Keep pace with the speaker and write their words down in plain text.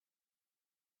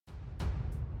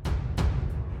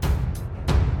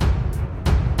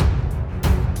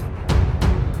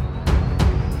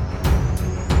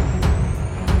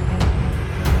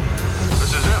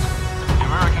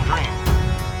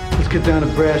get down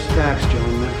to brass tacks,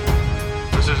 gentlemen.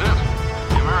 This is it.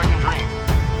 The American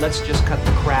dream. Let's just cut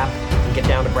the crap and get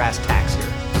down to brass tacks here.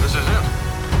 This is it.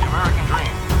 The American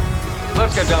dream.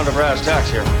 Let's get down to brass tacks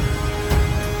here.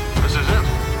 This is it.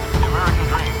 The American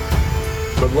dream.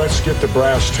 But let's get to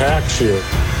brass tacks here.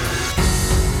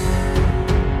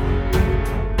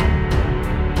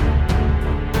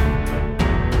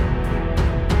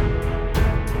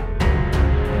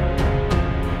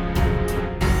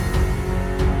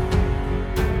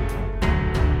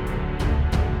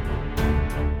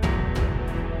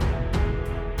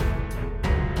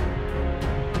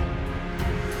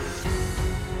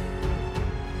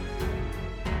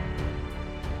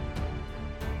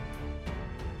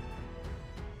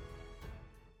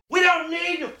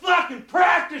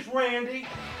 Randy.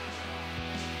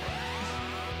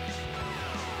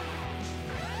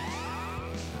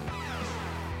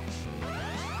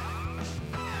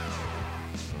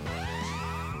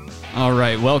 All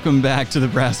right, welcome back to the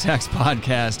Brass Tacks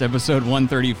Podcast, episode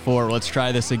 134. Let's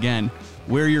try this again.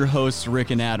 We're your hosts, Rick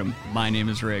and Adam. My name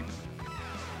is Rick.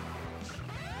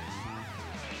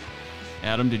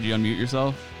 Adam, did you unmute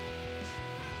yourself?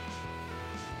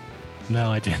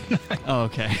 No, I didn't. Oh,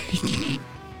 okay.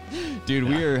 Dude,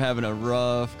 we are having a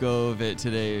rough go of it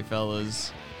today,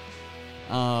 fellas.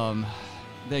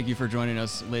 Thank you for joining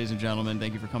us, ladies and gentlemen.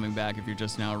 Thank you for coming back if you're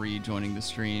just now rejoining the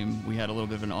stream. We had a little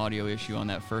bit of an audio issue on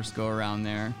that first go-around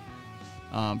there.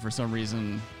 For some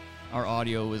reason, our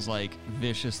audio was, like,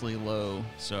 viciously low,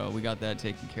 so we got that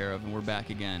taken care of, and we're back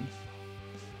again.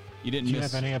 You didn't Do you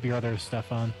miss... have any of your other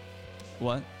stuff on?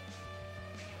 What?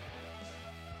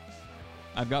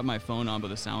 I've got my phone on, but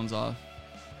the sound's off.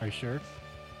 Are you sure?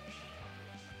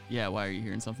 Yeah, why, are you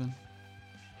hearing something?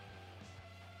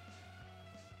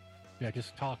 Yeah,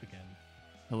 just talk again.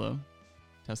 Hello?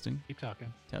 Testing? Keep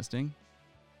talking. Testing?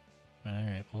 All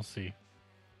right, we'll see.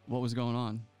 What was going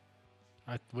on?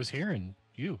 I was hearing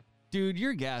you. Dude,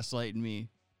 you're gaslighting me.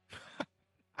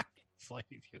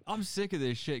 Gaslighting you. I'm sick of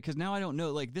this shit, because now I don't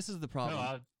know. Like, this is the problem. No,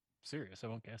 I'm serious. I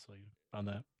won't gaslight you on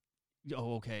that.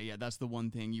 Oh, okay. Yeah, that's the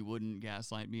one thing you wouldn't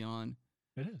gaslight me on.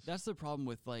 It is. That's the problem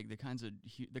with, like, the kind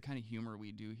of humor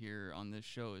we do here on this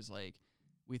show is, like,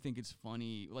 we think it's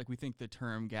funny. Like, we think the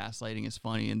term gaslighting is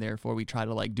funny, and therefore we try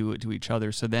to, like, do it to each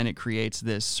other. So then it creates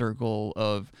this circle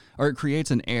of, or it creates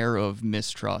an air of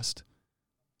mistrust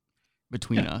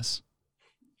between us.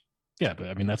 Yeah, but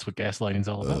I mean, that's what gaslighting's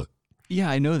all about. Yeah,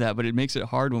 I know that, but it makes it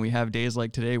hard when we have days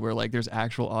like today where, like, there's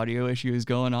actual audio issues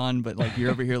going on, but, like, you're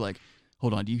over here like,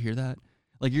 hold on, do you hear that?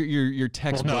 Like, your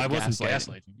textbook. Well, no, I wasn't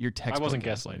gaslighting. Your textbook. I wasn't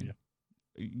gaslighting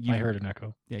you. I heard an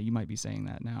echo. Yeah, you might be saying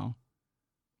that now.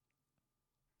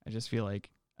 I just feel like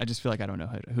I don't know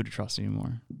who to trust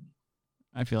anymore.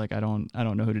 I feel like I don't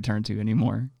know who to turn to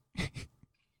anymore.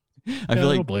 I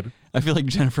feel like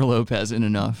Jennifer Lopez in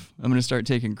Enough. I'm gonna start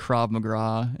taking Krav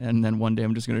Maga, and then one day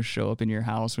I'm just gonna show up in your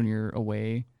house when you're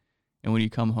away, and when you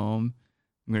come home,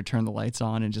 I'm gonna turn the lights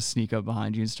on and just sneak up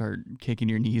behind you and start kicking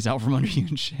your knees out from under you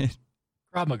and shit.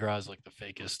 Krav Maga is like the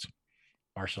fakest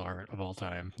martial art of all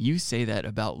time. You say that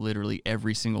about literally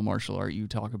every single martial art you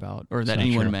talk about, or that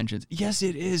anyone mentions. Yes,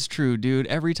 it is true, dude.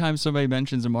 Every time somebody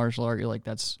mentions a martial art, you're like,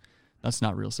 that's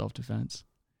not real self-defense.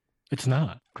 It's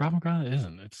not. Krav Maga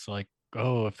isn't. It's like,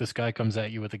 oh, if this guy comes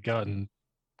at you with a gun,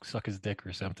 suck his dick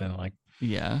or something. Like,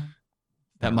 yeah,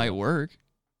 that might work.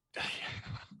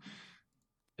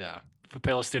 Yeah. If a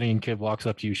Palestinian kid walks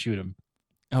up to you, shoot him.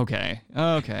 Okay.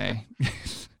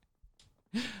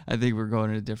 I think we're going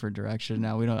in a different direction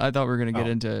now. I thought we were going to get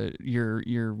into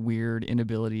your weird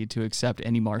inability to accept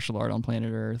any martial art on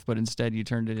planet Earth, but instead you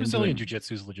turned it into Brazilian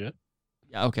Jiu-Jitsu is legit.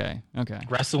 Yeah, okay.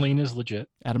 Wrestling is legit.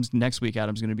 Next week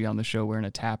Adam's going to be on the show wearing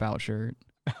a tap out shirt.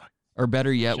 Or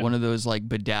better yet, one of those like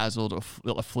bedazzled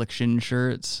affliction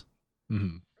shirts.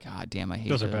 Mm-hmm. God damn, I hate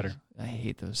those. Those are better. I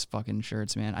hate those fucking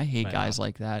shirts, man. I hate guys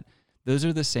like that. Those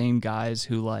are the same guys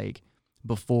who, like,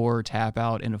 before Tap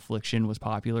Out and Affliction was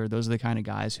popular, those are the kind of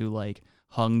guys who, like,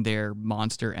 hung their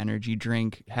Monster Energy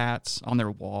drink hats on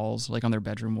their walls, like on their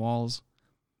bedroom walls.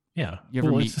 Yeah. You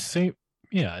ever meet? It's the same.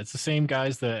 Yeah, it's the same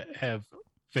guys that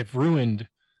they've ruined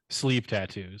sleeve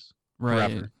tattoos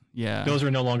forever. Yeah. Those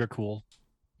are no longer cool.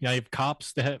 Yeah, you have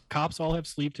cops all have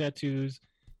sleeve tattoos,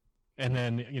 and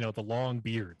then the long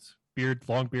beards.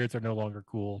 Long beards are no longer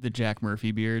cool. The Jack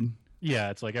Murphy beard.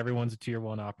 Yeah, it's like everyone's a tier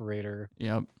 1 operator.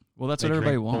 Yep. Well, that's what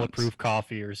everybody wants. Bulletproof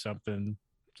coffee or something.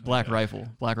 Black Rifle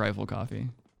coffee.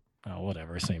 Oh,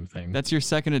 whatever, same thing. That's your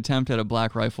second attempt at a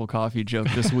Black Rifle coffee joke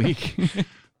this week.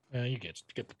 Yeah, you get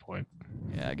the point.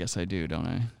 Yeah, I guess I do, don't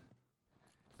I?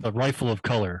 The rifle of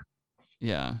color.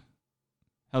 Yeah.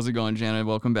 How's it going, Janet?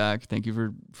 Welcome back. Thank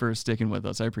you for sticking with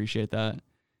us. I appreciate that.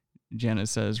 Jana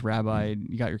says, Rabbi,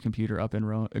 you got your computer up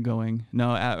and going.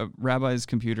 No, Rabbi's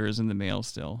computer is in the mail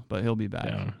still, but he'll be back.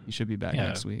 Yeah. He should be back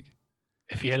next week.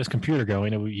 If he had his computer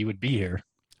going, he would be here.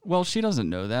 Well, she doesn't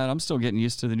know that. I'm still getting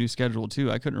used to the new schedule,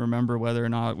 too. I couldn't remember whether or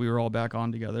not we were all back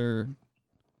on together.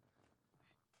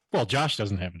 Well, Josh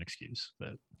doesn't have an excuse.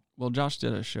 But Well, Josh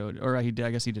did a show, or I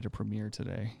guess he did a premiere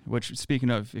today, which,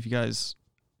 speaking of, if you guys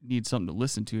need something to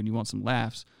listen to and you want some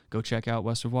laughs, go check out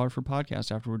West of Waterford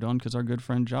podcast after we're done, because our good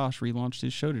friend Josh relaunched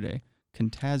his show today.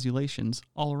 Contasulations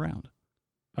all around.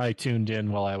 I tuned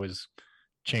in while I was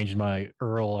changing my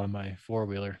Earl on my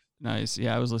four-wheeler. Nice.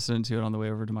 Yeah, I was listening to it on the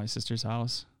way over to my sister's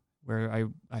house, where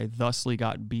I thusly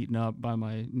got beaten up by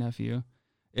my nephew.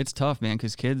 It's tough, man,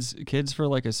 because kids for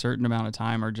like a certain amount of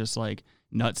time are just like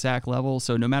nutsack level.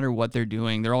 So no matter what they're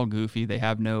doing, they're all goofy. They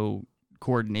have no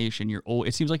coordination.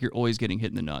 It seems like you're always getting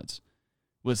hit in the nuts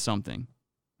with something.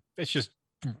 It's just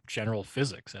general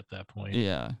physics at that point.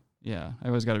 Yeah. I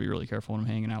always got to be really careful when I'm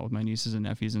hanging out with my nieces and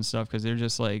nephews and stuff, because they're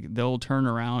just like, they'll turn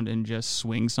around and just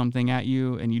swing something at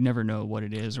you, and you never know what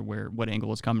it is or what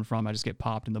angle it's coming from. I just get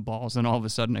popped in the balls, and all of a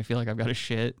sudden I feel like I've got a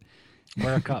shit.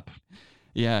 Wear a cup.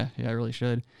 Yeah, I really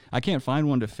should. I can't find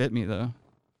one to fit me, though.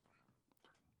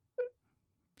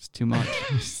 It's too much.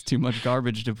 It's too much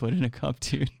garbage to put in a cup,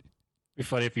 dude. It'd be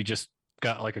funny if you just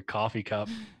got like a coffee cup.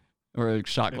 Or a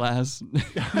shot glass.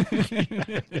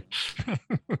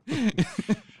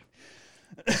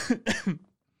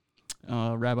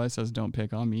 Rabbi says, don't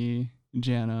pick on me,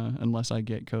 Jana, unless I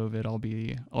get COVID.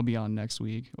 I'll be on next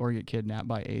week, or get kidnapped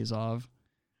by Azov.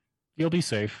 You'll be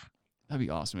safe. That'd be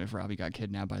awesome if Robbie got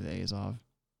kidnapped by the Azov.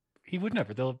 He would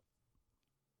never.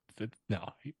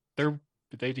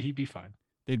 He'd be fine.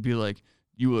 They'd be like,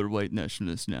 you are white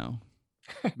nationalist now.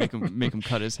 Make him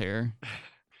cut his hair.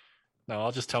 No,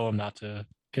 I'll just tell him not to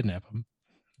kidnap him.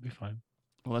 It'll be fine.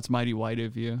 Well, that's mighty white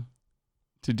of you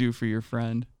to do for your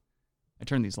friend. I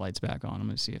turned these lights back on. I'm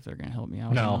going to see if they're going to help me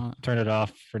out. No, turn it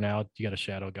off for now. You got a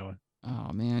shadow going.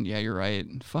 Oh, man. Yeah, you're right.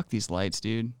 Fuck these lights,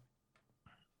 dude.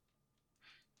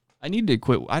 I need to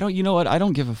quit. You know what?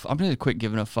 I'm going to quit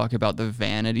giving a fuck about the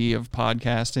vanity of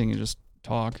podcasting and just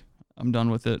talk. I'm done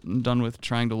with it. I'm done with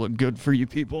trying to look good for you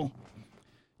people.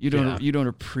 You don't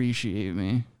appreciate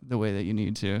me the way that you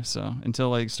need to. So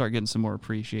until I start getting some more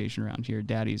appreciation around here,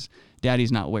 Daddy's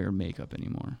not wearing makeup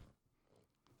anymore.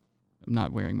 I'm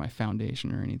not wearing my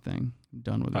foundation or anything. I'm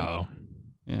done with it. Oh,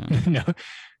 yeah.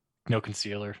 No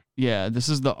concealer. Yeah, this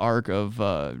is the arc of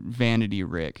Vanity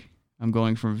Rick. I'm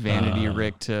going from Vanity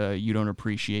Rick to you don't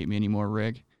appreciate me anymore,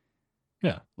 Rick.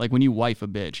 Yeah. Like when you wife a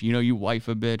bitch. You wife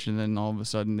a bitch and then all of a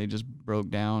sudden they just broke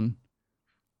down.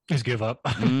 Just give up.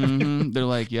 Mm-hmm. They're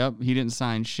like, yep, he didn't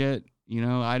sign shit.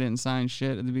 I didn't sign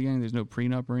shit at the beginning. There's no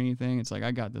prenup or anything. It's like,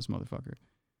 I got this motherfucker.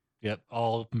 Yep,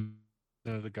 all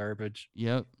the garbage.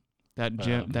 Yep.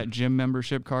 That gym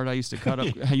membership card I used to cut up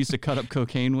I used to cut up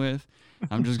cocaine with.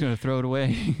 I'm just gonna throw it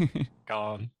away.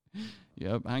 Gone.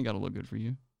 Yep, I ain't gotta look good for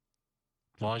you.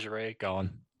 Lingerie,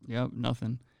 gone. Yep,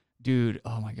 nothing. Dude,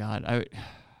 oh my God.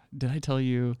 Did I tell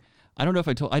you? I don't know if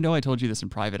I know I told you this in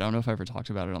private. I don't know if I ever talked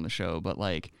about it on the show, but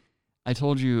like I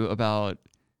told you about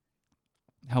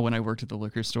how when I worked at the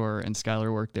liquor store and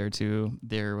Skylar worked there too,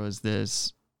 there was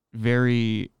this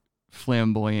very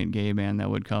flamboyant gay man that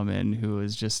would come in who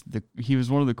was just he was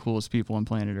one of the coolest people on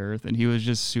planet Earth, and he was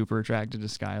just super attracted to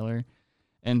Skylar.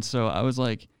 And so I was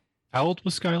like, how old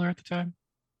was Skylar at the time?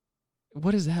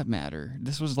 What does that matter?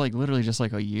 This was like literally just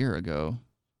like a year ago.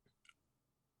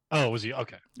 Oh, was he?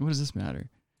 Okay. What does this matter?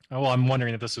 Oh, well, I'm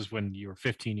wondering if this is when you were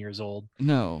 15 years old.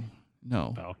 No.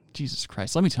 Oh. Jesus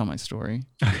Christ. Let me tell my story.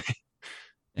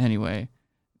 Anyway,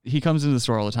 he comes into the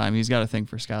store all the time. He's got a thing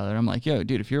for Skylar. I'm like, yo,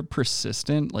 dude, if you're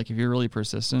persistent, like if you're really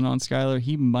persistent on Skylar,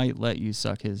 he might let you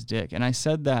suck his dick. And I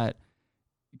said that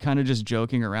kind of just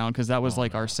joking around because that was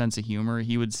our sense of humor.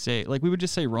 He would say, like, we would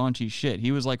just say raunchy shit.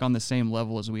 He was like on the same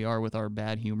level as we are with our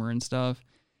bad humor and stuff.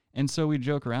 And so we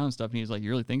joke around and stuff. And he's like, you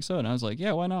really think so? And I was like,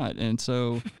 yeah, why not? And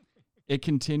so it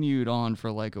continued on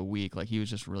for like a week. Like he was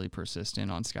just really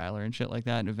persistent on Skylar and shit like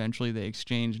that. And eventually they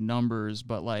exchanged numbers,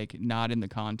 but like not in the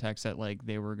context that like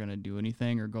they were going to do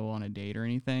anything or go on a date or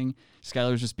anything.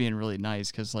 Skylar was just being really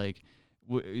nice because like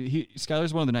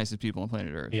Skylar's one of the nicest people on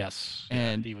planet Earth. Yes.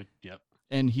 And he would, yep.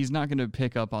 And he's not going to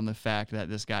pick up on the fact that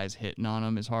this guy's hitting on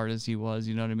him as hard as he was.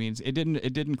 You know what I mean? It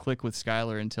didn't click with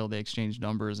Skylar until they exchanged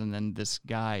numbers, and then this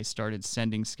guy started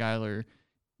sending Skylar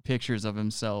pictures of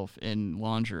himself in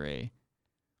lingerie.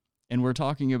 And we're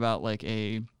talking about like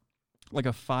a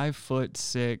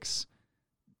 5'6",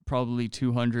 probably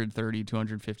 230,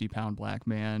 250 pound black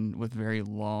man with very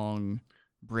long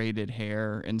braided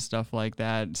hair and stuff like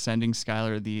that, sending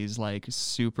Skylar these like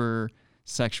super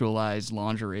sexualized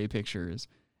lingerie pictures.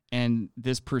 And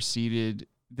this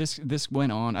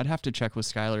went on. I'd have to check with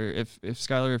Skylar. If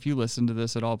Skylar, if you listen to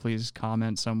this at all, please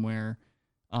comment somewhere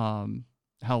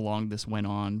how long this went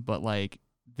on. But like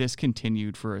this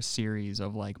continued for a series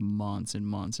of like months and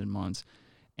months and months.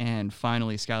 And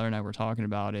finally, Skylar and I were talking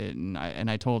about it, and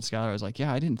I told Skylar, I was like,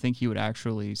 yeah, I didn't think you would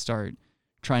actually start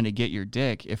trying to get your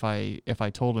dick if I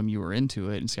told him you were into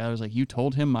it. And Skylar was like, you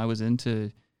told him I was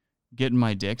into getting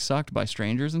my dick sucked by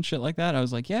strangers and shit like that? I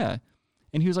was like, yeah.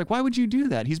 And he was like, why would you do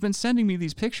that? He's been sending me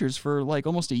these pictures for like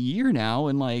almost a year now,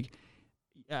 and like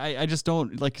I just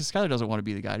don't like, because Skylar doesn't want to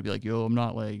be the guy to be like, yo, I'm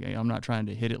not trying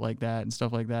to hit it like that and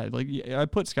stuff like that. Like I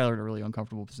put Skylar in a really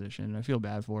uncomfortable position, and I feel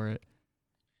bad for it.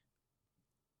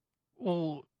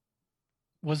 Well,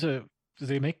 did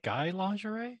they make guy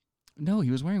lingerie? No,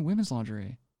 he was wearing women's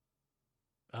lingerie.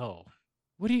 Oh.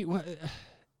 What?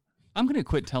 I'm going to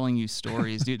quit telling you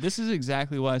stories, dude. This is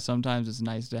exactly why sometimes it's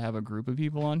nice to have a group of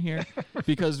people on here,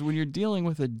 because when you're dealing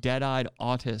with a dead-eyed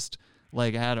autist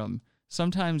like Adam,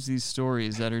 sometimes these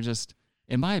stories that are just,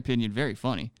 in my opinion, very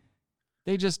funny,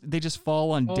 they just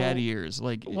fall on dead ears.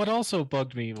 Like, what also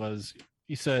bugged me was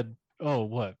he said, oh,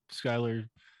 what, Skylar,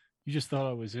 you just thought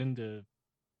I was into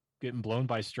getting blown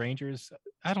by strangers?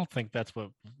 I don't think that's what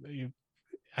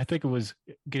I think it was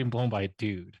getting blown by a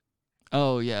dude.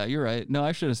 Oh yeah, you're right. No,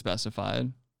 I should have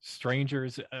specified.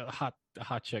 Strangers, hot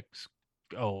chicks.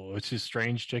 Oh, it's just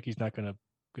strange chick. He's not gonna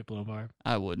get blown by her.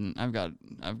 I wouldn't. I've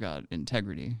got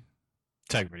integrity.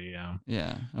 Integrity, yeah.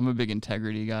 Yeah, I'm a big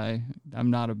integrity guy. I'm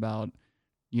not about,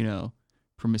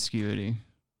 promiscuity.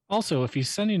 Also, if he's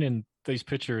sending in these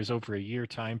pictures over a year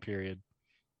time period,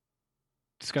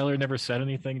 Skylar never said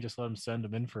anything, just let him send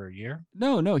them in for a year?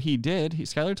 No, he did.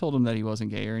 Skylar told him that he wasn't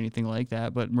gay or anything like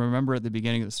that. But remember at the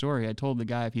beginning of the story, I told the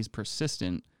guy if he's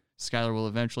persistent, Skylar will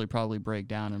eventually probably break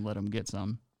down and let him get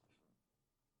some.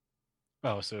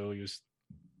 Oh, so he was...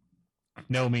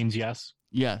 No means yes?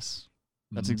 Yes.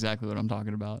 That's exactly what I'm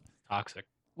talking about. Toxic.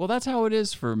 Well, that's how it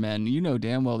is for men. You know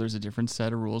damn well there's a different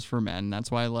set of rules for men.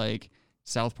 That's why, like,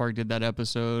 South Park did that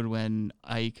episode when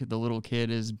Ike, the little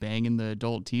kid, is banging the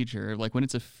adult teacher. Like when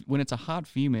it's a hot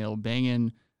female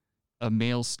banging a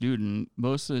male student,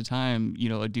 most of the time,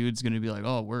 a dude's gonna be like,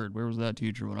 "Oh, word, where was that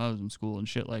teacher when I was in school?" and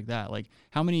shit like that. Like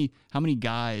how many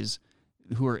guys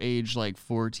who are aged like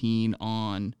 14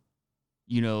 on,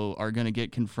 are gonna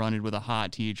get confronted with a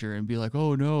hot teacher and be like,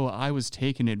 "Oh no, I was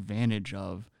taken advantage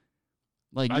of."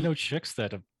 Like I know chicks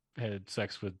that have had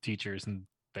sex with teachers and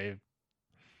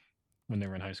when they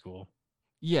were in high school.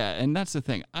 Yeah, and that's the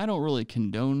thing. I don't really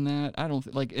condone that. I don't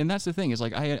and that's the thing is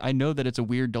like I know that it's a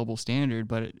weird double standard,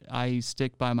 but I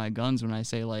stick by my guns when I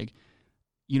say like,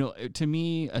 to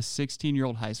me, a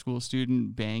 16-year-old high school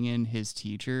student banging his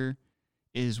teacher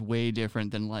is way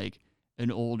different than like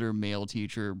an older male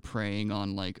teacher preying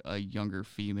on like a younger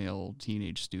female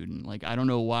teenage student. Like I don't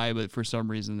know why, but for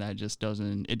some reason that just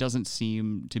doesn't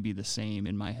seem to be the same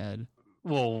in my head.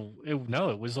 Well, it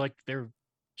was like they're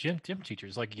gym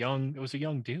teachers, like young. It was a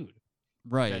young dude,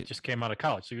 right? That just came out of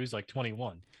college, so he was like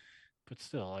 21. But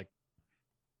still, like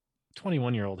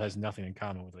 21-year-old has nothing in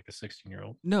common with like a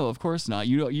 16-year-old. No, of course not.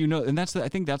 And I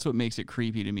think that's what makes it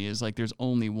creepy to me is like there's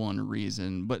only one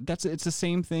reason. But it's the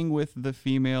same thing with the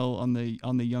female on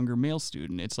the younger male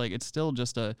student. It's like it's still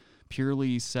just a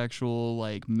purely sexual,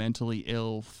 like mentally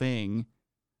ill thing.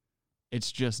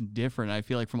 It's just different. I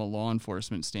feel like from a law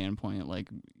enforcement standpoint, like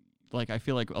I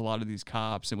feel like a lot of these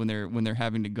cops, and when they're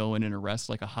having to go in and arrest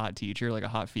like a hot teacher, like a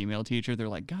hot female teacher, they're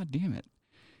like, God damn it.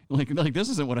 Like this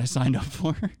isn't what I signed up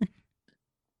for.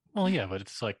 Well, yeah, but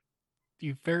it's like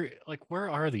where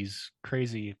are these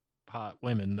crazy hot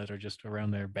women that are just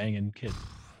around there banging kids?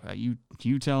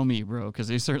 You tell me, bro, because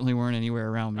they certainly weren't anywhere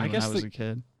around me when I was a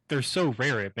kid. They're so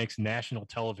rare it makes national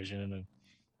television in a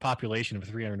population of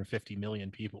 350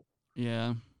 million people.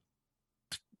 Yeah.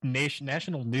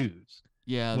 National news.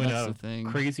 Yeah, when that's the thing.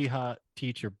 Crazy hot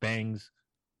teacher bangs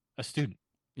a student.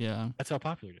 Yeah. That's how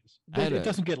popular it is. It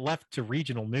doesn't get left to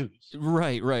regional news.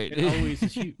 Right. It always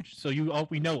is huge. So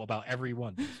we know about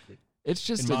everyone. It's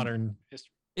just in modern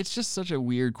history. It's just such a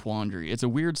weird quandary. It's a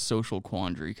weird social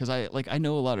quandary because I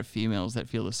know a lot of females that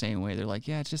feel the same way. They're like,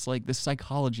 yeah, it's just like the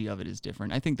psychology of it is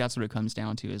different. I think that's what it comes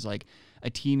down to is like a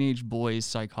teenage boy's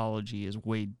psychology is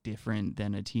way different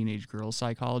than a teenage girl's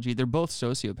psychology. They're both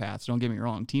sociopaths. Don't get me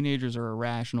wrong. Teenagers are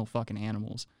irrational fucking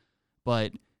animals,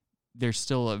 but there's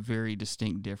still a very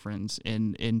distinct difference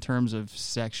in terms of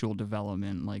sexual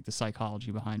development, like the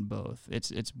psychology behind both.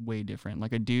 It's way different.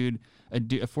 Like a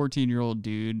 14-year-old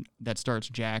dude that starts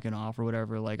jacking off or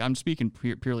whatever, like I'm speaking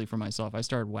purely for myself. I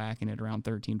started whacking it around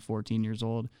 13, 14 years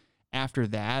old. After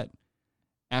that,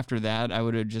 after that, I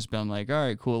would have just been like, all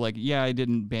right, cool. Like, yeah, I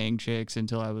didn't bang chicks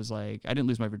until I was like, I didn't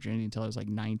lose my virginity until I was like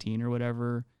 19 or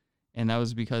whatever. And that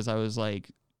was because I was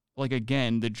like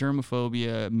again, the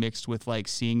germophobia mixed with like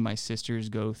seeing my sisters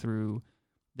go through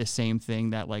the same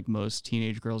thing that like most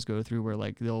teenage girls go through, where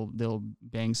like they'll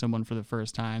bang someone for the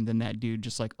first time, then that dude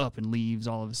just like up and leaves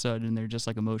all of a sudden, and they're just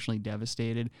like emotionally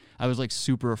devastated. I was like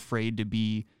super afraid to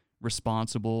be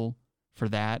responsible for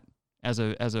that as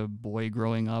a boy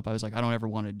growing up. I was like, I don't ever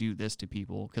want to do this to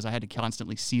people, because I had to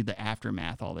constantly see the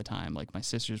aftermath all the time. Like my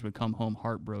sisters would come home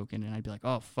heartbroken, and I'd be like,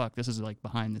 oh fuck, this is like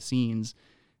behind the scenes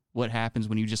what happens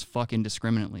when you just fuck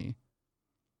indiscriminately.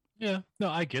 Yeah, no,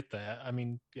 I get that. I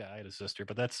mean, yeah, I had a sister,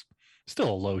 but that's still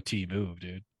a low T move,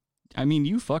 dude. I mean,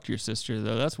 you fucked your sister,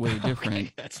 though. That's way different.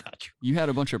 Okay, that's not true. You had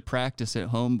a bunch of practice at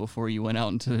home before you went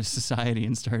out into society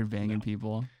and started banging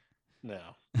people. No,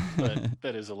 but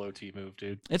that is a low T move,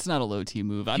 dude. It's not a low T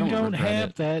move. I You don't regret have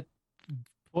it. that.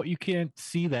 Well, you can't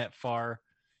see that far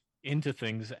into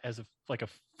things as a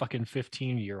fucking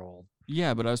 15-year-old.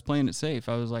 Yeah, but I was playing it safe.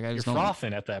 I was like, I You're just don't.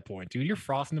 frothing at that point, dude. You're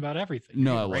frothing about everything.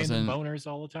 No, You're I getting random wasn't.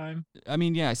 boners all the time. I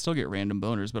mean, yeah, I still get random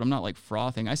boners, but I'm not like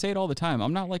frothing. I say it all the time.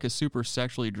 I'm not like a super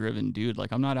sexually driven dude.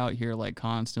 Like, I'm not out here like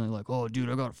constantly like, oh, dude,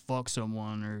 I gotta fuck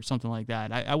someone or something like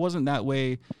that. I wasn't that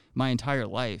way my entire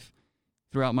life.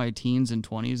 Throughout my teens and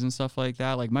 20s and stuff like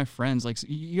that. Like my friends, like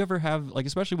you ever have, like,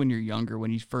 especially when you're younger, when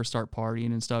you first start partying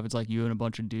and stuff, it's like you and a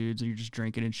bunch of dudes and you're just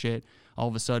drinking and shit. All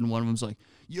of a sudden one of them's like,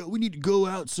 yo, we need to go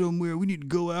out somewhere. We need to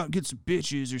go out and get some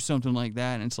bitches or something like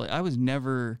that. And it's like, I was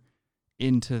never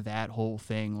into that whole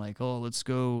thing. Like, oh, let's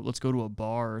go to a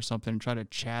bar or something and try to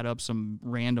chat up some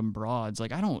random broads.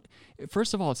 Like,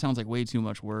 first of all, it sounds like way too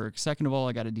much work. Second of all,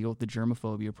 I got to deal with the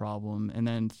germophobia problem. And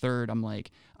then third, I'm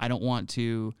like, I don't want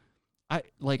to,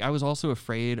 I was also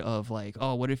afraid of like,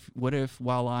 oh, what if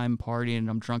while I'm partying and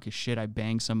I'm drunk as shit, I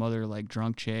bang some other like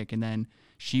drunk chick and then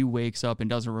she wakes up and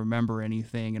doesn't remember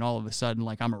anything and all of a sudden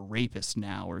like I'm a rapist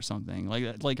now or something.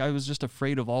 Like I was just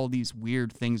afraid of all these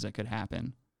weird things that could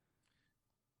happen.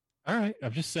 All right,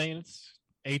 I'm just saying it's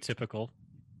atypical.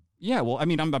 Yeah, well, I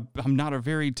mean, I'm not a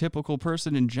very typical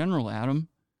person in general, Adam.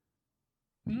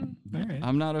 All right.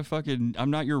 I'm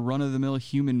not your run-of-the-mill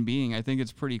human being. I think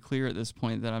it's pretty clear at this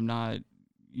point that I'm not,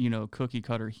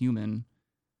 cookie-cutter human.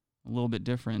 A little bit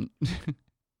different.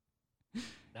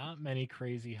 Not many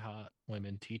crazy hot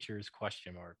women teachers, ?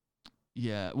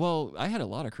 Yeah, well, I had a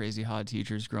lot of crazy hot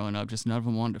teachers growing up. Just none of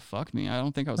them wanted to fuck me. I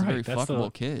don't think I was a very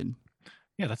fuckable kid.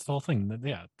 Yeah, that's the whole thing.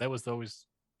 Yeah, that was always,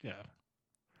 yeah.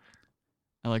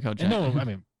 I like how Jack... No, I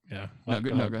mean, yeah. Go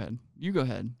ahead. You go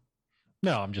ahead.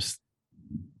 No, I'm just...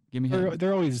 Give me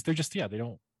they're just, yeah, they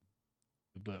don't...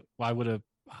 But why would a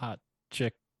hot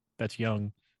chick that's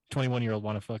young, 21-year-old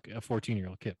want to fuck a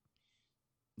 14-year-old kid?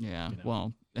 Yeah,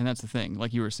 well, and that's the thing.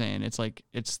 Like you were saying, it's like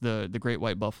it's the great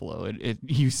white buffalo.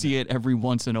 You see it every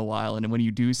once in a while, and when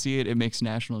you do see it, it makes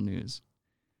national news.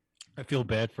 I feel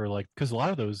bad for because a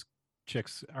lot of those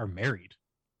chicks are married.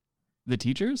 The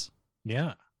teachers?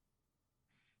 Yeah.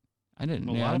 I didn't.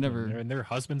 A Yeah, lot I of never. them, and their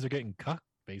husbands are getting cucked,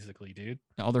 basically, dude.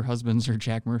 All their husbands are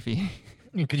Jack Murphy.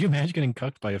 I mean, could you imagine getting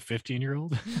cucked by a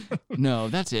 15-year-old? No,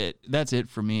 that's it. That's it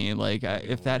for me. Like,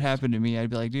 if that happened to me, I'd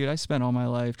be like, dude, I spent all my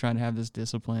life trying to have this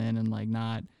discipline and like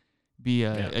not be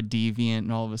a deviant,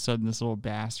 and all of a sudden this little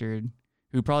bastard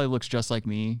who probably looks just like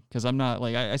me, because I'm not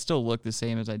like I still look the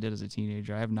same as I did as a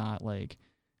teenager. I have not like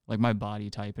my body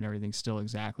type and everything's still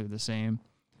exactly the same.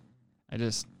 I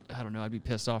don't know. I'd be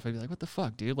pissed off. I'd be like, what the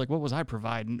fuck, dude? Like, what was I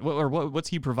providing? What's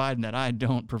he providing that I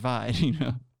don't provide?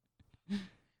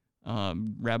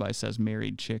 Rabbi says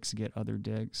married chicks get other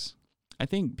dicks. I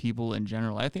think people in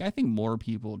general, I think more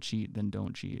people cheat than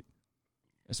don't cheat.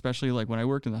 Especially like when I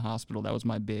worked in the hospital, that was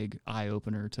my big eye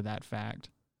opener to that fact.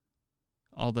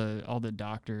 All the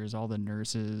doctors, all the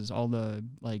nurses, all the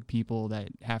like people that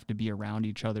have to be around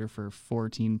each other for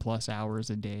 14 plus hours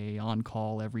a day, on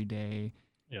call every day.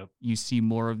 Yep. You see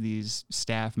more of these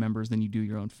staff members than you do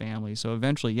your own family. So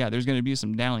eventually, yeah, there's going to be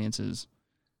some dalliances.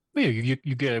 Yeah,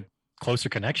 you get a closer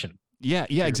connection. Yeah,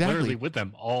 You're exactly. literally with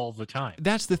them all the time.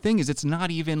 That's the thing, is it's not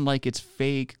even like it's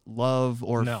fake love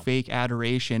or fake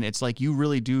adoration. It's like you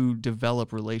really do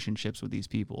develop relationships with these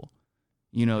people.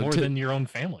 More than your own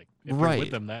family. If right. you're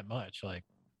with them that much. Like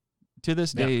to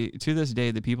this day,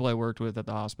 the people I worked with at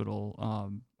the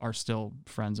hospital are still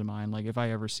friends of mine. Like if I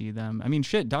ever see them, I mean,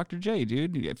 shit, Dr. J,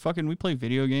 dude, fucking, we play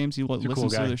video games. He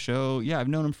listens to the show. Yeah, I've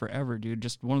known him forever, dude.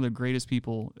 Just one of the greatest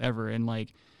people ever. And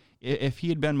like, if he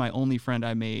had been my only friend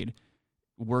I made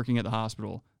working at the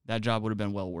hospital, that job would have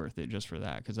been well worth it just for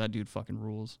that, because that dude fucking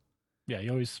rules. Yeah, he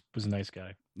always was a nice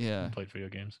guy. Yeah, He played video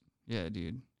games. Yeah,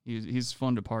 dude, he's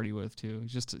fun to party with too.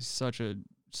 He's just such a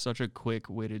such a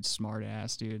quick-witted smart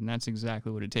ass, dude, and that's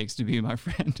exactly what it takes to be my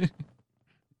friend.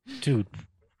 Dude,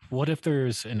 what if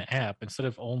there's an app instead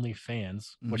of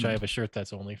OnlyFans, which I Mhm. have a shirt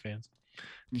that's OnlyFans?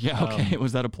 Yeah, okay.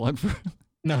 Was that a plug for?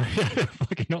 No,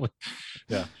 fucking only.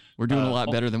 Yeah, We're doing a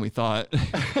lot better than we thought.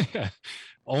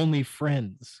 Only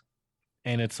Friends,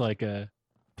 and it's like a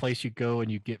place you go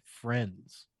and you get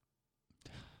friends.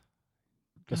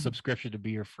 A subscription to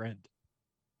be your friend.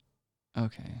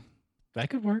 Okay. That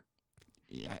could work.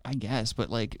 Yeah, I guess, but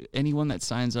like anyone that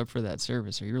signs up for that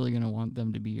service, are you really gonna want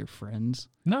them to be your friends?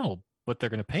 No, but they're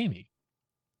gonna pay me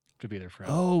to be their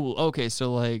friend. Oh, okay.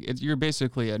 So like, you're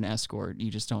basically an escort. You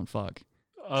just don't fuck.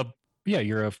 Yeah,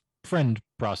 you're a friend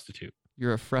prostitute.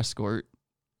 You're a frescort.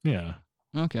 Yeah,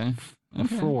 Okay. a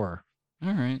Okay. four.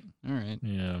 All right. All right.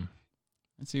 Yeah,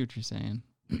 I see what you're saying.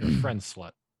 you're a friend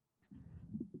slut.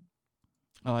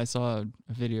 Oh, I saw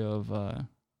a video of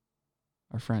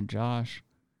our friend Josh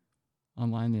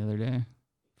online the other day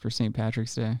for St.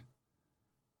 Patrick's Day.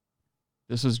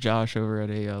 This was Josh over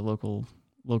at a local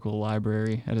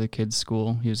library at a kid's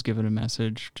school. He was giving a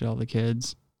message to all the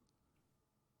kids.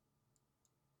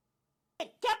 Top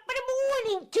of the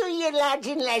morning to you, lads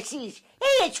and lassies.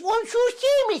 Hey, it's One Shoe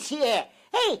Seamus here.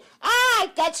 Hey,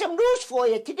 I've got some news for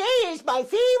you. Today is my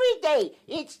favorite day.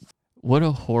 It's What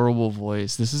a horrible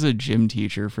voice. This is a gym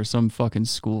teacher for some fucking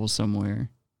school somewhere.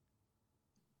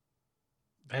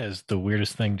 That is the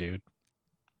weirdest thing, dude.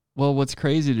 Well, what's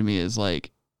crazy to me is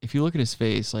like, if you look at his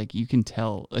face, like you can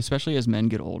tell, especially as men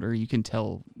get older, you can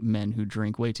tell men who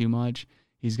drink way too much.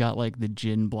 He's got like the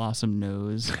gin blossom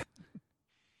nose.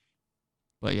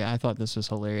 But yeah, I thought this was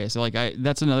hilarious. Like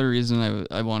that's another reason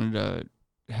I wanted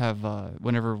to have,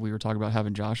 whenever we were talking about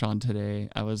having Josh on today,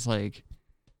 I was like,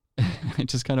 I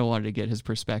just kind of wanted to get his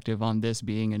perspective on this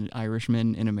being an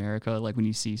Irishman in America. Like when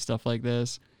you see stuff like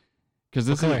this, because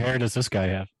What this color is, hair does this guy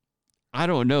have? I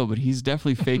don't know, but he's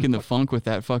definitely faking the funk with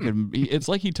that fucking. It's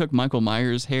like he took Michael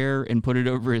Myers' hair and put it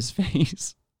over his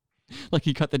face. Like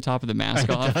he cut the top of the mask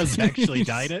off. Does actually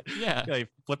dyed it? Yeah. Yeah, he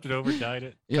flipped it over, dyed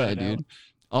it. Yeah, cut it dude. out.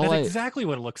 All That's I, exactly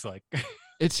what it looks like.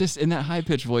 it's just in that high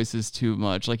pitched voice is too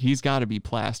much. Like he's got to be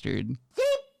plastered.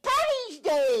 St. Patty's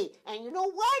Day. And you know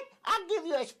what? I'll give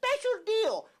you a special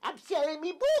deal. I'm selling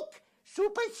me book,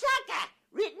 Super Soccer,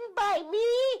 written by me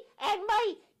and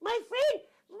my friend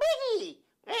Biggie.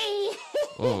 Hey,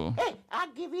 Oh. hey,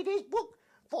 I'll give you this book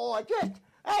for just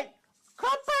a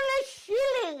couple of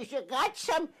shillings. You got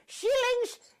some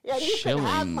shillings, and you can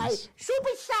have my Shillings. Super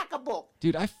Soccer book.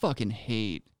 Dude, I fucking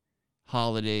hate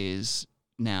holidays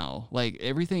now. Like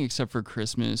everything except for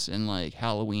Christmas and like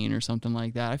Halloween or something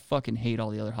like that. I fucking hate all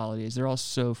the other holidays. They're all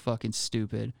so fucking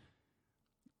stupid.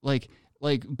 Like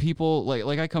people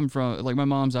like I come from, like my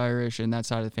mom's Irish and that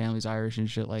side of the family's Irish and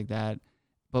shit like that.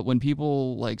 But when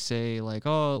people like say like,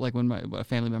 oh, like when my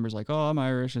family member's like, oh, I'm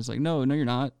Irish, and it's like, no, you're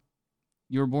not.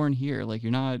 You were born here. Like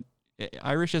you're not.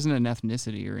 Irish isn't an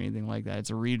ethnicity or anything like that. It's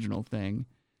a regional thing.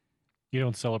 You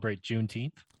don't celebrate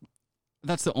Juneteenth?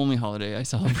 That's the only holiday I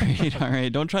celebrate. All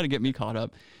right. Don't try to get me caught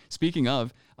up. Speaking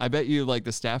of, I bet you like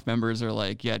the staff members are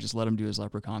like, yeah, just let him do his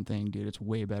leprechaun thing, dude. It's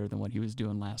way better than what he was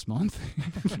doing last month.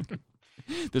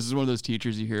 This is one of those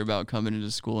teachers you hear about coming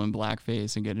into school in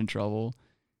blackface and getting in trouble.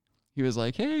 He was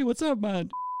like, hey, what's up, man?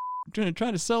 I'm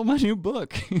trying to sell my new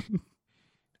book.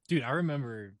 Dude, I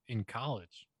remember in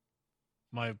college,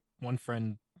 my one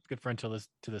friend, good friend to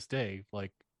this day,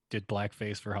 like did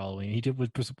blackface for Halloween. He did was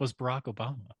Barack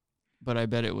Obama. But I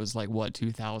bet it was like, what,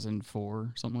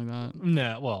 2004, something like that?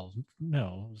 No, well,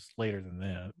 no, it was later than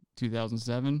that.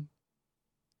 2007?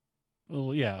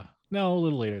 Well, yeah, no, a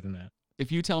little later than that.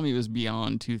 If you tell me it was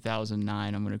beyond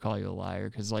 2009, I'm going to call you a liar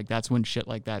because like that's when shit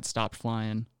like that stopped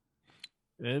flying.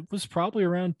 It was probably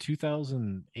around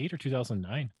 2008 or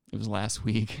 2009. It was last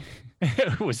week.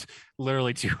 It was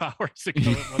literally 2 hours ago.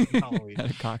 It wasn't Halloween.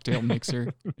 At a cocktail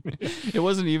mixer. It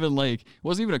wasn't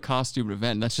even a costume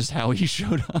event. That's just how he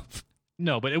showed up.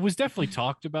 No, but it was definitely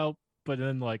talked about. But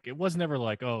then, like, it was never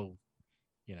like, oh,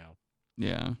 you know.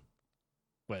 Yeah.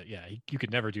 But yeah, you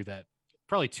could never do that.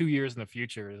 Probably 2 years in the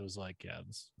future, it was like, yeah.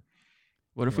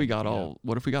 What if we got all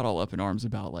up in arms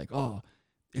about like, oh,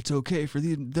 it's okay for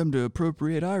them to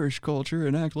appropriate Irish culture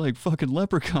and act like fucking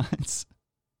leprechauns?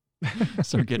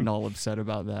 Start getting all upset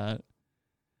about that.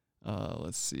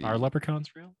 Let's see. Are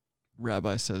leprechauns real?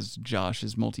 Rabbi says Josh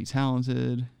is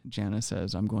multi-talented. Jana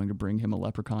says I'm going to bring him a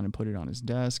leprechaun and put it on his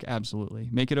desk. Absolutely.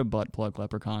 Make it a butt plug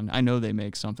leprechaun. I know they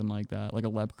make something like that, like a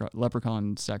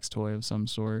leprechaun sex toy of some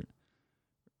sort.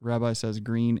 Rabbi says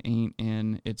green ain't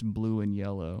in, it's blue and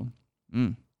yellow.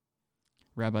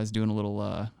 Rabbi's doing a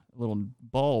little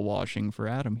ball washing for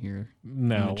Adam here.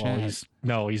 No,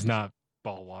 well, he's not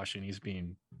ball washing. He's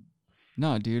being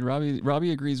No, dude,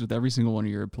 Robbie agrees with every single one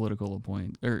of your political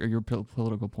points.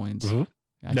 Mhm.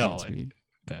 I No, can't speak.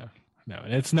 no,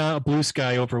 and it's not a blue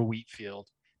sky over a wheat field,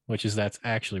 that's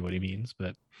actually what he means.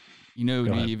 But You know, it Go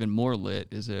would ahead. be even more lit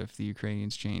is if the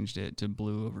Ukrainians changed it to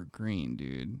blue over green,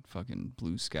 dude. Fucking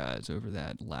blue skies over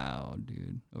that loud,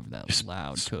 dude. Over that Just-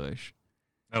 loud tush.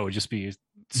 it would just be a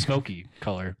smoky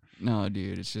color. No,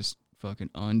 dude, it's just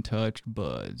fucking untouched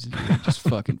buds. Dude. Just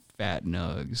fucking fat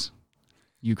nugs.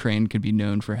 Ukraine could be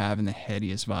known for having the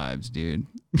headiest vibes, dude.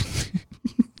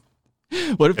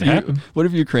 What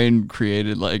if Ukraine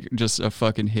created like just a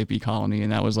fucking hippie colony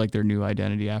and that was like their new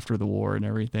identity after the war and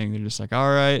everything? They're just like,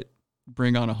 all right,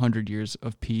 bring on 100 years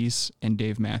of peace and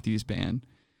Dave Matthews Band.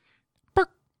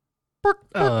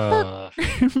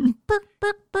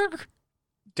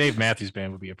 Dave Matthews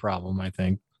Band would be a problem, I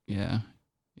think. Yeah,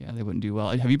 they wouldn't do well.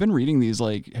 Have you been reading these?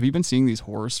 Have you been seeing these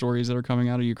horror stories that are coming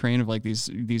out of Ukraine of like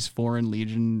these foreign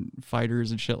legion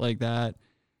fighters and shit like that?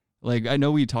 Like, I know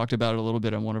we talked about it a little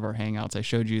bit on one of our hangouts. I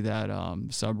showed you that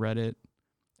subreddit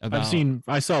about.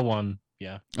 I saw one.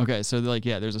 Yeah. Okay, so like,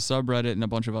 yeah, there's a subreddit and a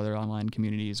bunch of other online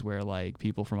communities where like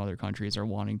people from other countries are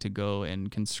wanting to go and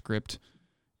conscript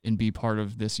and be part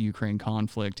of this Ukraine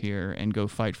conflict here and go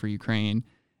fight for Ukraine.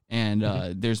 And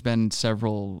there's been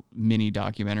several mini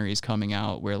documentaries coming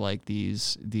out where like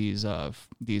these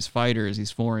fighters, these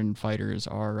foreign fighters,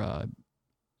 are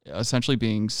essentially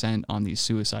being sent on these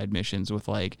suicide missions with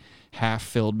like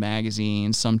half-filled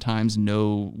magazines, sometimes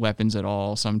no weapons at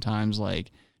all, sometimes like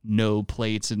no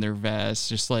plates in their vests,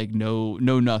 just like no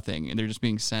nothing, and they're just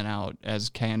being sent out as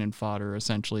cannon fodder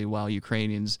essentially, while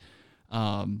Ukrainians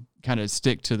kind of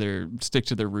stick to their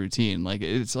routine. Like,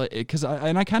 it's like, because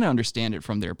I kind of understand it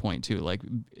from their point too. Like,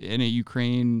 in a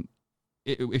Ukraine,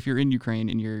 if you're in Ukraine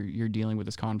and you're dealing with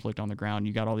this conflict on the ground,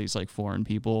 you got all these like foreign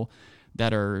people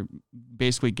that are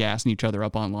basically gassing each other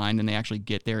up online, and they actually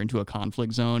get there into a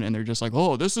conflict zone and they're just like,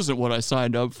 oh, this isn't what I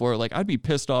signed up for. Like, I'd be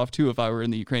pissed off too if I were in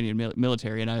the Ukrainian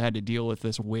military and I had to deal with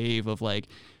this wave of like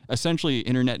essentially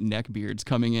internet neckbeards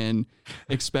coming in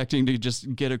expecting to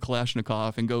just get a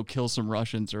Kalashnikov and go kill some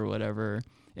Russians or whatever.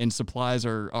 And supplies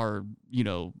are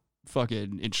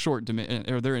fucking in short demand,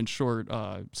 or they're in short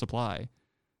supply.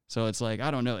 So it's like,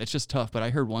 I don't know, it's just tough. But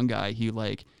I heard one guy, he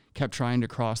like kept trying to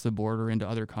cross the border into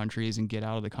other countries and get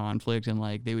out of the conflict, and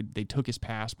like they took his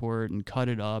passport and cut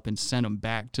it up and sent him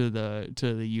back to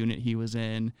the unit he was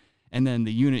in, and then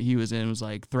the unit he was in was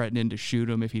like threatening to shoot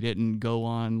him if he didn't go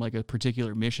on like a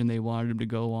particular mission they wanted him to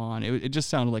go on. It just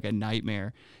sounded like a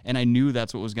nightmare, and I knew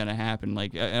that's what was going to happen.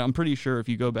 Like, I'm pretty sure if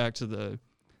you go back to the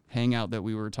hangout that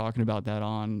we were talking about that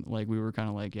on, like, we were kind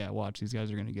of like, yeah, watch, these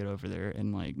guys are going to get over there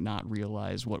and like not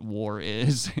realize what war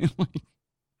is.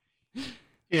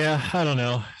 Yeah, I don't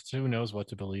know. Who knows what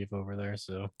to believe over there?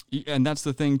 So, and that's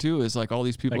the thing too, is like all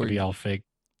these that people could are be all fake.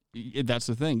 That's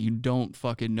the thing. You don't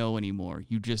fucking know anymore.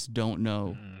 You just don't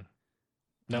know.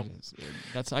 Nope.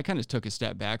 I kind of took a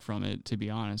step back from it, to be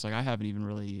honest. Like, I haven't even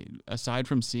really, aside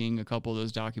from seeing a couple of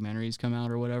those documentaries come out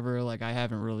or whatever, like, I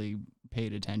haven't really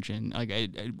paid attention. Like,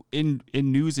 in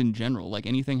news in general, like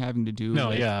anything having to do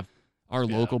with our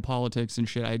local politics and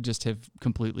shit, I just have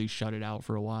completely shut it out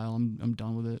for a while. I'm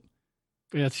done with it.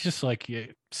 Yeah, it's just like you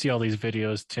see all these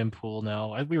videos. Tim Pool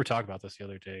now. We were talking about this the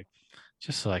other day.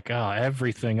 Just like,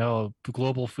 everything.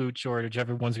 Global food shortage.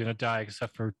 Everyone's gonna die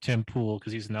except for Tim Pool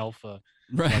because he's an alpha.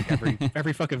 Right. Like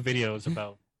every fucking video is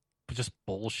about just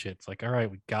bullshit. It's like, all right,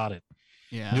 we got it.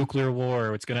 Yeah. Nuclear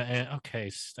war. It's gonna end.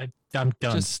 Okay, I'm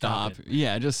done. Just stop. It.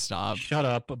 Yeah, just stop. Shut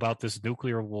up about this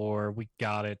nuclear war. We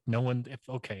got it. No one.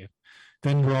 Okay,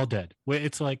 then we're all dead.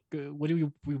 It's like, what are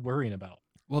we worrying about?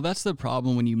 Well, that's the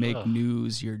problem when you make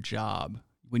news your job.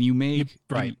 When you make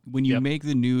when you make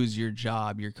the news your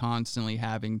job, you're constantly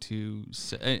having to,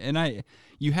 and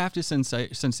you have to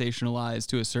sensationalize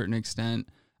to a certain extent.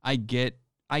 I get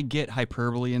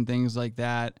hyperbole and things like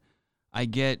that. I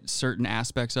get certain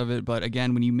aspects of it, but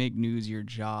again, when you make news your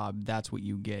job, that's what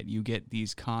you get. You get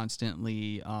these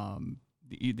constantly.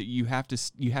 You have to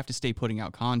stay putting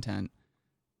out content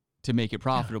to make it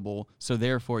profitable. Yeah. So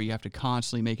therefore you have to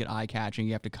constantly make it eye-catching.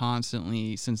 You have to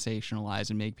constantly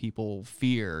sensationalize and make people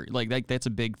fear. Like that's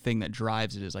a big thing that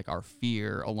drives it, is like our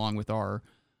fear, along with our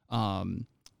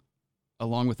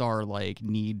like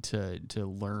need to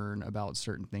learn about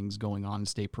certain things going on and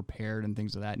stay prepared and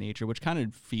things of that nature, which kind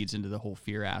of feeds into the whole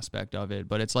fear aspect of it.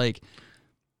 But it's like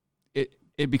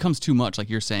it becomes too much, like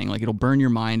you're saying. Like, it'll burn your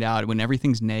mind out when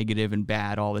everything's negative and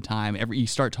bad all the time. You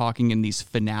start talking in these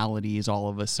finalities all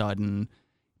of a sudden.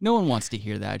 No one wants to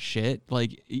hear that shit.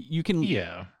 Like you can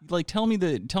like tell me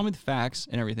the facts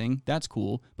and everything. That's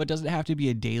cool. But does it have to be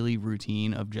a daily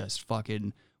routine of just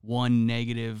fucking one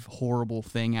negative, horrible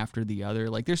thing after the other?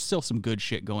 Like there's still some good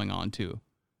shit going on too.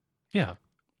 Yeah.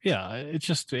 Yeah. It's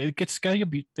just gotta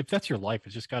be, if that's your life,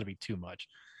 it's just gotta be too much.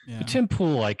 Yeah. But Tim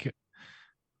Pool, like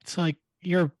it's like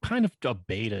you're kind of a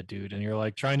beta, dude, and you're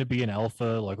like trying to be an alpha,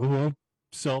 like, oh, I'm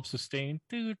self-sustained,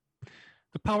 dude.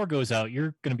 The power goes out,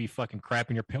 you're gonna be fucking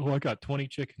crapping your pants. Oh, I got 20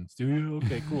 chickens, dude.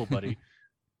 Okay, cool, buddy.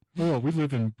 Oh, we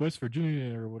live in West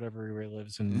Virginia or whatever he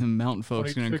lives in. The mountain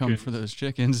folks gonna come for those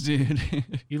chickens, dude.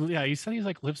 He said he's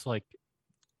like lives like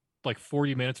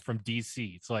 40 minutes from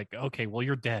DC. It's like, okay, well,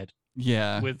 you're dead.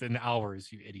 Yeah. Within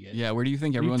hours, you idiot. Yeah, where do you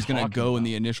think everyone's gonna go in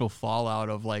the initial fallout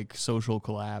of like social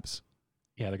collapse?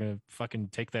 Yeah, they're gonna fucking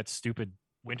take that stupid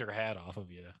winter hat off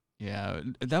of you. Yeah,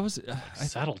 that was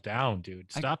settle down,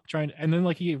 dude. Stop trying. And then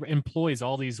like he employs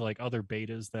all these like other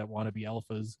betas that want to be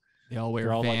alphas. They all wear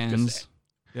Vans.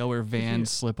 They all wear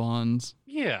Vans slip-ons.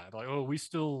 Yeah, like, oh, we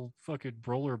still fucking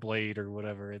rollerblade or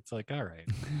whatever. It's like, all right,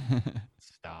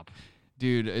 stop,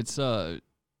 dude. It's I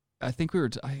think we were.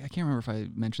 I can't remember if I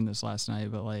mentioned this last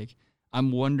night, but like,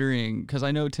 I'm wondering because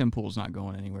I know Tim Pool's not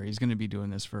going anywhere. He's going to be doing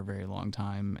this for a very long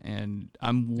time, and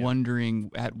I'm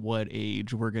wondering at what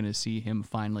age we're going to see him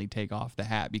finally take off the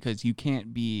hat, because you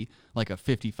can't be like a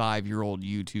 55-year-old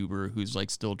YouTuber who's like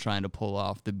still trying to pull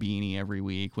off the beanie every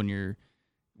week when you're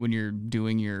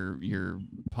doing your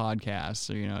podcast.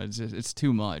 So, you know, it's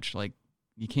too much. Like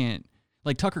you can't.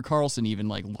 Like Tucker Carlson even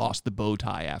like lost the bow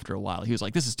tie after a while. He was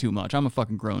like, "This is too much. I'm a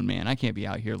fucking grown man. I can't be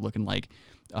out here looking like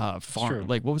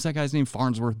like what was that guy's name?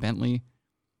 Farnsworth Bentley."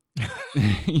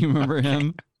 You remember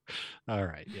him? All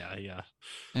right, yeah,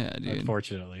 dude.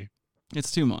 Unfortunately,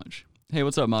 it's too much. Hey,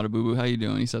 what's up, Matabubu? How you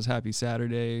doing? He says, "Happy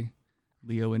Saturday."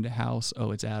 Leo into house. Oh,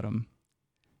 it's Adam.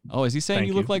 Oh, is he saying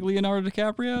you look like Leonardo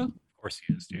DiCaprio? Of course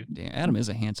he is, dude. Damn, Adam is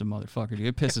a handsome motherfucker, dude.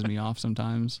 It pisses me off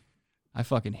sometimes. I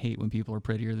fucking hate when people are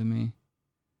prettier than me.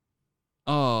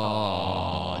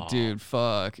 Oh, dude,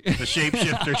 fuck. The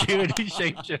shapeshifter, dude. He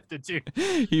shapeshifted,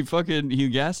 dude. He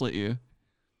gaslit you.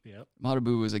 Yep.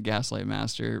 Matabu was a gaslight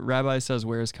master. Rabbi says,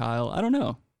 "Where's Kyle?" I don't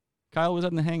know. Kyle was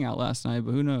at the hangout last night,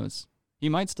 but who knows? He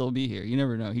might still be here. You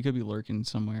never know. He could be lurking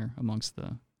somewhere amongst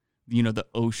the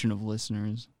ocean of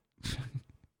listeners.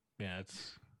 Yeah,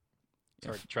 it's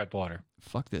hard to tread water.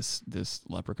 Fuck this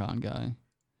leprechaun guy.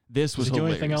 This was Does he do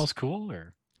hilarious. anything else cool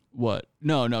or? What?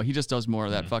 No, he just does more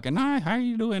of that fucking, "Hi, how are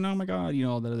you doing? Oh my God,"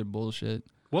 all that other bullshit.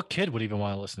 What kid would even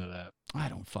want to listen to that? I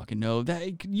don't fucking know.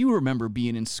 That you remember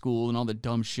being in school and all the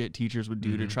dumb shit teachers would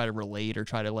do to try to relate or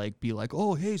try to like be like,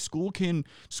 "Oh, hey, school can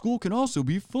also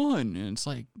be fun." And it's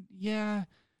like, yeah,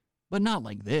 but not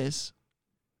like this.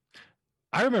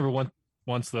 I remember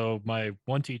once though, my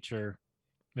one teacher,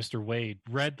 Mr. Wade,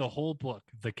 read the whole book,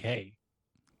 The K,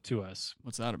 to us.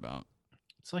 What's that about?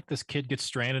 It's like this kid gets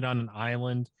stranded on an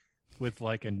island with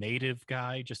like a native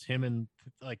guy, just him and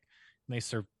like, and they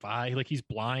survive. Like he's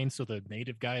blind, so the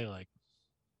native guy like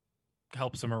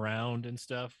helps him around and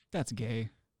stuff. That's gay.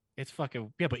 It's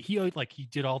fucking yeah, but he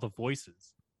did all the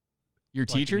voices. Your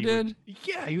teacher did?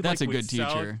 Yeah, that's a good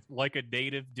teacher. Like a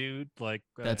native dude, like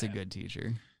that's a good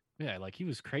teacher. Yeah, like he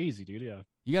was crazy, dude. Yeah,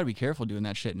 you got to be careful doing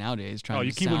that shit nowadays. Trying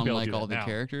to sound like all the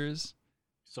characters.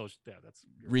 So yeah, that's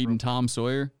reading Tom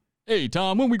Sawyer. "Hey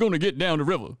Tom, when we gonna get down the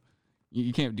river?"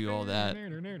 You can't do all that.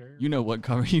 You know what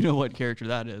character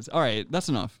that is. All right, that's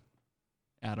enough.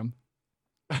 Adam.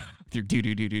 With your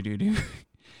do.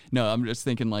 No, I'm just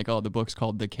thinking like, oh, the book's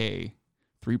called The K,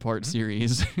 3-part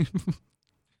series.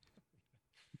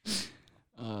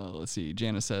 Let's see.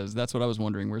 Jana says, "That's what I was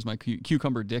wondering. Where's my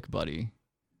cucumber dick buddy?"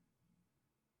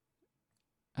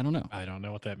 I don't know. I don't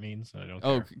know what that means. I don't.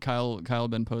 Oh, care. Kyle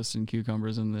been posting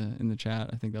cucumbers in the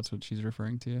chat. I think that's what she's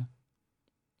referring to.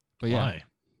 But yeah. Why?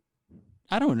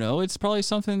 I don't know. It's probably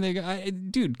something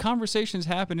dude, conversations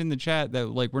happen in the chat that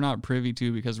like we're not privy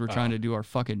to because we're trying to do our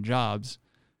fucking jobs.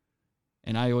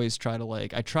 And I always try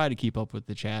to keep up with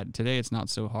the chat. Today it's not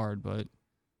so hard, but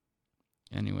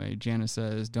anyway, Jana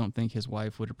says, "Don't think his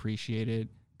wife would appreciate it."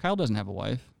 Kyle doesn't have a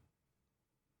wife.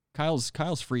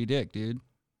 Kyle's free dick, dude.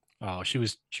 Oh, she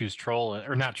was trolling,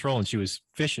 or not trolling. She was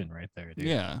fishing right there, dude.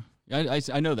 Yeah.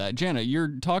 I know that. Jana,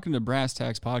 you're talking to Brass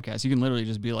Tacks Podcast. You can literally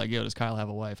just be like, "Yo, does Kyle have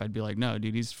a wife?" I'd be like, "No,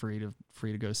 dude, he's free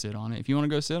to go sit on it. If you want to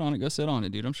go sit on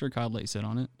it, dude. I'm sure Kyle'd let you sit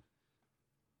on it."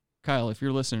 Kyle, if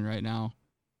you're listening right now,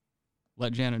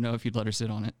 let Jana know if you'd let her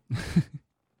sit on it.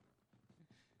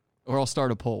 Or I'll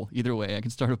start a poll. Either way, I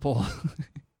can start a poll.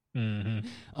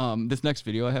 Mm-hmm. This next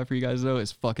video I have for you guys, though,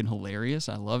 is fucking hilarious.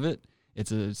 I love it.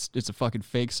 it's a fucking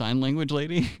fake sign language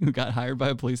lady who got hired by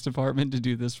a police department to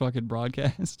do this fucking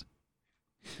broadcast.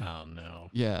 Oh no.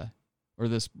 Yeah. Or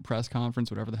this press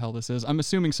conference, whatever the hell this is. I'm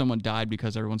assuming someone died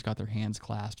because everyone's got their hands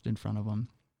clasped in front of them.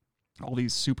 All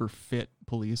these super fit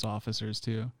police officers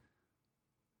too.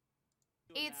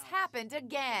 It's happened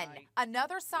again.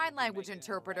 Another sign language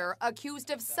interpreter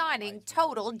accused of signing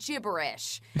total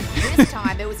gibberish. This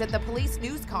time it was at the police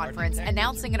news conference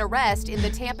announcing an arrest in the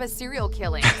Tampa serial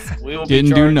killings. We will Didn't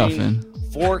be do charging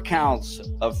nothing. 4 counts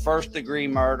of first-degree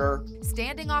murder.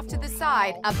 Standing off to the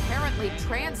side, apparently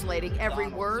translating every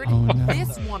word, Oh, no.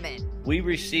 this woman. We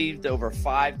received over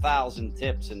 5,000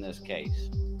 tips in this case.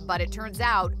 But it turns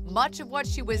out much of what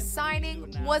she was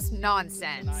signing was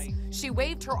nonsense. She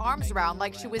waved her arms around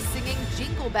like she was singing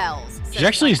Jingle Bells. She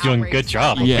actually is doing a good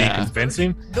job of being Yeah.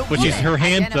 convincing, The but she's, her woman,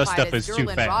 hand identified stuff as is too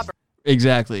Derlin fast. Roberts,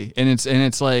 Exactly. And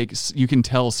it's like you can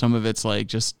tell some of it's like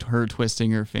just her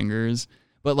twisting her fingers.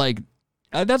 But like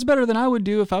that's better than I would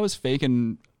do if I was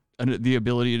faking the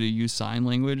ability to use sign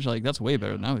language. Like that's way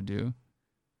better than I would do.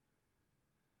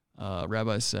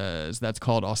 Rabbi says that's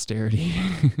called austerity.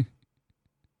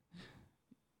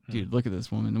 Dude, look at this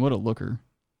woman. What a looker.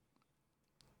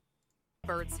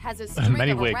 has a string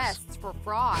Many of wigs. arrests for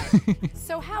fraud.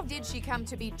 So how did she come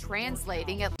to be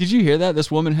translating at Did you hear that?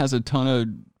 This woman has a ton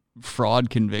of fraud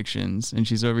convictions, and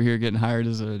she's over here getting hired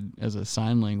as a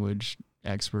sign language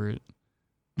expert.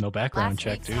 No background last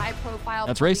check, week's dude. high-profile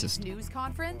That's police racist. news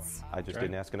conference? I just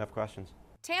didn't ask enough questions.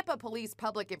 Tampa Police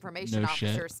Public Information No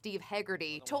Officer shit. Steve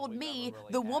Hegarty told me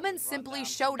the woman simply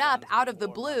showed up out of the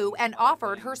blue and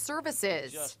offered her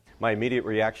services. My immediate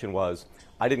reaction was,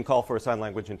 I didn't call for a sign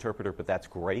language interpreter, but that's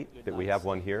great that we have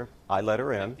one here. I let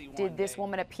her in. Did this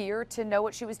woman appear to know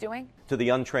what she was doing? To the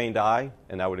untrained eye,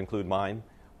 and that would include mine,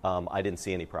 I didn't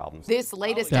see any problems. This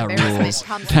latest That embarrassment rules.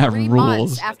 comes That 3 rules.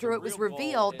 months after it was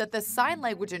revealed that the sign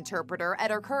language interpreter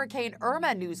at a Hurricane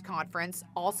Irma news conference,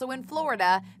 also in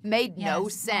Florida, made no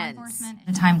sense.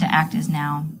 The time to act is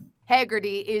now.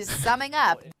 Hegarty is summing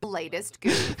up the latest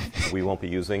goof. We won't be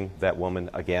using that woman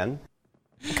again.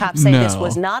 Cops say this No.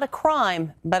 was not a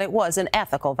crime, but it was an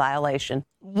ethical violation.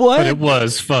 What? But it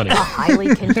was funny.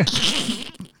 Highly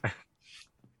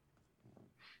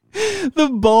The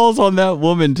balls on that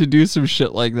woman to do some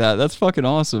shit like that. That's fucking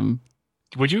awesome.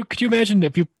 Could you imagine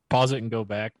if you pause it and go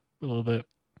back a little bit?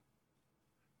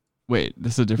 Wait,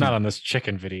 this is a Not different. on this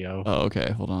chicken video. Oh,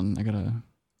 okay. Hold on. I gotta.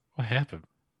 What happened?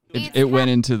 It went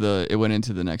into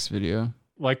the next video.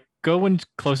 Like, go in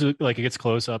closer, like it gets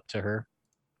close up to her.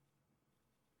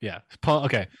 Yeah.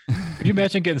 Okay. Could you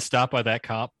imagine getting stopped by that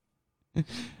cop?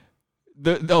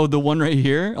 The one right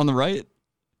here on the right.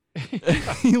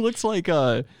 he looks like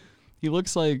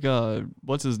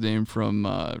what's his name from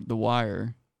The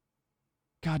Wire.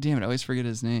 God damn it! I always forget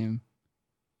his name.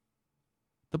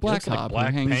 The He black looks like cop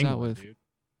Black who hangs Penguin, out with. dude.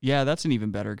 Yeah, that's an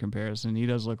even better comparison. He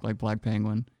does look like Black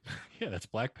Penguin Yeah, that's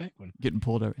Black Penguin. getting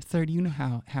pulled over. Sir, do you know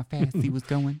how fast he was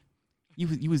going? He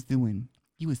was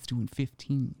doing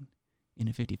 15 in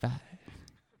a 55.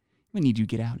 We need you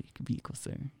to get out of your vehicle,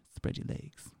 sir. Spread your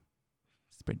legs.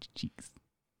 Spread your cheeks.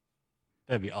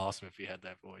 That'd be awesome if he had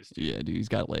that voice. Dude. Yeah, dude,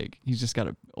 he's just got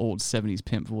an old 70s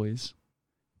pimp voice.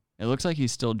 It looks like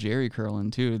he's still Jerry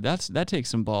curling too. That takes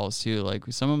some balls too. Like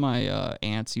some of my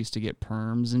aunts used to get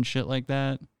perms and shit like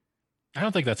that. I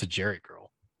don't think that's a Jerry curl.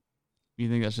 You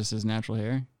think that's just his natural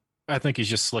hair? I think he's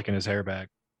just slicking his hair back.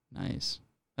 Nice.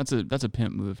 That's a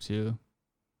pimp move too.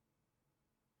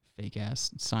 Fake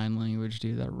ass sign language,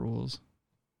 dude. That rules.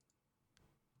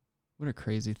 What a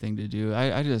crazy thing to do.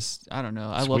 I don't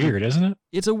know. It's I love weird, isn't it?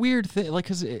 It's a weird thing, like,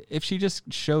 because if she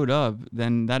just showed up,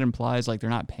 then that implies like they're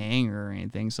not paying her or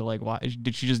anything. So like, why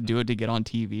did she just do it to get on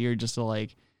TV or just to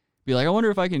like be like, I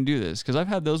wonder if I can do this? Because I've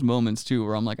had those moments too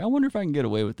where I'm like, I wonder if I can get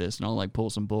away with this, and I'll like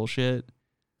pull some bullshit. I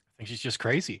think she's just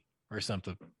crazy or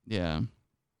something. Yeah,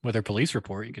 With her police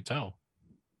report, you could tell.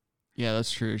 yeah,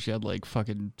 that's true. She had like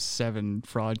fucking 7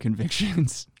 fraud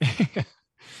convictions.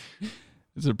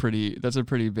 That's a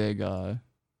pretty big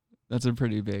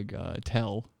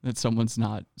tell that someone's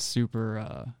not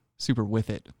super with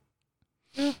it.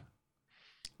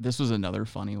 This was another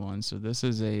funny one. So this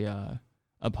is a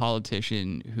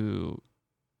politician who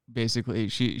basically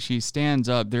she stands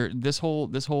up there. This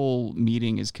whole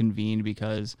meeting is convened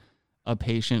because a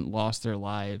patient lost their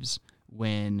lives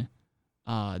when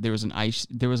there was an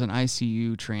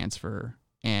ICU transfer,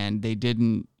 and they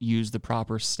didn't use the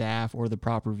proper staff or the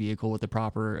proper vehicle with the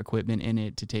proper equipment in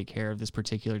it to take care of this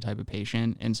particular type of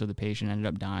patient. And so the patient ended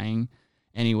up dying.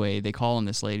 Anyway, they call on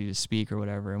this lady to speak or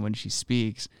whatever. And when she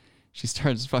speaks, she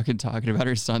starts fucking talking about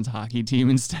her son's hockey team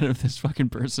instead of this fucking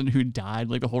person who died,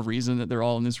 like the whole reason that they're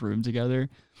all in this room together.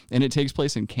 And it takes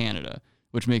place in Canada,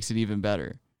 which makes it even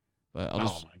better. But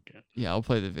I'll I'll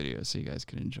play the video so you guys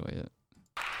can enjoy it.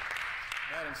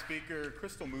 Madam Speaker,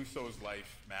 Crystal Musso's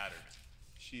life mattered.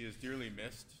 She is dearly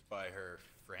missed by her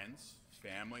friends,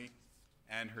 family,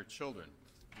 and her children.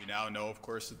 We now know, of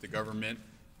course, that the government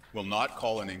will not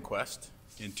call an inquest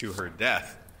into her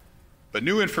death. But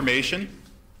new information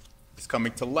is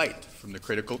coming to light from the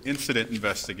critical incident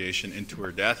investigation into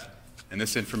her death, and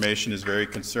this information is very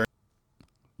concerning.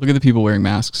 Look at the people wearing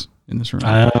masks in this room.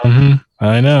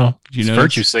 I know. Did you It's notice?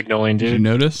 virtue signaling, dude. Did you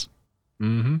notice?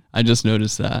 Mm-hmm. I just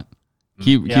noticed that.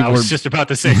 I was just about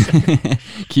to say that.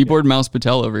 Keyboard Mouse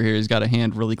Patel over here has got a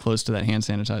hand really close to that hand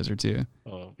sanitizer too.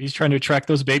 Oh, he's trying to attract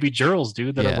those baby girls,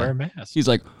 dude, that are wearing masks. He's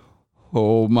like,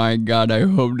 oh my God, I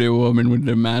hope the woman with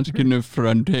the mask in the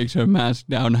front takes her mask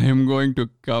down. I am going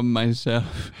to come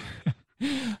myself.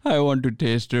 I want to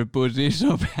taste her pussy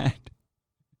so bad.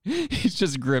 He's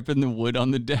just gripping the wood on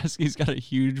the desk. He's got a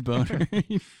huge boner.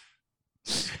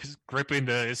 He's gripping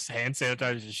his hand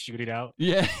sanitizer, just shooting out.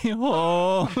 Yeah.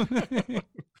 Oh.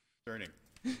 Concerning.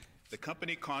 The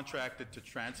company contracted to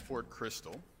transport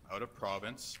Crystal out of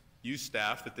province, used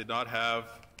staff that did not have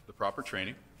the proper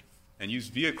training, and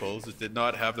used vehicles that did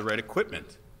not have the right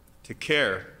equipment to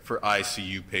care for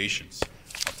ICU patients.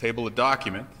 I'll table a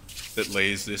document that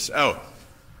lays this out.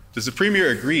 Does the Premier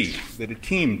agree that a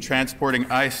team transporting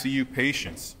ICU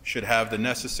patients should have the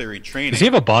necessary training Does he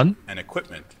have a bun? and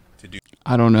equipment to do?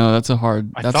 I don't know. That's a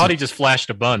hard. I thought he just flashed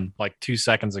a bun like 2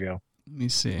 seconds ago. Let me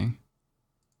see.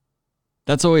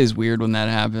 That's always weird when that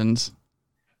happens.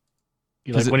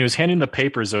 Like when he was handing the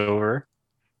papers over.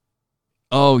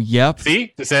 Oh, yep.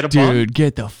 See? Is that a dude? bun?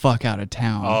 Get the fuck out of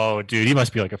town. Oh, dude, he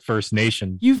must be like a First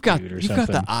Nation. You've got dude or got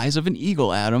the something. eyes of an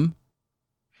eagle, Adam.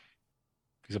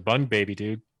 He's a bun baby,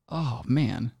 dude. Oh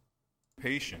man.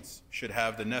 Patients should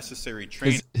have the necessary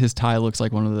training. His tie looks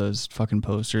like one of those fucking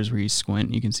posters where you squint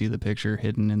and you can see the picture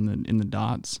hidden in the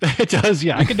dots. It does,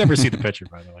 yeah. I could never see the picture,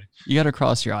 by the way. You got to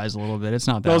cross your eyes a little bit. It's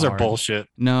not that Those are hard. bullshit.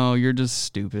 No, you're just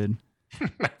stupid.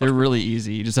 They're really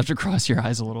easy. You just have to cross your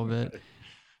eyes a little bit.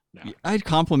 No. I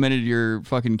complimented your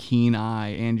fucking keen eye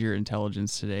and your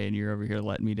intelligence today, and you're over here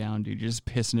letting me down, dude. You're just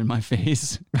pissing in my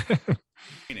face.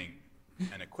 Training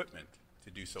and equipment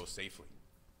to do so safely.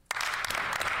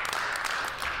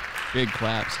 Big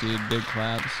claps, dude. Big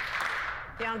claps.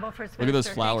 The Honourable First Look at those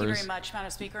Minister. flowers. Thank you very much,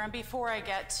 Madam Speaker. And before I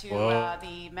get to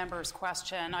the member's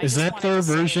question, I Is just that wanted their to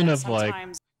say version that of like?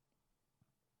 sometimes-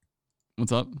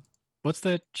 What's up? What's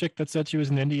that chick that said she was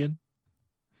an Indian?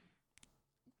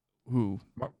 Who?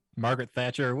 Margaret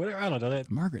Thatcher or whatever. I don't know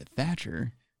that. Margaret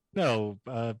Thatcher. No,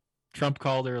 Trump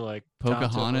called her like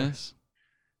Pocahontas.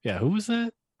 Yeah, who was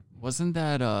that? Wasn't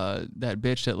that that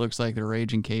bitch that looks like the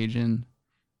Raging Cajun?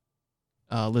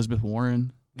 Elizabeth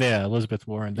Warren. Yeah, Elizabeth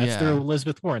Warren. That's Yeah. their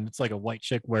Elizabeth Warren. It's like a white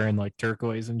chick wearing like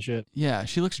turquoise and shit. Yeah,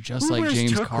 she looks just Who like wears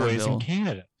James turquoise Carville. in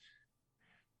Canada?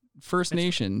 First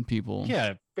Nation people.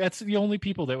 Yeah, that's the only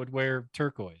people that would wear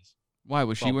turquoise. Why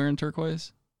was she Well, wearing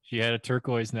turquoise? She had a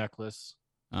turquoise necklace.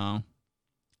 Oh,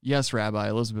 yes, Rabbi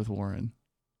Elizabeth Warren.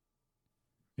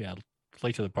 Yeah,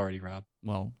 late to the party, Rob.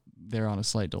 Well, they're on a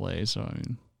slight delay, so I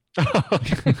mean,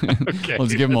 Okay,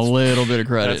 let's give them a that's- little bit of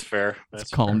credit. That's fair. Let's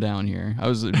That's calm down here. I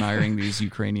was admiring these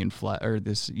Ukrainian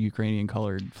this Ukrainian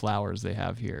colored flowers they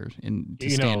have here to You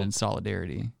stand know, in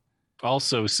solidarity.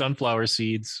 Also, sunflower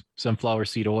seeds, sunflower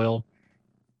seed oil.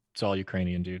 It's all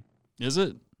Ukrainian, dude. Is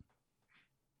it?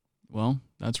 Well,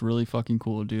 that's really fucking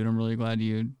cool, dude. I'm really glad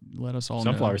you let us all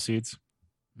know. Sunflower seeds.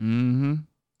 Mm-hmm.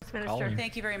 Minister.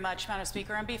 Thank you very much, Madam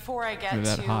Speaker. And before I get Look at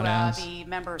that to hot ass. the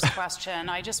member's question,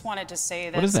 I just wanted to say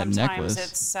What that is that sometimes necklace?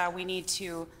 it's we need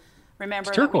to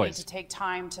remember It's that we need turquoise. to take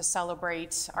time to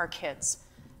celebrate our kids.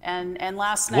 And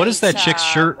last night, What is that chick's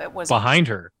shirt it was behind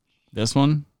her? This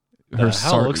one? The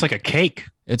hell, it looks like a cake.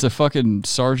 It's a fucking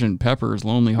Sergeant Pepper's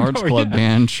Lonely Hearts Oh, Club yeah.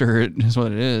 band shirt is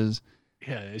what it is.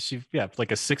 Yeah,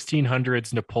 like a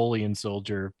 1600s Napoleon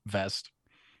soldier vest.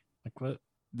 Like what?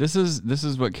 This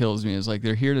is what kills me is like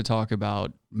they're here to talk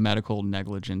about medical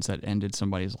negligence that ended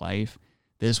somebody's life.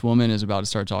 This woman is about to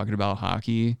start talking about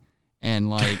hockey and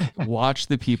like watch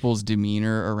the people's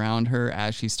demeanor around her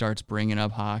as she starts bringing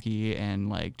up hockey and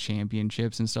like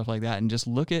championships and stuff like that. And just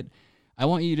I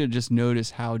want you to just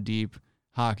notice how deep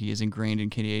hockey is ingrained in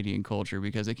Canadian culture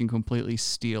because it can completely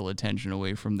steal attention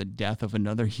away from the death of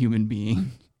another human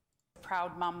being.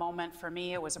 Proud mom moment for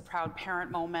me. It was a proud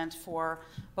parent moment for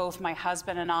both my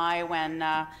husband and I when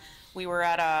we were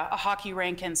at a hockey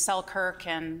rink in Selkirk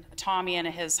and Tommy and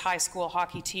his high school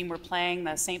hockey team were playing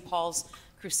the St. Paul's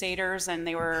Crusaders, and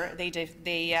they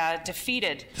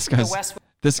defeated the West.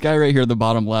 This guy right here at the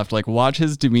bottom left, like, watch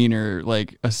his demeanor,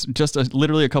 like,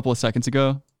 literally a couple of seconds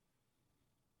ago.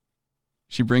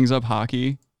 She brings up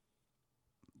hockey.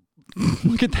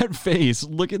 Look at that face.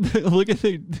 Look at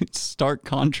the stark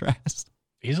contrast.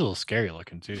 He's a little scary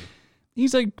looking too.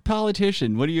 He's a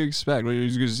politician. What do you expect?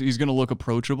 He's going to look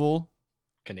approachable?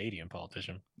 Canadian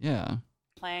politician. Yeah.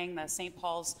 Playing the St.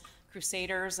 Paul's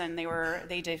Crusaders, and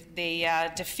they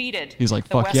defeated. He's like, the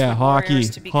fuck Westwood yeah, hockey, Warriors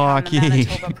to become hockey. The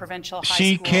Manitoba Provincial High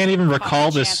She School can't even recall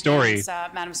hockey this story.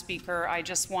 champions. Madam Speaker, I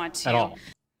just want At to all.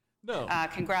 No.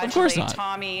 congratulate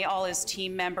Tommy, all his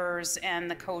team members,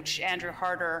 and the coach Andrew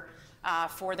Harder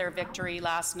for their victory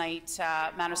last night,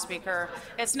 Madam Speaker.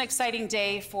 It's an exciting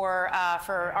day for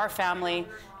our family,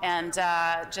 and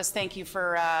just thank you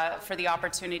for the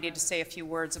opportunity to say a few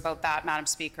words about that, Madam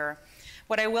Speaker.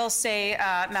 What I will say,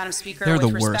 Madam Speaker, They're with the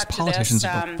worst. respect Politicians to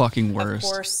this, are the fucking worst.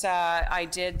 Of course, I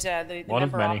did. The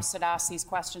member opposite asked these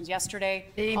questions yesterday.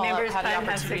 The I'll member's have the time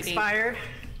has opportunity. expired.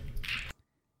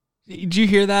 Did you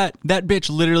hear that? That bitch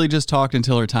literally just talked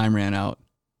until her time ran out.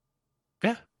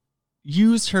 Yeah.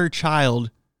 Used her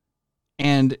child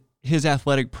and his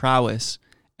athletic prowess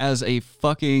as a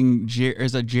fucking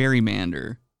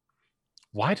gerrymander.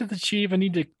 Why did she even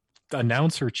need to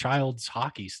announce her child's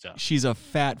hockey stuff? She's a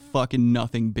fat fucking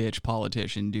nothing bitch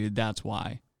politician, dude. That's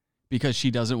why. Because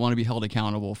she doesn't want to be held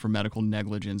accountable for medical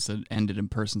negligence that ended in a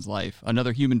person's life.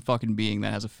 Another human fucking being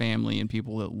that has a family and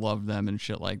people that love them and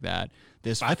shit like that.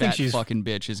 This fat fucking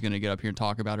bitch is going to get up here and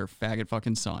talk about her faggot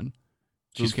fucking son.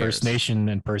 She's First Nation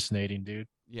impersonating, dude.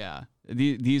 Yeah.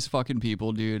 These fucking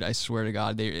people, dude, I swear to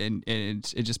God, it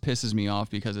just pisses me off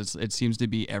because it seems to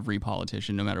be every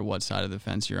politician, no matter what side of the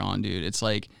fence you're on, dude. It's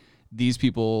like these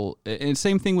people, and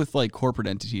same thing with like corporate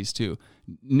entities too,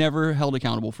 never held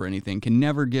accountable for anything, can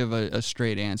never give a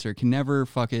straight answer, can never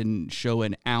fucking show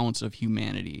an ounce of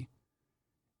humanity.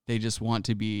 They just want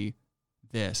to be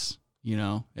this, you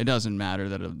know? It doesn't matter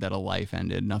that a life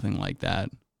ended, nothing like that.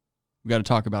 We got to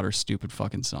talk about her stupid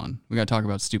fucking son. We got to talk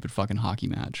about stupid fucking hockey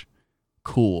match.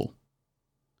 Cool.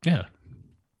 Yeah.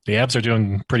 The Abs are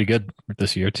doing pretty good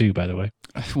this year too, by the way.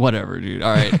 Whatever, dude.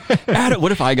 All right. Adam,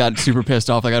 what if I got super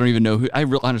pissed off? Like, I don't even know who,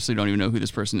 honestly don't even know who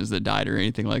this person is that died or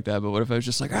anything like that. But what if I was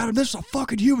just like, Adam, this is a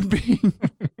fucking human being.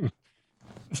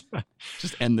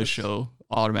 Just end the show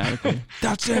automatically.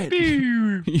 That's it.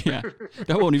 Yeah.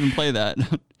 I won't even play that.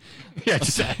 Yeah,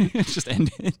 just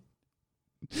end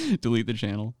it. Delete the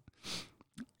channel.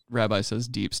 Rabbi says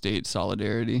deep state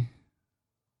solidarity.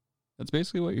 That's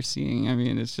basically what you're seeing. I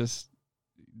mean, it's just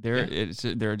they're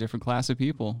a different class of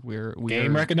people.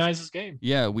 Game recognizes game.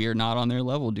 Yeah, we are not on their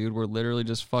level, dude. We're literally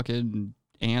just fucking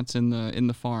ants in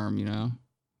the farm, you know?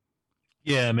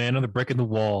 Yeah, man, another brick in the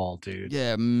wall, dude.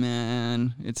 Yeah,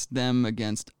 man. It's them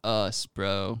against us,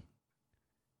 bro.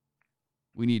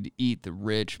 We need to eat the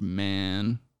rich,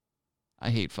 man. I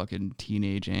hate fucking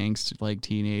teenage angst, like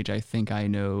teenage I think I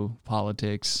know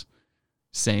politics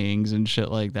sayings and shit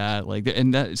like that. Like,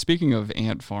 and that, speaking of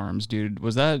ant farms, dude,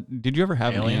 did you ever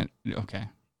have an ant? Okay.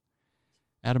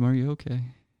 Adam, are you okay?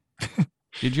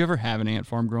 Did you ever have an ant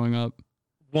farm growing up?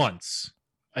 Once.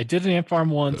 I did an ant farm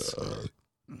once,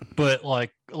 but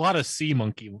like a lot of sea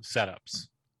monkey setups.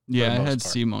 Yeah, I had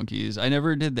sea monkeys. I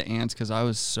never did the ants because I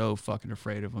was so fucking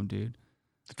afraid of them, dude.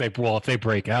 If they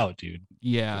break out, dude.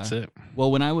 Yeah. That's it.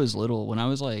 Well, when I was little, when I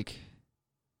was like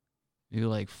maybe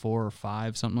like 4 or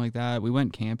 5, something like that, we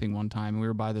went camping one time and we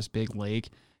were by this big lake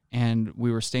and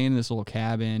we were staying in this little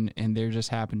cabin and there just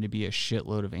happened to be a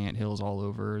shitload of anthills all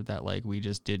over that like we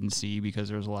just didn't see because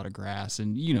there was a lot of grass,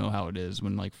 and you know how it is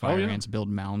when like fire ants build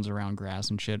mounds around grass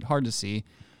and shit. Hard to see.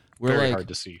 Very hard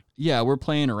to see. Yeah, we're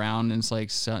playing around and it's like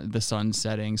the sun's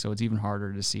setting, so it's even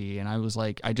harder to see. And I was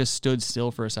like, I just stood still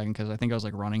for a second because I think I was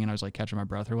like running and I was like catching my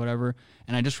breath or whatever.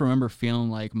 And I just remember feeling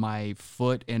like my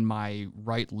foot and my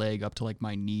right leg up to like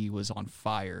my knee was on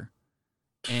fire.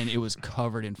 And it was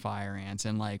covered in fire ants.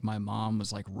 And like my mom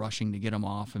was like rushing to get them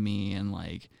off of me and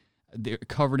like they're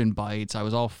covered in bites. I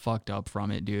was all fucked up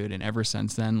from it, dude. And ever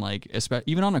since then, like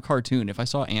even on a cartoon, if I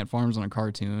saw ant farms on a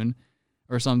cartoon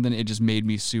or something, it just made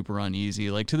me super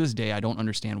uneasy. Like to this day, I don't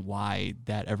understand why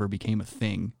that ever became a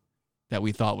thing that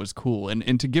we thought was cool.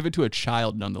 And to give it to a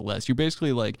child nonetheless, you're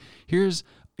basically like, here's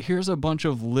a bunch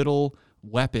of little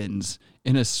weapons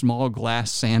in a small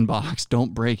glass sandbox.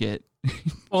 Don't break it.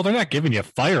 Well, they're not giving you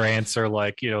fire ants or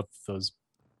like, you know, those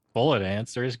bullet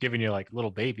ants. They're just giving you like little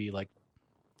baby, like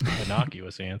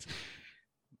innocuous ants.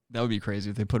 That would be crazy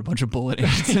if they put a bunch of bullet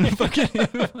ants in a fucking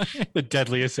the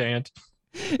deadliest ant.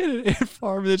 In an ant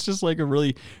farm that's just like a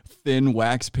really thin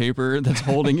wax paper that's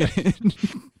holding it in.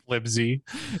 Flimsy.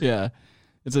 Yeah.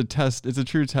 It's a test. It's a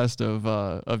true test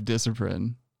of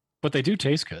discipline. But they do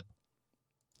taste good.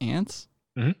 Ants?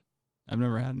 Mm-hmm. I've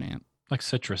never had an ant. Like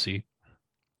citrusy.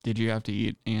 Did you have to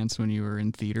eat ants when you were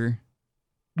in theater?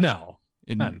 No,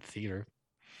 not in theater.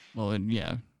 Well,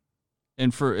 yeah.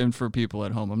 And for people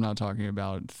at home, I'm not talking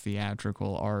about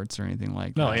theatrical arts or anything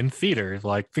like that. No, in theater,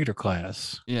 like theater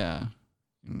class. Yeah.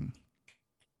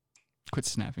 Quit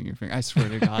snapping your finger. I swear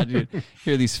to God, dude.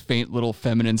 Hear these faint little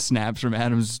feminine snaps from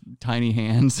Adam's tiny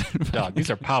hands. Dog, these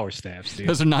are power staffs, dude.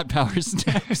 Those are not power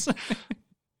staffs.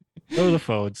 Those are the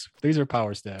phones. These are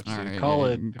power staffs. All right, call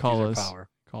us. Power.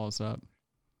 Call us up.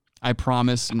 I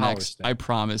promise Power next. staff. I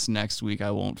promise next week I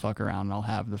won't fuck around and I'll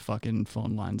have the fucking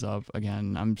phone lines up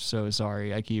again. I'm so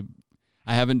sorry. I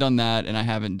haven't done that, and I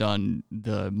haven't done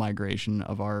the migration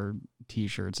of our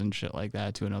T-shirts and shit like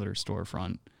that to another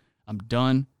storefront. I'm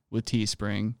done with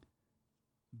Teespring.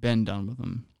 Been done with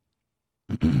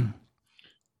them.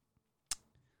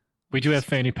 We do have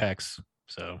fanny packs,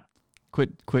 so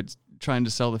quit trying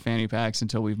to sell the fanny packs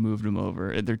until we've moved them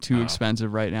over. They're too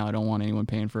expensive right now. I don't want anyone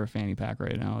paying for a fanny pack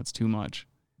right now. It's too much.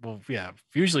 Well, yeah.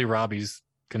 Usually Robbie's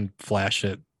can flash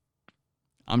it.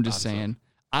 I'm just saying,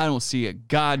 I don't see a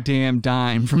goddamn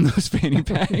dime from those fanny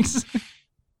packs.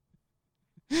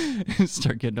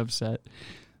 Start getting upset.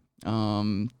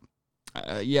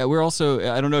 Yeah, we're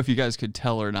also, I don't know if you guys could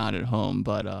tell or not at home,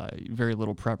 but very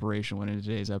little preparation went into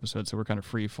today's episode, so we're kind of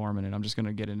free forming it. I'm just going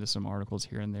to get into some articles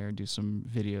here and there, do some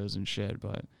videos and shit,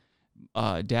 but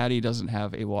Daddy doesn't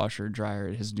have a washer dryer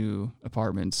at his new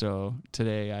apartment, so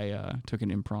today I took an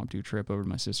impromptu trip over to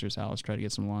my sister's house, tried to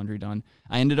get some laundry done.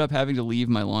 I ended up having to leave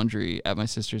my laundry at my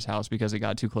sister's house because it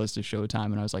got too close to showtime,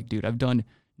 and I was like, dude, I've done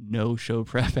no show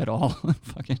prep at all.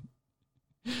 Fucking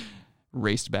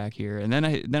raced back here, and then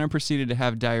I proceeded to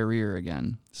have diarrhea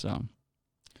again. So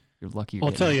you're lucky.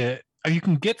 I'll tell you, you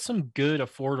can get some good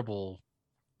affordable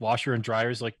washer and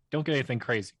dryers. Like, don't get anything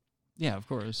crazy. Yeah, of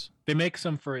course. They make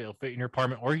some for it'll fit in your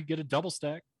apartment, or you get a double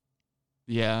stack.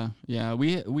 Yeah.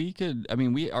 We could. I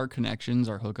mean, our connections,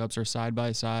 our hookups are side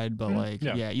by side, but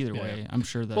either way, I'm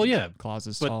sure that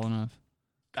closet's tall enough.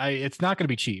 It's not going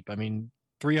to be cheap. I mean,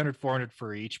 $300, $400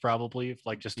 for each, probably, if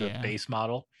like just a base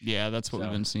model. Yeah, that's what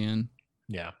we've been seeing.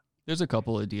 Yeah. There's a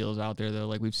couple of deals out there though.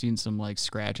 Like we've seen some like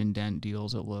scratch and dent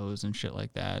deals at Lowe's and shit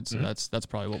like that. So that's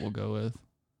probably what we'll go with.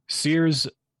 Sears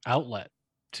outlet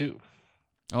too.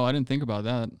 Oh, I didn't think about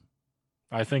that.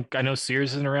 I know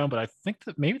Sears isn't around, but I think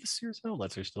that maybe the Sears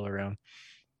outlets are still around.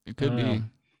 It could be.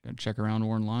 Gotta check around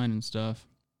Warren Line and stuff.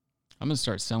 I'm gonna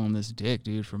start selling this dick,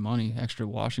 dude, for money. Extra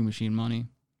washing machine money.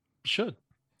 Should.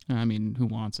 I mean, who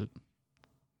wants it?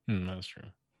 That's true.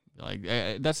 Like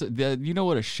you know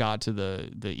what a shot to the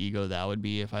ego that would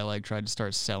be if I like tried to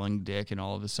start selling dick and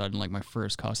all of a sudden like my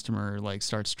first customer like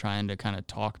starts trying to kind of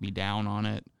talk me down on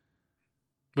it.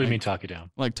 What do you mean talk you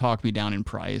down? Like talk me down in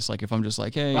price. Like if I'm just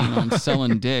like, hey, I'm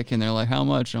selling dick, and they're like, how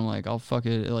much? And I'm like, I'll fuck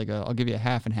it. Like I'll give you a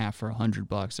half and half for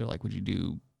 $100. They're like, would you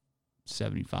do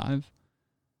 75?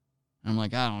 I'm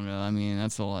like, I don't know. I mean,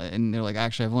 that's a lot. And they're like,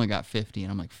 actually, I've only got 50.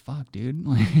 And I'm like, fuck, dude.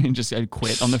 Like, I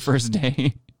quit on the first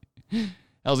day.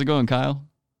 How's it going, Kyle?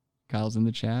 Kyle's in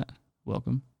the chat.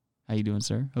 Welcome. How you doing,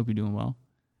 sir? Hope you're doing well.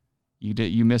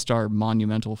 You missed our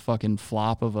monumental fucking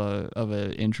flop of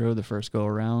a intro the first go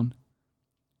around.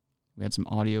 We had some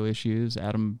audio issues.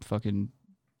 Adam fucking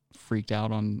freaked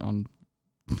out on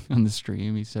the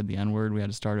stream. He said the N-word. We had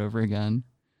to start over again.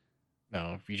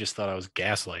 No, you just thought I was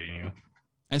gaslighting you.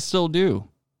 I still do.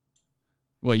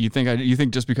 What, you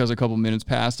think just because a couple minutes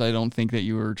passed, I don't think that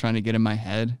you were trying to get in my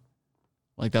head?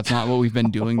 Like, that's not what we've been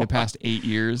doing the past 8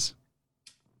 years?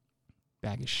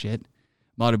 Bag of shit.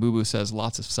 Matabubu says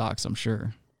lots of socks, I'm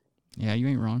sure. Yeah, you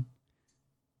ain't wrong.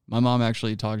 My mom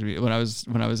actually talked to me when I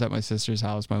was at my sister's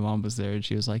house. My mom was there and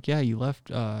she was like, yeah, you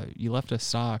left a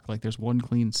sock. Like, there's one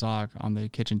clean sock on the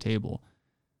kitchen table.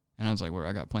 And I was like, well,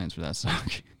 I got plans for that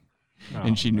sock.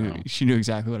 And she knew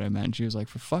exactly what I meant. She was like,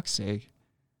 for fuck's sake.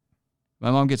 My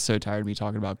mom gets so tired of me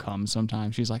talking about cum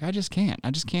sometimes. She's like, I just can't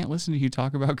listen to you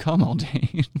talk about cum all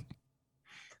day.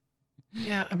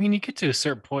 Yeah, I mean, you get to a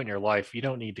certain point in your life, you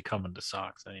don't need to come into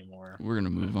socks anymore. We're going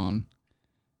to move on.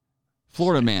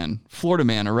 Florida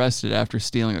man arrested after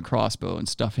stealing a crossbow and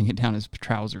stuffing it down his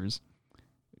trousers.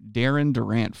 Darren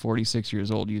Durant, 46 years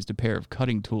old, used a pair of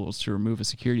cutting tools to remove a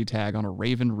security tag on a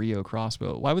Raven Rio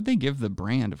crossbow. Why would they give the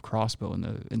brand of crossbow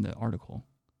in the article?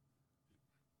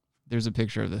 There's a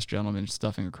picture of this gentleman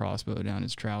stuffing a crossbow down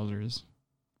his trousers.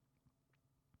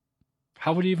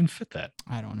 How would he even fit that?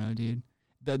 I don't know, dude.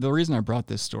 The reason I brought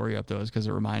this story up though is because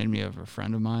it reminded me of a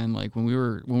friend of mine. Like when we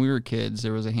were kids,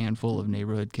 there was a handful of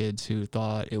neighborhood kids who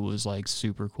thought it was like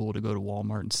super cool to go to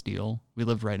Walmart and steal. We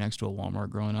lived right next to a Walmart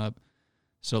growing up,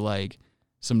 so like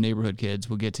some neighborhood kids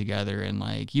would get together and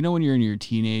like, you know, when you're in your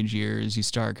teenage years, you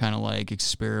start kind of like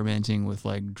experimenting with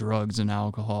like drugs and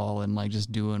alcohol and like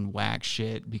just doing whack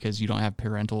shit because you don't have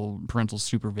parental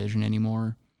supervision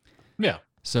anymore. Yeah.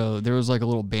 So there was like a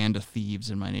little band of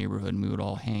thieves in my neighborhood, and we would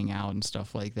all hang out and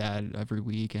stuff like that every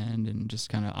weekend and just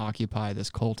kind of occupy this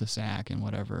cul-de-sac and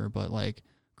whatever. But like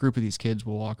a group of these kids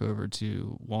will walk over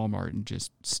to Walmart and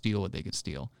just steal what they could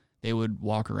steal. They would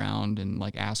walk around and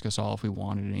like ask us all if we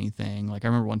wanted anything. Like I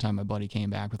remember one time my buddy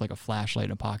came back with like a flashlight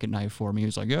and a pocket knife for me. He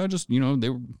was like, yeah, just, you know, they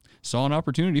saw an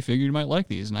opportunity, figured you might like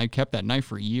these. And I kept that knife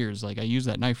for years. Like I used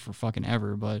that knife for fucking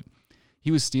ever, but he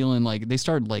was stealing, like, they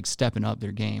started, like, stepping up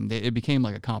their game. It became,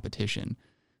 like, a competition.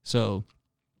 So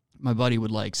my buddy would,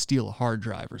 like, steal a hard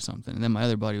drive or something. And then my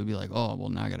other buddy would be like, oh, well,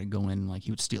 now I got to go in. And, like, he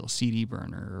would steal a CD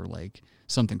burner or, like,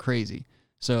 something crazy.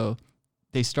 So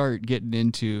they start getting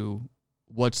into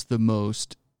what's the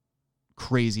most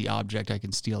crazy object I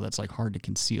can steal that's, like, hard to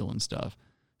conceal and stuff.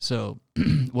 So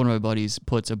one of my buddies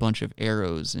puts a bunch of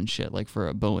arrows and shit, like, for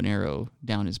a bow and arrow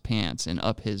down his pants and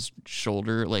up his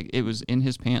shoulder. Like, it was in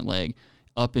his pant leg,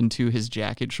 up into his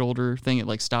jacket shoulder thing. It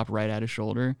like stopped right at his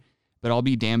shoulder, but I'll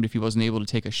be damned if he wasn't able to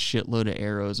take a shitload of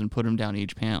arrows and put them down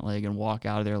each pant leg and walk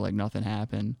out of there like nothing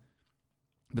happened.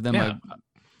 But then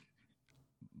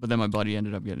my buddy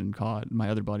ended up getting caught. My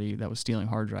other buddy that was stealing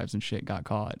hard drives and shit got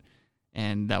caught.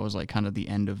 And that was like kind of the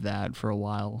end of that for a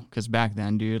while. Cause back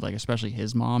then, dude, like especially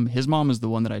his mom is the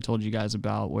one that I told you guys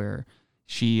about where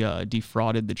she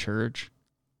defrauded the church.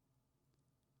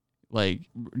 Like,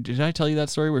 did I tell you that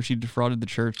story where she defrauded the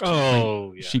church?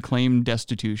 Oh, yeah. She claimed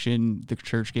destitution. The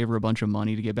church gave her a bunch of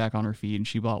money to get back on her feet, and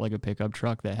she bought like a pickup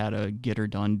truck that had a "Get Her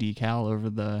Done" decal over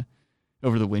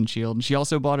the windshield. And she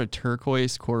also bought a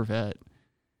turquoise Corvette.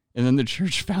 And then the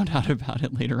church found out about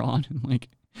it later on, and like,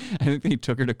 I think they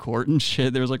took her to court and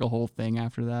shit. There was like a whole thing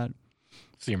after that.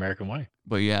 It's the American way.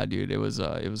 But yeah, dude, it was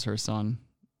her son.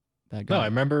 That guy. No, I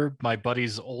remember my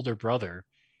buddy's older brother.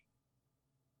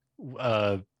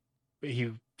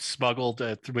 He smuggled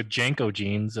with Janko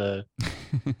jeans a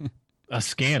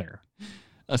scanner,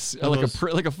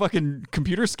 like a fucking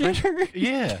computer scanner.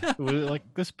 Yeah, it was like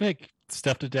this big.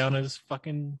 Stuffed it down his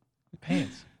fucking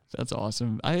pants. That's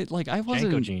awesome. I wasn't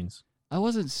Janko jeans. I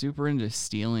wasn't super into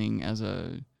stealing as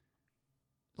a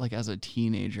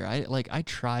teenager. I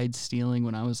tried stealing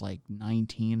when I was like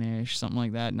 19-ish, something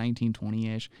like that, 19,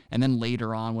 20-ish. And then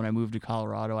later on when I moved to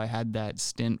Colorado, I had that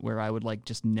stint where I would like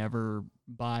just never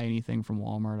buy anything from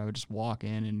Walmart. I would just walk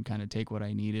in and kind of take what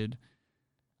I needed.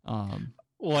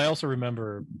 Well, I also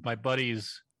remember my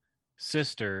buddy's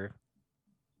sister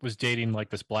was dating like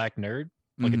this black nerd,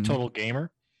 like a total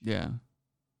gamer. Yeah.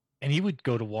 And he would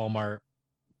go to Walmart,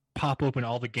 pop open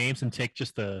all the games and take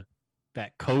just that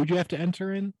code you have to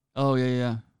enter in. Oh,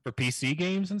 yeah. For PC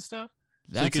games and stuff.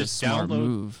 That's a smart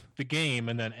move. The game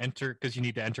and then enter, because you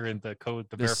need to enter in the code,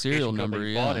 the serial number,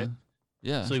 you bought it.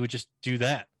 Yeah. So he would just do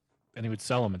that, and he would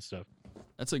sell them and stuff.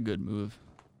 That's a good move.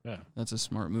 Yeah. That's a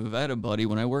smart move. I had a buddy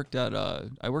when I worked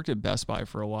at Best Buy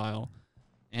for a while,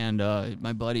 and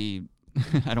my buddy,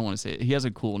 I don't want to say it. He has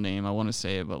a cool name. I want to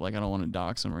say it, but like I don't want to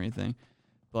dox him or anything.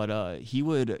 But he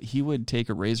would take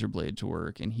a razor blade to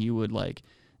work, and he would like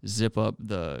zip up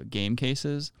the game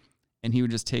cases, and he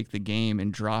would just take the game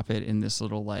and drop it in this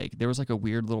little like, there was like a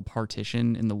weird little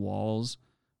partition in the walls.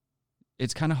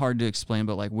 It's kind of hard to explain,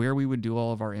 but like where we would do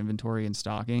all of our inventory and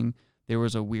stocking, there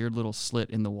was a weird little slit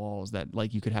in the walls that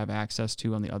like you could have access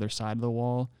to on the other side of the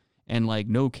wall, and like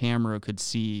no camera could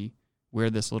see where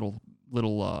this little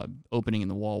opening in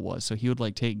the wall was. So he would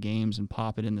like take games and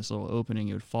pop it in this little opening.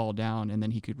 It would fall down, and then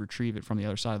he could retrieve it from the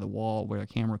other side of the wall where the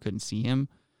camera couldn't see him.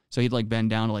 So he'd like bend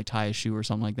down to like tie a shoe or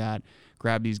something like that,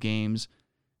 grab these games,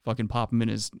 fucking pop them in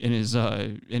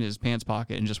his pants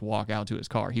pocket, and just walk out to his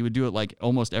car. He would do it like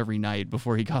almost every night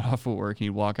before he got off of work, and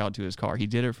he'd walk out to his car. He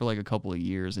did it for like a couple of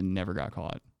years and never got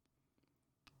caught.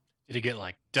 Did he get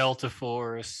like Delta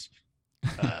Force,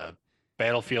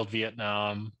 Battlefield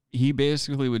Vietnam? He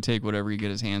basically would take whatever he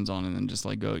get his hands on and then just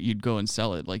like you'd go and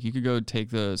sell it. Like you could go take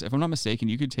those, if I'm not mistaken,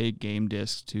 you could take game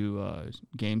discs to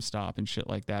GameStop and shit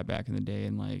like that back in the day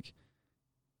and like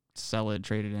sell it,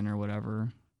 trade it in or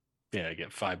whatever. Yeah, get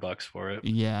 $5 for it.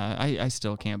 Yeah, I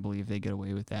still can't believe they get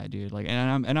away with that, dude. Like,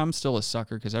 and I'm still a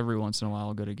sucker because every once in a while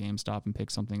I'll go to GameStop and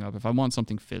pick something up. If I want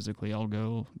something physically, I'll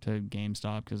go to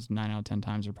GameStop because 9 out of 10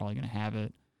 times they're probably gonna have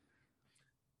it.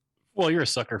 Well, you're a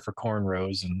sucker for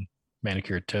cornrows and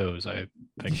manicured toes, I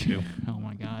think too. Oh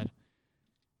my god.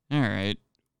 All right.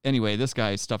 Anyway, this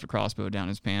guy stuffed a crossbow down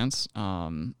his pants.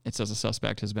 It says a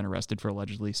suspect has been arrested for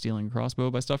allegedly stealing a crossbow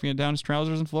by stuffing it down his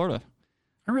trousers in Florida.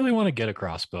 I really want to get a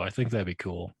crossbow. I think that'd be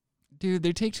cool. Dude,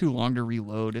 they take too long to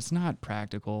reload. It's not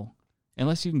practical.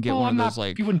 Unless you can get one of those,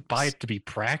 like... You wouldn't buy it to be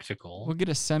practical. Well, get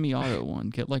a semi-auto one.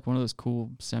 Get, like, one of those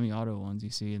cool semi-auto ones you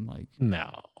see in, like...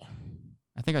 No.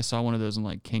 I think I saw one of those in,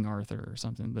 like, King Arthur or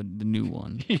something. The new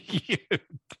one.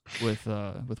 With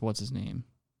what's his name?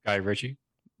 Guy Ritchie?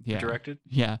 Yeah. Directed?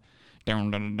 Yeah. I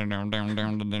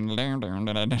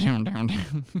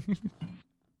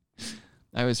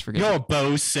always forget. Your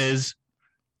bow says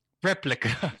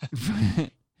replica.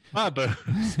 My bow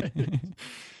says...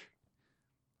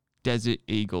 Desert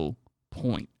Eagle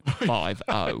 .50.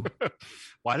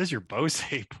 Why does your bow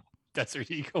say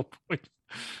Desert Eagle .50?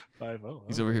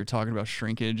 He's over here talking about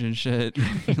shrinkage and shit.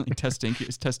 Like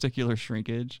testicular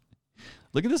shrinkage.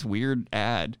 Look at this weird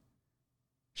ad.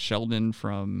 Sheldon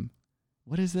from...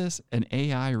 What is this? An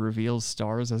AI reveals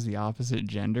stars as the opposite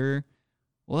gender?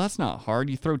 Well, that's not hard.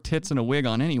 You throw tits and a wig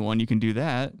on anyone, you can do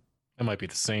that. It might be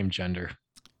the same gender.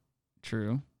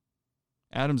 True.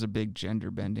 Adam's a big gender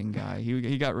bending guy.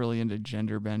 He got really into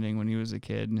gender bending when he was a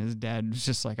kid, and his dad was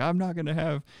just like, I'm not going to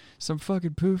have some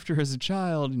fucking poofter as a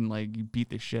child. And like, he beat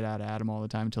the shit out of Adam all the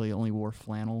time until he only wore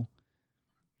flannel.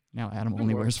 Now Adam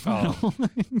only wears flannel. Oh.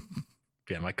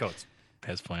 Yeah, my coat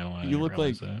has flannel on it. You look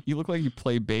like you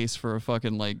play bass for a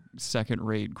fucking like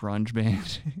second-rate grunge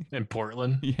band. In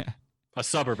Portland? Yeah. A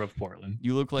suburb of Portland.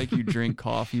 You look like you drink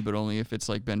coffee, but only if it's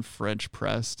like been French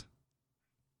pressed.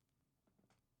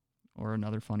 Or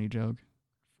another funny joke.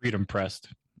 Freedom pressed.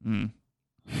 Mm-hmm.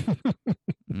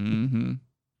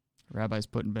 Rabbi's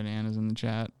putting bananas in the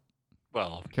chat.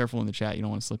 Well, careful in the chat. You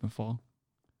don't want to slip and fall.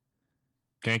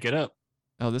 Can't get up.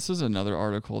 Oh, this is another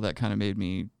article that kind of made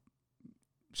me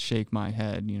shake my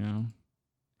head, you know.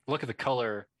 Look at the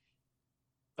color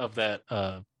of that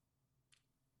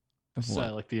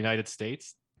like the United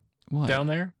States. What? Down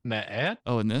there in that ad?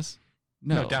 Oh, in this?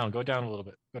 No, down. Go down a little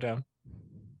bit. Go down.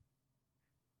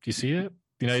 Do you see it?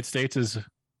 The United States is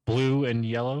blue and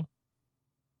yellow.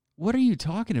 What are you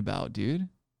talking about, dude?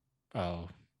 Oh.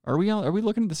 Are we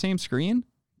looking at the same screen?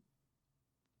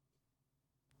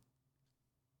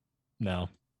 No.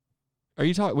 Are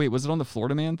you talking? Wait, was it on the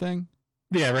Florida Man thing?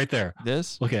 Yeah, right there.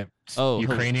 This? Look at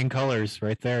Ukrainian colors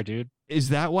right there, dude. Is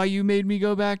that why you made me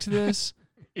go back to this?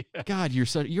 Yeah. God,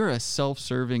 you're a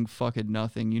self-serving fucking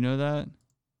nothing. You know that?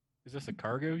 Is this a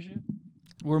cargo ship?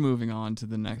 We're moving on to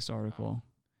the next article.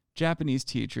 Japanese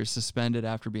teacher suspended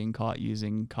after being caught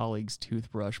using colleague's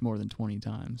toothbrush more than 20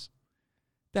 times.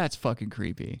 That's fucking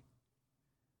creepy.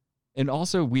 And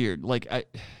also weird. Like, I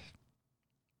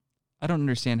don't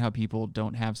understand how people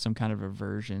don't have some kind of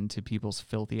aversion to people's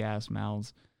filthy ass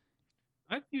mouths.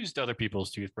 I've used other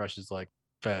people's toothbrushes I'd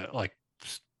have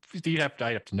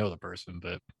to know the person,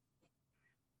 but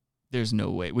there's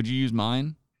no way. Would you use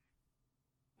mine?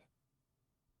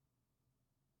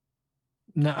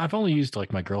 No, I've only used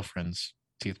like my girlfriend's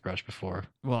toothbrush before.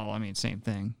 Well, I mean, same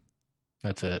thing.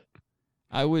 That's it.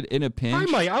 I would, in a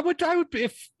pinch. I would.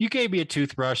 If you gave me a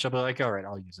toothbrush, I'd be like, all right,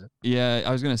 I'll use it. Yeah,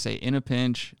 I was gonna say, in a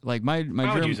pinch, like my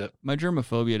use it. My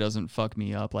germophobia doesn't fuck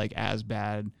me up like as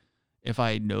bad if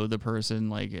I know the person.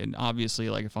 Like, and obviously,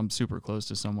 like if I'm super close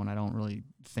to someone, I don't really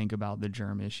think about the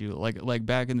germ issue. Like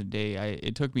back in the day,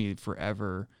 it took me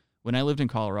forever. When I lived in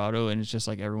Colorado and it's just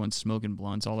like everyone's smoking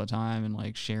blunts all the time and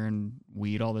like sharing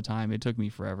weed all the time, it took me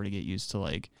forever to get used to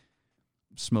like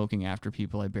smoking after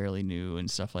people I barely knew and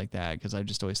stuff like that. Cause I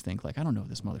just always think like, I don't know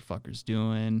what this motherfucker's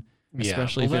doing.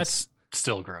 Especially if that's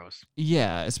still gross.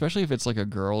 Yeah. Especially if it's like a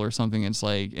girl or something. It's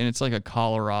like a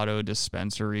Colorado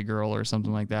dispensary girl or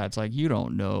something like that. It's like, you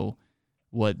don't know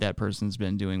what that person's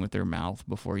been doing with their mouth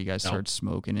before you guys start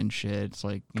smoking and shit. It's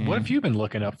like, what have you been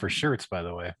looking up for shirts, by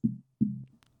the way?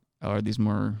 Are these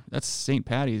more? That's St.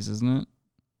 Patty's, isn't it?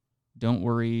 Don't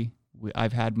worry,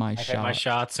 I've had my shot. Had my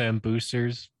shots and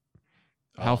boosters.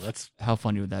 How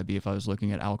funny would that be if I was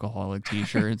looking at alcoholic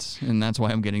T-shirts, and that's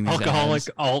why I'm getting these alcoholic ads.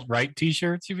 Alt-right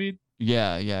T-shirts? You mean?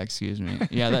 Yeah. Excuse me.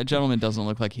 Yeah, that gentleman doesn't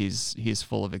look like he's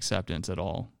full of acceptance at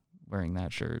all wearing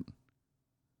that shirt.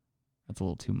 That's a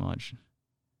little too much.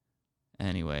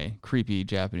 Anyway, creepy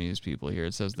Japanese people here.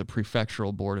 It says the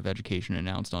Prefectural Board of Education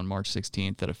announced on March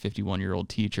 16th that a 51-year-old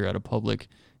teacher at a public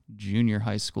junior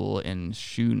high school in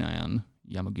Shunan,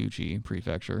 Yamaguchi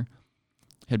Prefecture,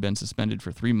 had been suspended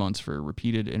for 3 months for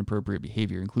repeated inappropriate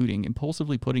behavior, including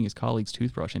impulsively putting his colleague's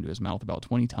toothbrush into his mouth about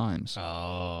 20 times.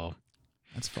 Oh.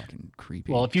 That's fucking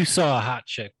creepy. Well, if you saw a hot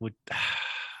chick,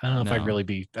 I don't know if No. I'd really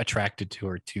be attracted to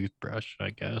her toothbrush,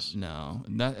 I guess. No,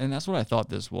 that's what I thought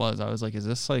this was. I was like, is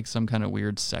this like some kind of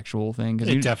weird sexual thing?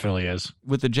 It definitely is.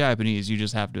 With the Japanese, you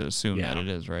just have to assume Yeah. that it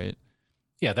is, right?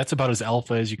 Yeah, that's about as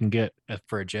alpha as you can get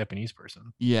for a Japanese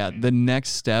person. Yeah, the next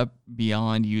step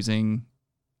beyond using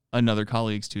another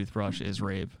colleague's toothbrush is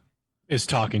rape. Is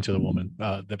talking to the woman,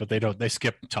 but they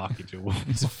skip talking to a woman.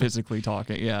 It's physically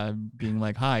talking, yeah, being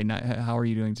like, "Hi, how are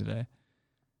you doing today?"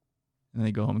 And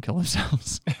they go home and kill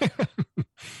themselves.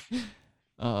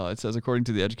 It says, according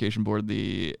to the education board,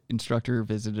 the instructor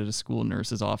visited a school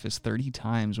nurse's office 30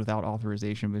 times without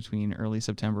authorization between early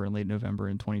September and late November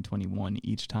in 2021.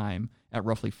 Each time at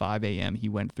roughly 5 a.m., he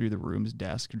went through the room's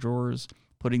desk drawers,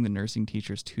 putting the nursing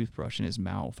teacher's toothbrush in his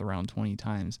mouth around 20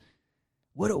 times.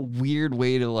 What a weird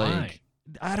way to, like, Why?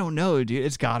 I don't know, dude.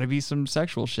 It's got to be some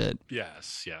sexual shit.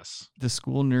 Yes. The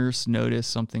school nurse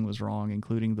noticed something was wrong,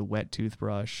 including the wet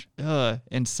toothbrush,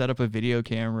 and set up a video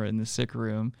camera in the sick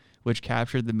room, which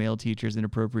captured the male teacher's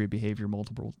inappropriate behavior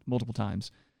multiple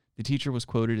times. The teacher was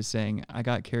quoted as saying, "I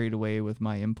got carried away with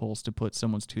my impulse to put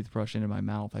someone's toothbrush into my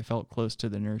mouth. I felt close to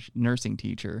the nursing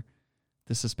teacher."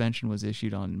 The suspension was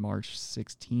issued on March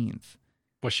 16th.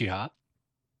 Was she hot?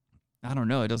 I don't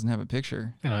know. It doesn't have a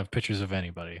picture. I don't have pictures of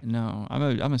anybody. No, I'm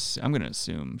going to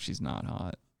assume she's not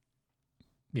hot.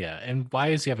 Yeah, and why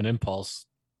does he have an impulse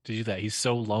to do that? He's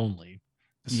so lonely.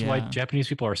 This is why Yeah. Japanese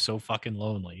people are so fucking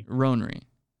lonely. Ronri.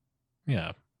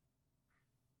 Yeah.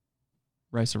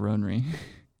 Rice Ronri.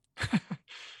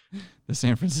 The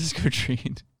San Francisco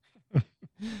treat.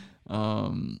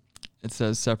 It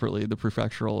says separately, the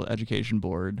Prefectural Education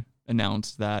Board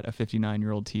announced that a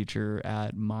 59-year-old teacher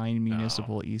at Mine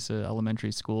Municipal Issa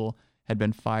Elementary School had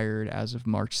been fired as of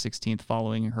March 16th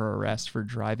following her arrest for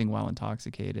driving while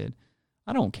intoxicated.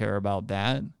 I don't care about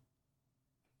that.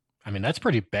 I mean, that's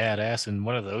pretty badass in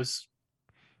one of those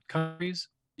countries.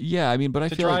 Yeah, I mean, but I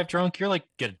To feel drive like, drunk, you're like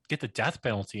get the death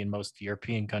penalty in most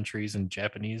European countries and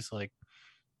Japanese. Like,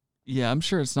 yeah, I'm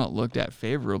sure it's not looked at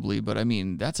favorably, but I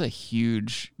mean, that's a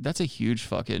huge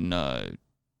fucking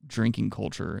drinking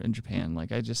culture in Japan.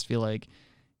 Like, I just feel like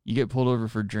you get pulled over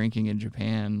for drinking in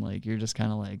Japan, like you're just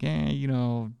kind of like, you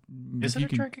know, is if it you a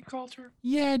can- drinking culture?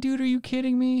 Yeah, dude, are you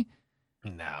kidding me?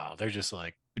 No, they're just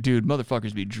like, Dude,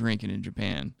 motherfuckers be drinking in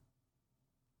Japan.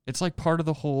 It's like part of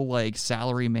the whole like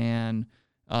salary man,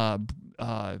 like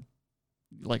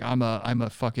I'm a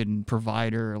fucking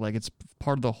provider. Like it's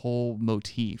part of the whole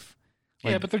motif.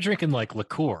 yeah, Like, but they're drinking like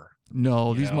liqueur.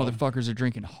 no, you these know? motherfuckers are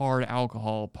drinking hard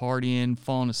alcohol, partying,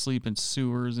 falling asleep in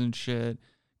sewers and shit,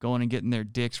 going and getting their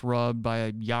dicks rubbed by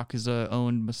a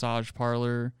Yakuza-owned massage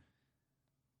parlor.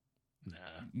 Nah.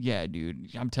 Yeah, dude,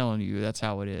 I'm telling you, that's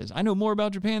how it is. I know more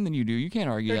about Japan than you do. You can't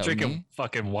argue They're that with drinking me.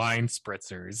 fucking wine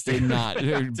spritzers. They're not.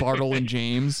 They're Bartle and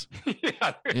James.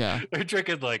 yeah, Yeah. They're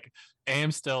drinking like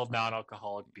Amstel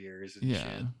non-alcoholic beers and Yeah.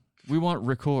 shit. We want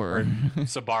Or Ricor.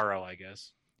 Sabaro, I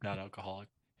guess, non-alcoholic.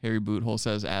 Harry Boothole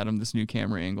says, Adam, this new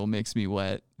camera angle makes me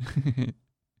wet.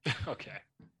 Okay,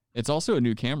 It's also a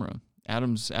new camera.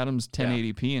 Adam's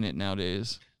 1080p in it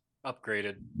nowadays.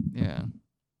 upgraded. Yeah.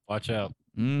 Watch out.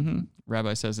 Mm-hmm.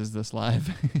 Rabbi says, is this live?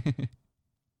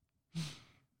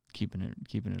 keeping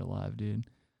it alive, dude.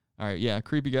 All right, yeah,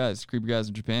 creepy guys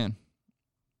in Japan.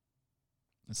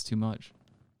 That's too much.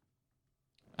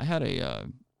 I had a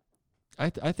I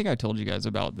think I told you guys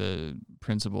about the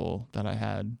principal that I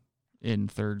had in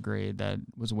 3rd grade that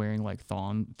was wearing like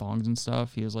thongs and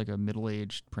stuff. He was like a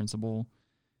middle-aged principal,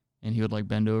 and he would like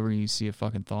bend over and you see a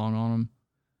fucking thong on him.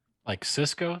 Like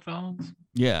Cisco thongs?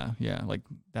 Yeah, like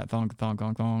that thong,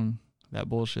 that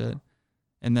bullshit.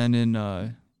 And then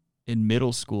in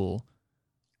middle school,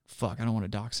 fuck, I don't want to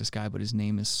dox this guy, but his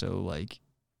name is so like,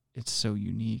 it's so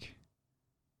unique.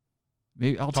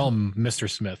 Maybe I'll Call him Mr.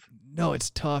 Smith. No, it's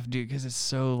tough, dude, because it's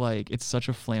so like, it's such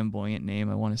a flamboyant name.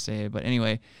 I want to say it, but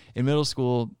anyway, in middle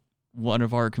school, one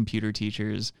of our computer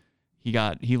teachers, he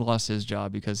lost his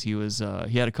job because he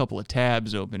had a couple of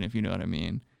tabs open, if you know what I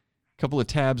mean. Couple of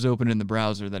tabs open in the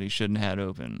browser that he shouldn't have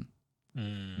open.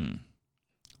 A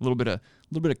little bit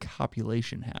of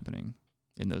copulation happening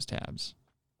in those tabs.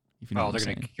 If you know what I'm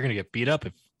saying. You're gonna get beat up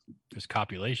if there's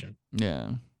copulation.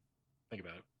 Yeah. Think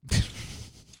about it.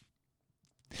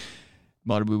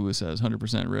 Matabubu says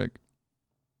 100% Rick.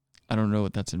 I don't know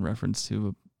what that's in reference to,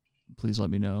 but please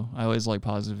let me know. I always like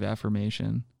positive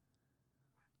affirmation.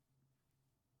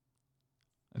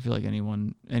 I feel like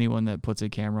anyone that puts a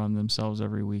camera on themselves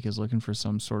every week is looking for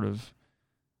some sort of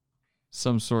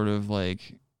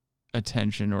like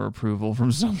attention or approval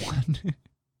from someone.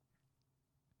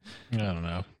 I don't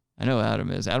know. I know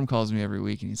Adam is. Adam calls me every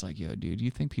week and he's like, "Yo, dude, do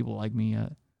you think people like me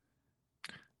yet?"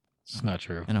 It's not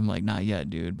true. And I'm like, not yet,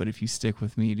 dude. But if you stick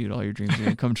with me, dude, all your dreams are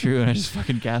gonna come true. And I just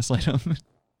fucking gaslight them.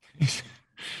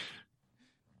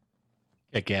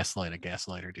 Gaslight a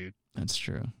gaslighter, dude. That's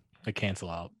true. They cancel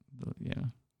out. Yeah.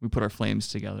 We put our flames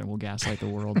together and we'll gaslight the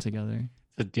world together.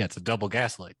 It's a double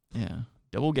gaslight. Yeah.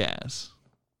 Double gas.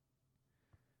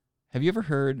 Have you ever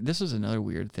heard, this is another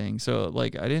weird thing. So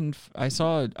like I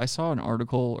saw an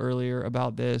article earlier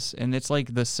about this, and it's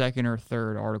like the second or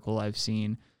third article I've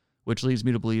seen, which leads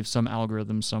me to believe some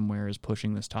algorithm somewhere is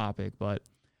pushing this topic. But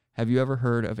have you ever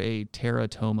heard of a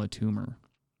teratoma tumor?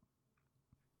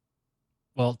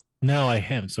 Well, no, I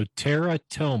haven't. So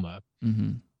teratoma.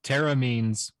 Mm-hmm. Terra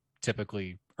means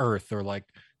typically earth or like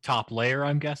top layer,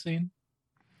 I'm guessing.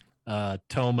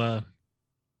 Toma,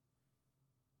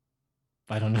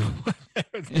 I don't know.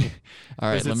 All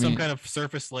right, is it some kind of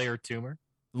surface layer tumor?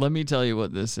 Let me tell you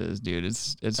what this is, dude.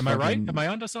 It's Am I right? Am I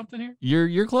onto something here?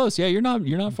 You're close. Yeah, you're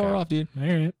not far off, dude. All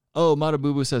right. Oh,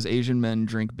 Matabubu says Asian men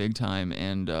drink big time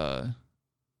and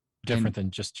different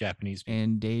than just Japanese people.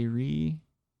 And dairy.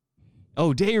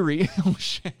 Oh, dairy. Oh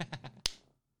shit.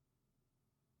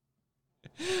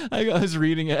 I was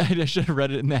reading it. I should have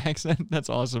read it in the accent. That's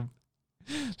awesome.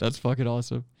 That's fucking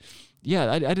awesome.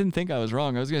 Yeah, I didn't think I was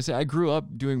wrong. I was gonna say I grew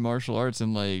up doing martial arts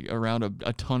and like around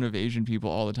a ton of Asian people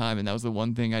all the time, and that was the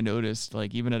one thing I noticed.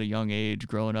 Like even at a young age,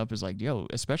 growing up, is like, yo,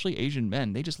 especially Asian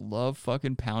men, they just love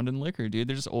fucking pounding liquor, dude.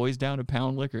 They're just always down to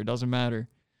pound liquor. It doesn't matter.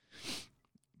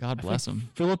 God bless them.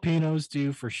 Filipinos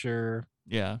do for sure.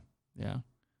 Yeah, yeah.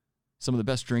 Some of the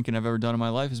best drinking I've ever done in my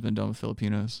life has been done with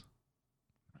Filipinos.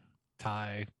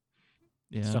 Thai,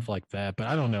 yeah, stuff like that. But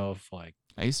I don't know if like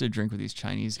I used to drink with these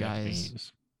Chinese Japanese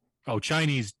guys. Oh,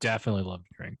 Chinese definitely love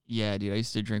to drink. Yeah, dude. I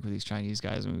used to drink with these Chinese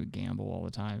guys and we would gamble all the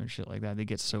time and shit like that. They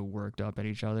get so worked up at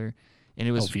each other. And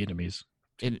it was Vietnamese.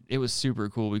 It was super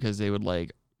cool because they would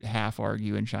like half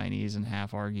argue in Chinese and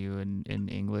half argue in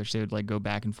English. They would like go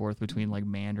back and forth between like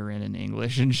Mandarin and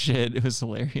English and shit. It was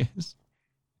hilarious.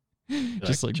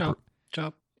 Just like chop,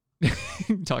 chop.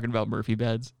 talking about Murphy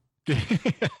beds.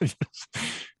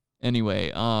 Anyway,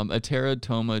 a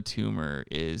teratoma tumor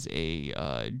is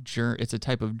it's a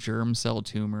type of germ cell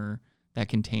tumor that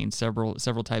contains several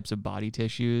types of body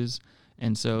tissues.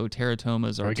 And so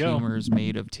teratomas are tumors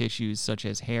made of tissues such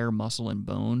as hair, muscle, and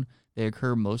bone. They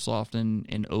occur most often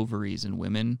in ovaries in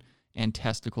women and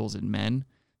testicles in men.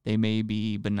 They may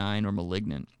be benign or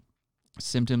malignant.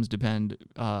 Symptoms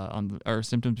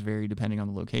symptoms vary depending on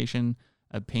the location.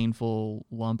 A painful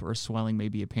lump or swelling may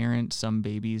be apparent. Some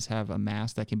babies have a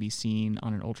mass that can be seen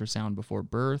on an ultrasound before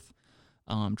birth.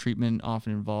 Treatment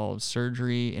often involves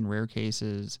surgery. In rare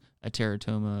cases, when a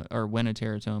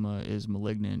teratoma is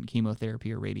malignant,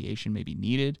 chemotherapy or radiation may be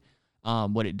needed.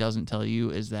 What it doesn't tell you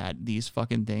is that these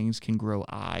fucking things can grow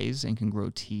eyes and can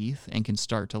grow teeth and can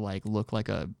start to like look like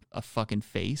a fucking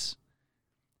face.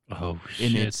 Oh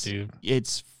and shit, dude!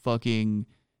 It's fucking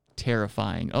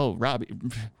terrifying. Oh,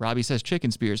 Robbie says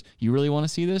chicken spears. You really want to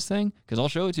see this thing? Because I'll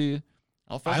show it to you.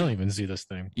 I don't even see this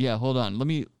thing. Yeah, hold on. Let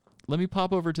me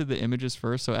pop over to the images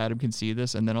first so Adam can see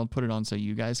this, and then I'll put it on so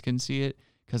you guys can see it,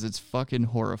 because it's fucking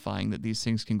horrifying that these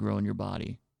things can grow in your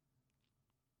body.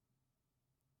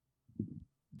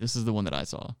 This is the one that I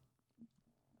saw.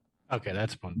 Okay,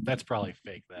 that's probably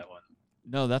fake, that one.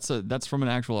 No, that's from an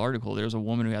actual article. There's a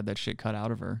woman who had that shit cut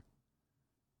out of her.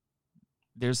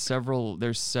 There's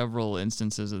several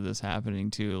instances of this happening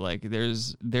too. Like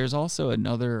there's also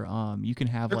another you can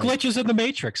have like glitches in the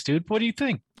Matrix, dude. What do you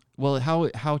think? Well,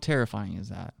 how terrifying is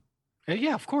that?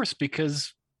 Yeah, of course,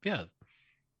 because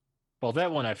well,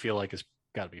 that one I feel like has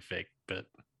got to be fake, but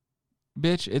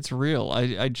bitch, it's real.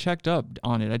 I checked up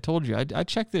on it. I told you I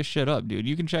checked this shit up, dude.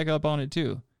 You can check up on it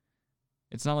too.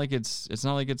 It's not like it's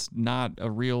not a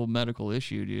real medical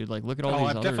issue, dude. Like look at all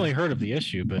these. I've definitely heard of the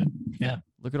issue, but yeah.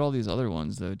 Look at all these other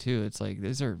ones though too. It's like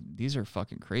these are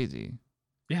fucking crazy.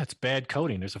 Yeah, it's bad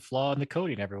coding. There's a flaw in the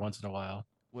coding every once in a while.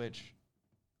 Which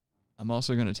I'm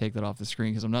also gonna take that off the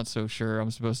screen because I'm not so sure I'm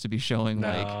supposed to be showing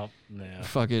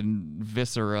fucking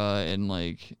viscera and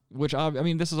like I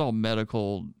mean this is all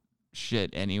medical shit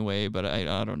anyway, but I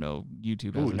don't know.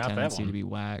 YouTube has a tendency to be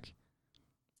whack.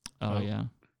 Oh yeah.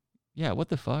 Yeah, what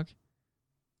the fuck?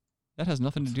 That has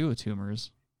nothing to do with tumors.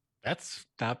 That's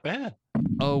not bad.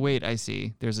 Oh, wait, I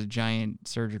see. There's a giant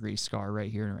surgery scar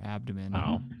right here in her abdomen.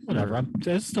 Oh, whatever.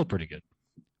 It's still pretty good.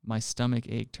 My stomach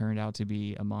ache turned out to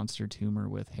be a monster tumor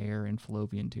with hair and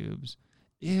fallopian tubes.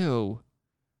 Ew.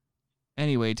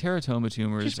 Anyway, teratoma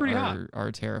tumors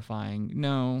are terrifying.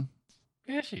 No.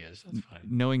 Yeah, she is. That's fine.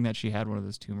 Knowing that she had one of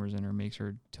those tumors in her makes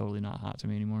her totally not hot to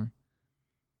me anymore.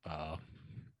 Oh.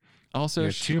 Also, you're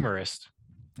a tumorist.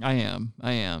 I am.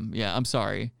 Yeah, I'm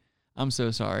sorry. I'm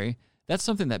so sorry. That's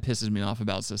something that pisses me off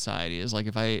about society is like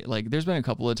if I like there's been a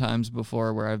couple of times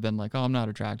before where I've been like, oh, I'm not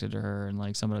attracted to her, and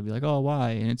like somebody will be like, oh, why?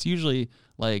 And it's usually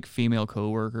like female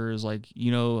coworkers, like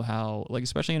you know how like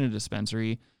especially in a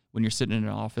dispensary when you're sitting in an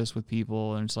office with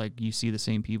people and it's like you see the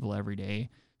same people every day.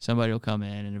 Somebody will come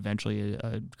in and eventually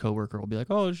a coworker will be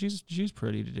like, oh, she's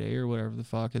pretty today or whatever the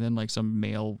fuck, and then like some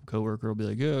male coworker will be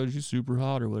like, oh, she's super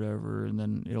hot or whatever, and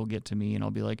then it'll get to me and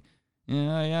I'll be like,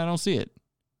 yeah, I don't see it.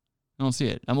 I don't see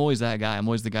it. I'm always that guy. I'm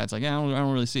always the guy that's like, yeah, I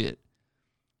don't really see it.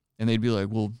 And they'd be like,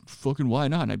 well, fucking why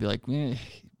not? And I'd be like, I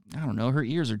don't know. Her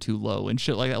ears are too low and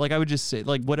shit like that. Like I would just say,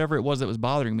 like whatever it was that was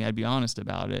bothering me, I'd be honest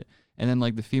about it. And then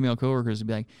like the female coworkers would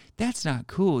be like, that's not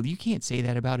cool. You can't say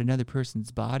that about another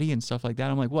person's body and stuff like that.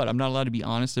 I'm like, what? I'm not allowed to be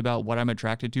honest about what I'm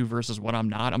attracted to versus what I'm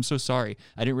not. I'm so sorry.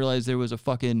 I didn't realize there was a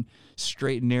fucking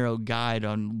straight and narrow guide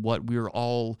on what we were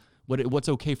all, what's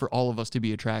okay for all of us to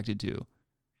be attracted to.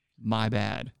 My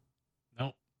bad.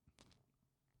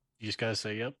 You just gotta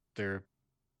say, yep, they're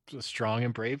a strong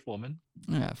and brave woman.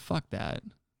 Yeah, fuck that.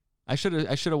 I should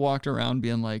have walked around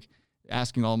being like,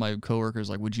 asking all my coworkers,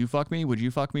 like, would you fuck me? Would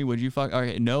you fuck me? Would you fuck?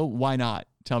 Okay, no, why not?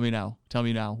 Tell me now. Tell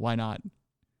me now. Why not?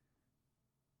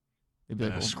 They'd be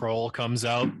like, a scroll comes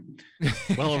out.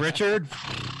 Well, Richard,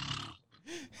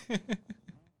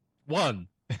 1.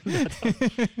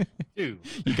 2.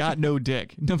 You got no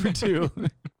dick. Number 2.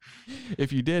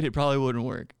 If you did, it probably wouldn't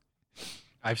work.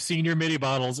 I've seen your mini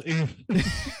bottles in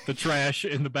the trash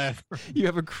in the bathroom. You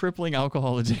have a crippling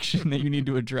alcohol addiction that you need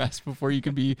to address before you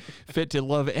can be fit to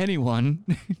love anyone,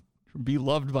 be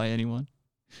loved by anyone.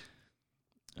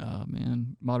 Oh,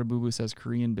 man. Matabubu says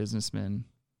Korean businessman.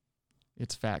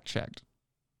 It's fact checked.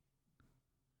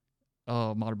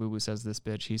 Oh, Matabubu says this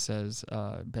bitch. He says,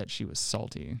 bet she was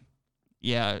salty.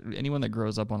 Yeah, anyone that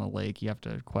grows up on a lake, you have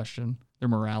to question their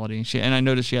morality. And I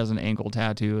noticed she has an ankle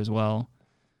tattoo as well.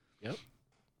 Yep.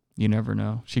 You never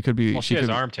know. She could be. Well, she has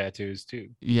arm tattoos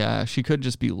too. Yeah, she could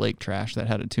just be lake trash that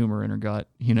had a tumor in her gut.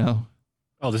 You know.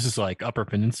 Oh, this is like Upper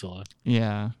Peninsula.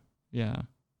 Yeah.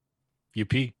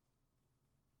 UP. I'm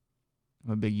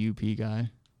a big UP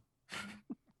guy.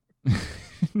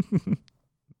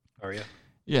 Are you?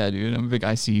 Yeah, dude. I'm a big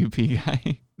ICUP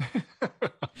guy.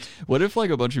 What if like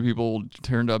a bunch of people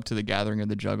turned up to the gathering of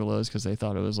the Juggalos because they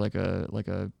thought it was like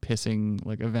a pissing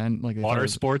like event, like water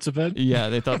sports event? Yeah,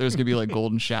 they thought there was gonna be like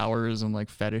golden showers and like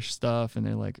fetish stuff, and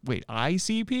they're like, wait,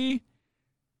 ICP?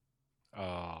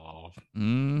 Oh.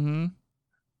 Mm-hmm.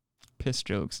 Piss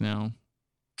jokes now.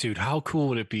 Dude, how cool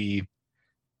would it be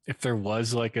if there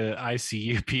was like a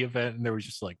ICUP event and there was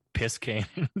just like piss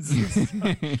cannons?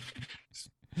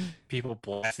 People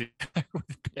blasting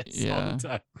with piss all the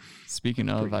time. Speaking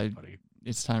of,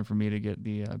 it's time for me to get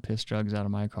the piss jugs out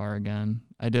of my car again.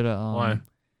 I did Why?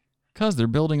 Because they're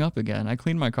building up again. I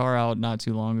cleaned my car out not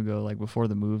too long ago, like before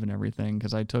the move and everything,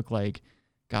 because I took like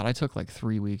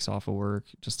 3 weeks off of work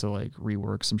just to like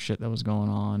rework some shit that was going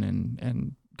on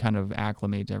and kind of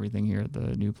acclimate to everything here at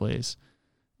the new place.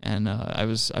 And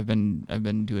I've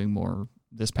been doing more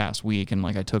this past week, and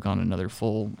like I took on another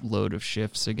full load of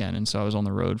shifts again, and so I was on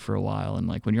the road for a while. And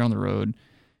like when you're on the road,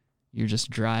 you're just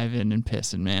driving and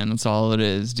pissing, man. That's all it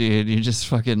is, dude. You just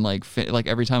fucking like like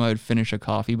every time I would finish a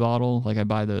coffee bottle, like I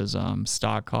buy those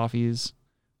stock coffees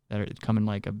that come in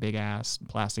like a big ass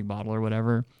plastic bottle or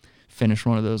whatever. Finish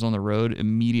one of those on the road,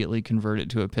 immediately convert it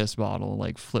to a piss bottle,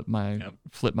 like flip my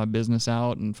business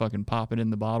out and fucking pop it in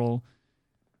the bottle.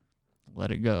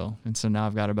 Let it go. And so now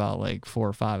I've got about like 4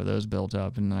 or 5 of those built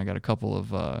up, and then I got a couple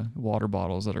of water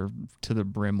bottles that are to the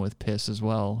brim with piss as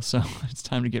well. So it's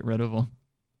time to get rid of them.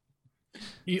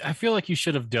 I feel like you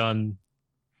should have done,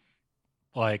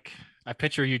 like, I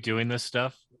picture you doing this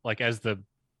stuff like as the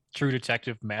True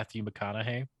Detective Matthew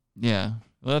McConaughey. Yeah,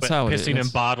 well, that's how pissing it is.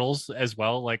 in bottles as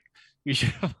well. Like you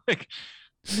should have like.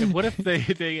 What if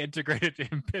they integrated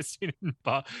him pissing in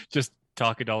just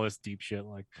talking all this deep shit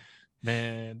like.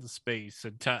 Man, the space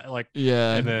and time, like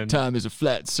and then time is a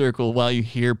flat circle while you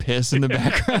hear piss in the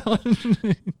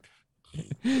background.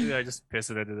 I just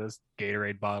piss it into this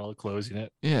Gatorade bottle, closing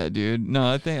it. Yeah, dude.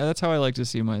 No, I think that's how I like to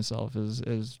see myself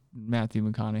as Matthew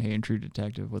McConaughey in True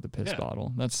Detective with a piss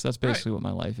bottle. That's basically what my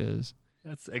life is.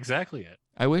 That's exactly it.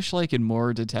 I wish like in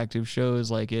more detective shows,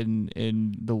 like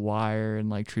in The Wire and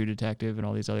like True Detective and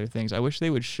all these other things, I wish they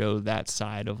would show that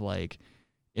side of like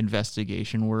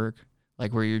investigation work.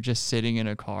 Like where you're just sitting in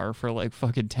a car for like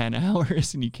fucking 10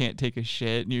 hours and you can't take a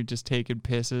shit and you're just taking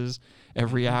pisses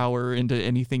every hour into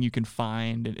anything you can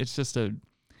find. And it's just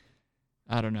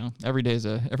I don't know. Every day's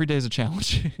a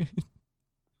challenge.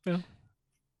 Yeah.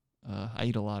 I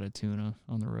eat a lot of tuna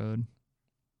on the road.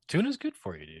 Tuna's good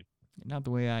for you, dude. Not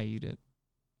the way I eat it.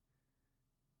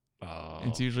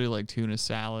 It's usually like tuna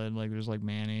salad, like there's like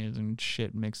mayonnaise and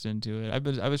shit mixed into it.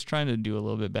 I was trying to do a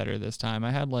little bit better this time.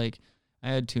 I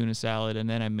had tuna salad, and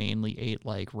then I mainly ate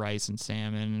like rice and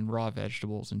salmon and raw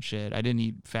vegetables and shit. I didn't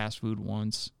eat fast food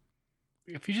once.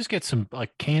 If you just get some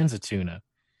like cans of tuna,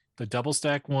 the double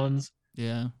stack ones,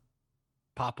 yeah,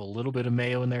 pop a little bit of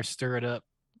mayo in there, stir it up,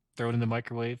 throw it in the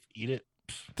microwave, eat it.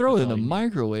 Throw it in the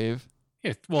microwave?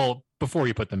 Yeah, well, before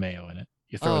you put the mayo in it,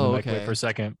 you throw it in the microwave for a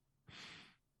second.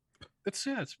 It's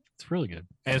really good,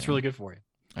 and it's really good for you.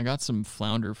 I got some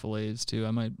flounder fillets too.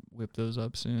 I might whip those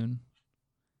up soon.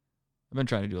 I've been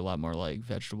trying to do a lot more like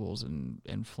vegetables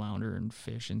and flounder and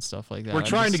fish and stuff like that. We're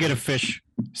trying to get a fish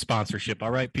sponsorship,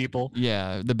 all right, people?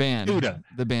 Yeah, the band. Duda.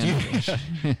 The band. Fish.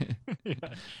 Yeah.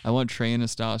 I want Trey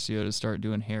Anastasio to start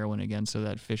doing heroin again so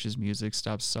that Fish's music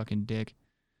stops sucking dick.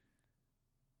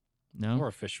 No? Or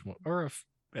a fish, or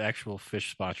actual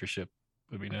fish sponsorship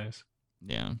would be nice.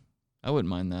 Yeah, I wouldn't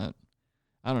mind that.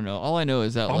 I don't know. All I know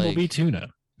is that Bumblebee like tuna.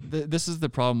 This is the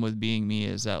problem with being me,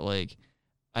 is that like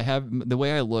I have the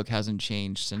way I look hasn't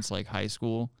changed since like high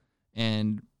school,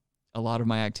 and a lot of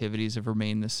my activities have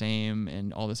remained the same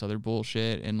and all this other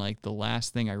bullshit. And like the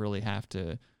last thing I really have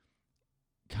to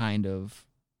kind of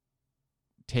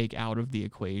take out of the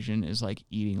equation is like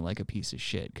eating like a piece of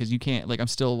shit, because you can't, like, I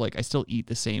still eat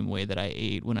the same way that I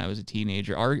ate when I was a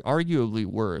teenager, arguably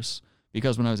worse,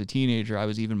 because when I was a teenager I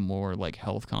was even more like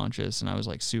health conscious, and I was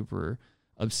like super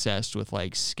obsessed with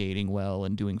like skating well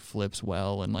and doing flips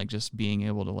well and like just being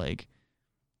able to like,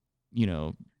 you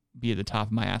know, be at the top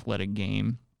of my athletic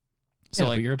game. So yeah,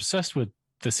 like but you're obsessed with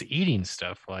this eating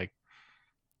stuff, like,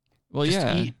 well, just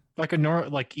yeah, eat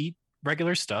like eat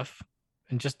regular stuff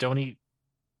and just don't eat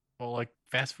like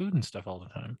fast food and stuff all the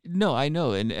time. No, I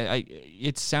know, and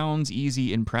it sounds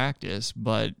easy in practice,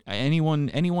 but anyone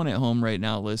at home right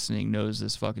now listening knows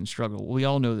this fucking struggle. We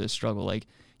all know this struggle. Like,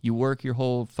 you work your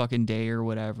whole fucking day or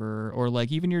whatever, or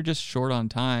like even you're just short on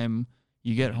time.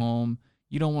 You get home,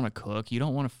 you don't want to cook, you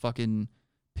don't want to fucking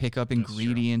pick up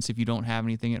ingredients if you don't have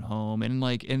anything at home. And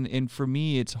like, and for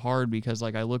me, it's hard because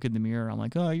like I look in the mirror, I'm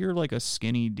like, oh, you're like a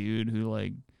skinny dude who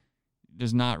like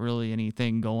there's not really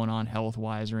anything going on health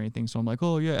wise or anything. So I'm like,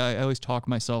 oh yeah, I always talk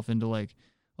myself into like,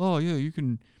 oh yeah, you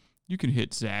can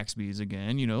hit Zaxby's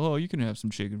again, you know, oh, you can have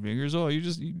some chicken fingers, oh, you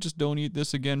just don't eat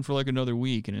this again for like another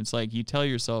week. And it's like, you tell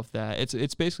yourself that.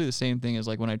 It's basically the same thing as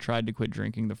like when I tried to quit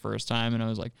drinking the first time, and I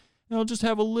was like, I'll just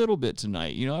have a little bit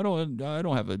tonight, you know, I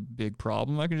don't have a big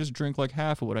problem, I can just drink like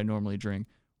half of what I normally drink.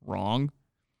 Wrong,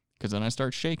 because then I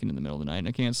start shaking in the middle of the night and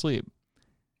I can't sleep.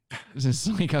 It's just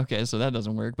like, okay, so that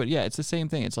doesn't work. But yeah, it's the same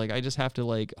thing. It's like I just have to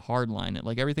like hardline it.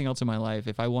 Like everything else in my life,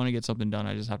 if I want to get something done,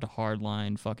 I just have to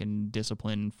hardline, fucking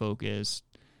discipline, focus.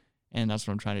 And that's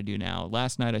what I'm trying to do now.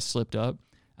 Last night I slipped up.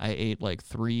 I ate like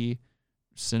 3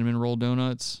 cinnamon roll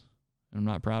donuts. I'm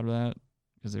not proud of that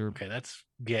because they were okay. That's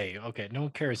gay. Okay, no one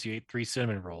cares you ate 3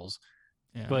 cinnamon rolls.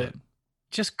 Yeah, but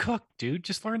just cook, dude.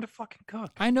 Just learn to fucking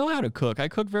cook. I know how to cook. I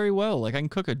cook very well. Like I can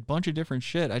cook a bunch of different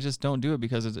shit. I just don't do it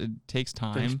because it takes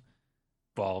time.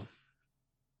 Well,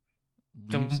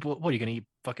 then what are you gonna eat?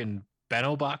 Fucking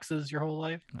Beno boxes your whole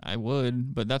life? I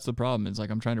would, but that's the problem. It's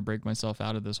like I'm trying to break myself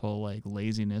out of this whole like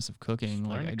laziness of cooking.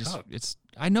 Like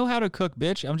I know how to cook,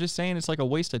 bitch. I'm just saying it's like a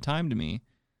waste of time to me.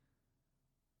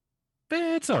 But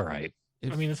it's all right.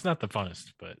 I mean, it's not the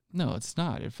funnest, but no, it's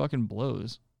not. It fucking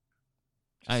blows.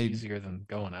 It's easier than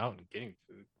going out and getting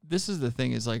food. This is the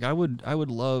thing, is like I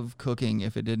would love cooking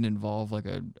if it didn't involve like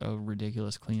a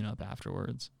ridiculous cleanup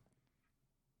afterwards.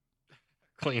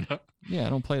 Clean up? Yeah, I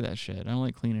don't play that shit. I don't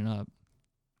like cleaning up.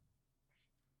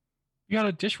 You got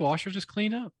a dishwasher, just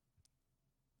clean up.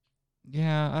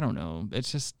 Yeah, I don't know.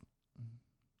 It's just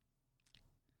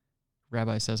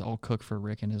Rabbi says I'll cook for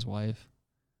Rick and his wife.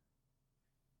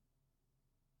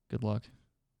 Good luck.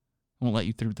 I won't let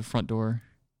you through the front door.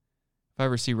 If I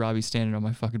ever see Robbie standing on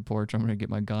my fucking porch, I'm going to get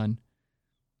my gun.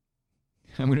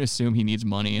 I'm going to assume he needs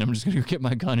money, and I'm just going to go get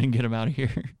my gun and get him out of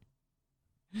here.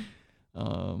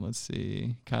 Let's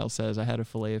see. Kyle says, I had a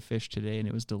fillet of fish today, and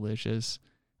it was delicious.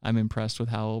 I'm impressed with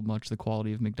how much the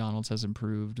quality of McDonald's has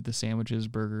improved. The sandwiches,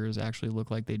 burgers actually look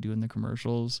like they do in the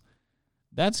commercials.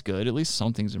 That's good. At least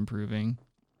something's improving.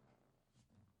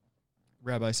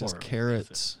 Rabbi says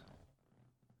carrots.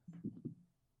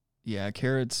 Yeah,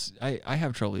 carrots. I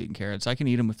have trouble eating carrots. I can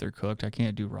eat them if they're cooked. I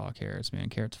can't do raw carrots, man.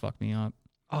 Carrots fuck me up.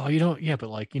 Oh, you don't? Yeah, but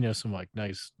like, you know, some like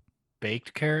nice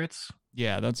baked carrots.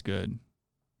 Yeah, that's good.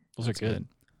 Those are good.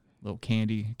 Little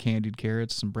candied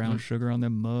carrots, some brown sugar on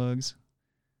them mugs.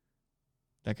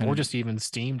 That kind or just even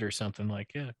steamed or something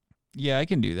like, yeah. Yeah, I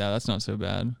can do that. That's not so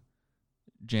bad.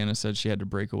 Jana said she had to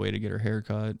break away to get her hair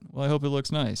cut. Well, I hope it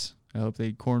looks nice. I hope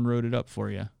they cornrowed it up for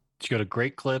you. Did you go to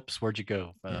Great Clips? Where'd you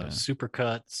go?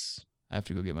 Supercuts. I have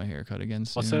to go get my hair cut again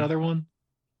soon. What's that other one?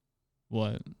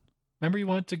 What? Remember you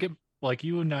went to get, like,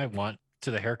 you and I went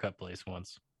to the haircut place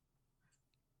once.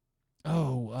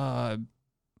 Oh,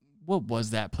 what was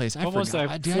that place? What was that?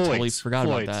 I totally forgot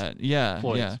about that. Yeah,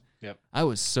 Floyd's. yeah. Yep. I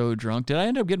was so drunk. Did I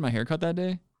end up getting my hair cut that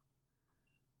day?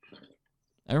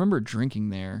 I remember drinking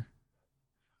there.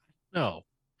 No,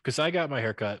 because I got my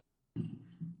hair cut.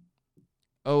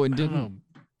 Oh, and I don't didn't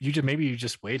know. Maybe you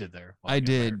just waited there. while I you got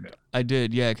my haircut.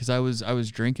 did, yeah, because I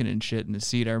was drinking and shit in the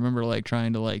seat. I remember like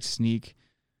trying to like sneak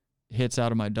hits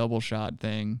out of my double shot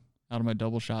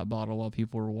bottle while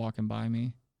people were walking by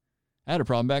me. I had a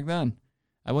problem back then.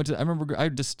 I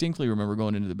distinctly remember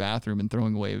going into the bathroom and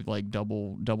throwing away like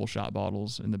double shot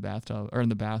bottles in the bathtub or in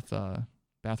the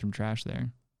bathroom trash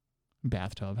there.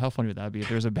 Bathtub. How funny would that be if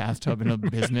there's a bathtub in a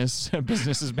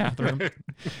business's bathroom?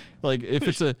 Like if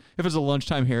it's a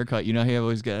lunchtime haircut, you know how you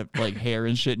always get like hair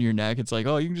and shit in your neck. It's like,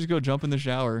 oh, you can just go jump in the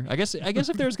shower. I guess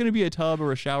if there's gonna be a tub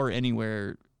or a shower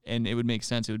anywhere, and it would make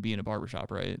sense, it would be in a barbershop,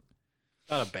 right?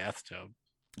 Not a bathtub.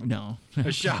 No.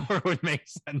 A shower would make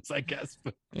sense, I guess,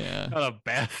 but Yeah. not a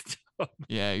bathtub.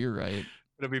 Yeah, you're right.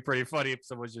 It'd be pretty funny if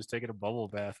someone's just taking a bubble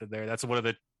bath in there. That's one of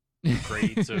the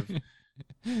grades of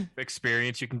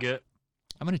experience you can get.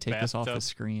 I'm gonna take this off the Bathtub,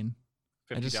 screen.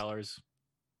 $50.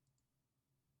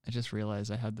 I just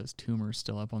realized I had those tumors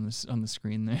still up on the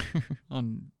screen there.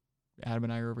 On Adam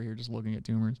and I are over here just looking at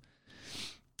tumors.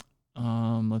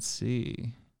 Let's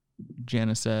see.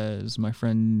 Jana says, my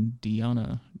friend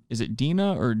Deanna. Is it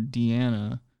Dina or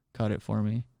Deanna cut it for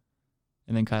me?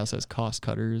 And then Kyle says cost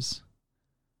cutters.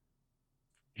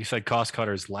 You said cost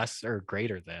cutters less or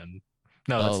greater than.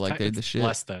 No, that's like they're the it's shit.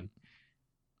 less than.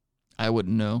 I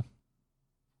wouldn't know.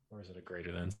 Or is it a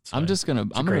greater than? I'm just gonna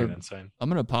It's a greater than sign. I'm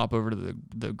gonna pop over to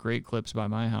the Great Clips by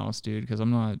my house, dude, because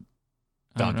I'm not.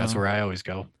 I don't That's know. where I always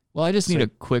go. Well, I just need So- a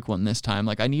quick one this time.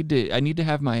 Like I need to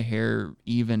have my hair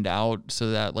evened out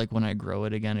so that like when I grow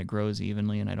it again, it grows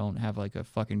evenly and I don't have like a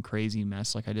fucking crazy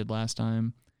mess like I did last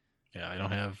time. Yeah, I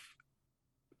don't have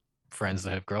friends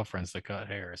that have girlfriends that cut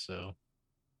hair, so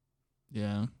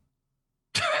Yeah.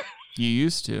 You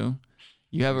used to.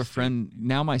 You have a friend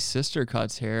now. My sister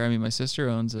cuts hair. I mean, my sister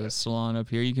owns a salon up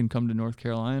here. You can come to North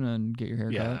Carolina and get your hair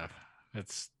yeah, cut.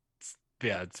 it's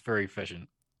very efficient.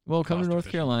 Well, come to cost North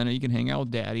efficient. Carolina. You can hang out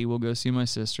with Daddy. We'll go see my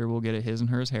sister. We'll get a his and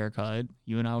hers haircut.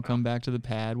 You and I will come back to the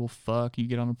pad. We'll fuck. You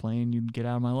get on a plane. You get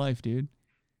out of my life, dude.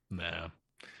 No.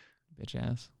 Bitch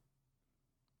ass.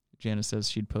 Janice says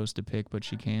she'd post a pic, but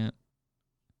she can't.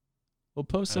 Well,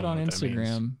 post I it don't on know what that means.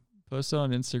 Instagram. Post it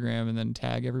on Instagram and then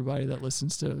tag everybody that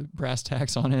listens to Brass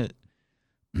Tacks on it.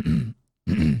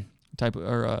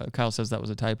 Kyle says that was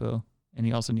a typo, and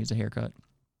he also needs a haircut.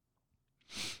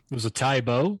 It was a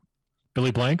Tybo.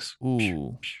 Billy Blanks.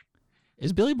 Ooh.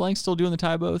 Is Billy Blank still doing the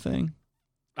Tybo thing?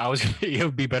 It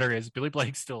would be better. Is Billy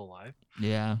Blank still alive?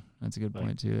 Yeah, that's a good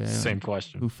point too. Yeah. Same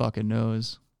question. Who fucking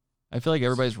knows? I feel like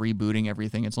everybody's rebooting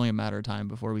everything. It's only a matter of time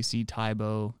before we see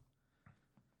Tybo.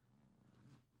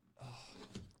 Oh,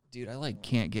 dude, I like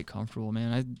can't get comfortable,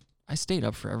 man. I stayed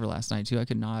up forever last night too. I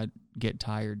could not get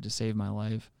tired to save my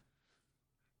life.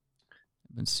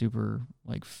 I've been super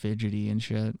like fidgety and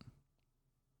shit.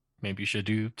 Maybe you should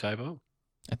do Tybo.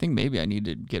 I think maybe I need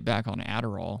to get back on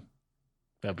Adderall.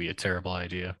 That'd be a terrible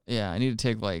idea. Yeah, I need to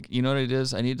take like, you know what it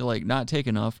is? I need to like not take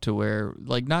enough to where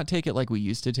like not take it like we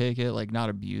used to take it, like not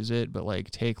abuse it, but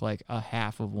like take like a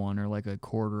half of one or like a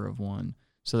quarter of one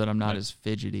so that I'm not as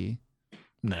fidgety.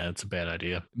 Nah, that's a bad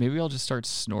idea. Maybe I'll just start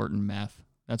snorting meth.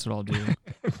 That's what I'll do.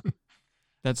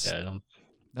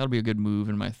 That'll be a good move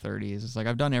in my 30s. It's like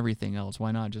I've done everything else.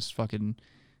 Why not just fucking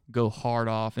go hard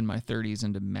off in my 30s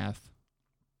into meth?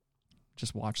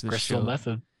 Just watch this Crystal show.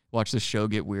 method. Watch this show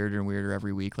get weirder and weirder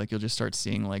every week. Like you'll just start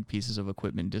seeing like pieces of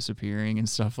equipment disappearing and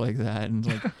stuff like that. And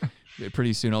like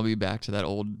pretty soon I'll be back to that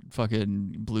old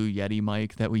fucking Blue Yeti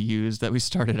mic that we used that we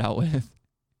started out with.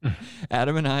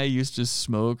 Adam and I used to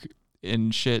smoke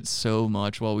and shit so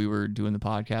much while we were doing the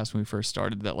podcast when we first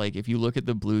started that like if you look at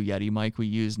the Blue Yeti mic we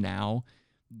use now,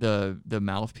 the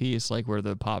mouthpiece, like where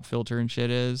the pop filter and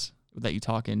shit is that you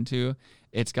talk into,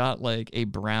 it's got like a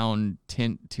brown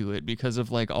tint to it because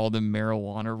of like all the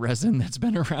marijuana resin that's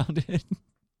been around it.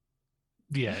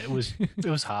 Yeah, it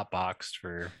was hot boxed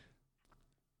for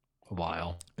a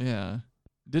while. Yeah.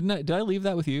 Did I leave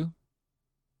that with you?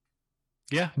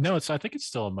 Yeah, no, I think it's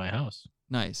still in my house.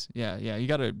 Nice. Yeah, yeah. You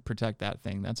got to protect that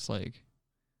thing. That's like,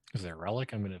 is it a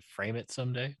relic? I'm gonna frame it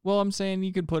someday. Well, I'm saying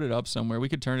you could put it up somewhere. We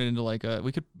could turn it into like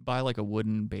we could buy like a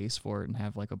wooden base for it and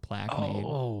have like a plaque made.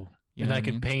 Oh, You and know I what I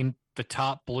could mean? paint the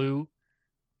top blue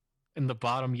and the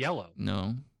bottom yellow.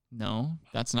 No, No,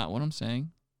 that's not what I'm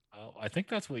saying. I think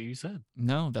that's what you said.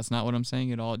 No, that's not what I'm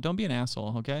saying at all. Don't be an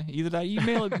asshole, okay? Either that, you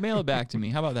mail it back to me.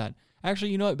 How about that?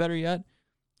 Actually, you know what? Better yet,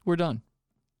 we're done.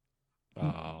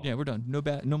 Oh. Yeah, we're done.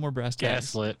 No more brass tacks.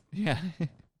 Gaslit. Yeah.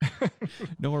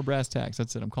 No more brass tacks.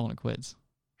 That's it. I'm calling it quits.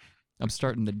 I'm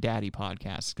starting the Daddy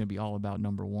podcast. It's going to be all about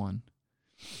number 1.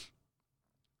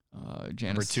 Janice,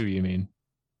 Number 2, you mean?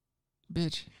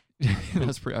 Bitch.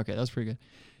 That's pretty good.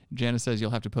 Janice says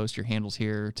you'll have to post your handles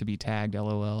here to be tagged,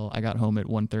 LOL. I got home at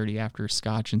 1:30 after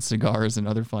scotch and cigars and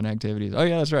other fun activities. Oh,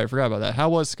 yeah, that's right. I forgot about that. How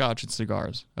was scotch and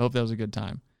cigars? I hope that was a good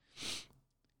time.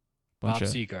 Bunch of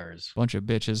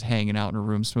bitches hanging out in a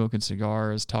room smoking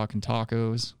cigars, talking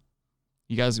tacos.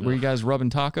 Were you guys rubbing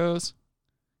tacos?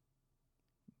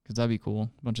 Because that'd be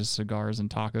cool. Bunch of cigars and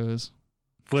tacos.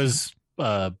 Was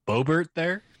Boebert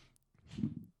there?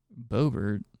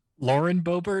 Boebert? Lauren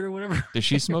Boebert or whatever? Does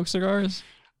she smoke cigars?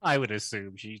 I would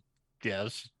assume she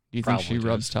does. Do you think she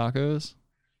rubs tacos?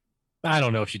 I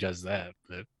don't know if she does that,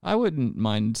 but I wouldn't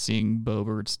mind seeing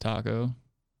Boebert's taco.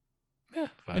 Yeah,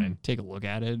 fine. I'd take a look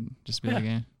at it. Just be like,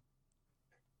 eh.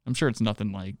 I'm sure it's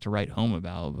nothing like to write home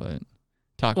about, but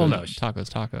taco's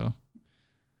taco.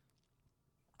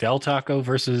 Del Taco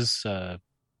versus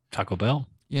Taco Bell.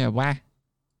 Yeah, why?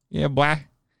 Yeah, why?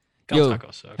 Del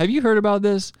Taco sucks. Have you heard about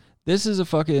this? This is a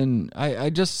fucking...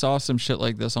 I just saw some shit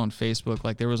like this on Facebook.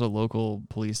 Like, there was a local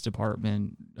police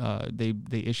department. They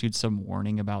issued some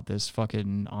warning about this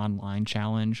fucking online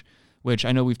challenge, which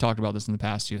I know we've talked about this in the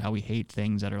past, too, how we hate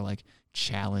things that are like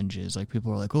challenges. Like,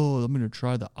 people are like, oh, I'm going to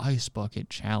try the ice bucket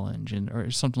challenge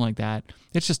or something like that.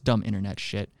 It's just dumb internet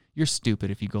shit. You're stupid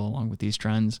if you go along with these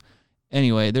trends.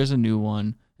 Anyway, there's a new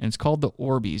one, and it's called the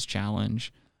Orbeez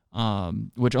Challenge.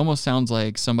 Which almost sounds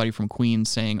like somebody from Queen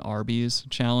saying Arby's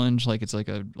challenge, like it's like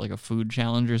a food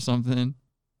challenge or something.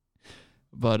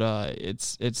 But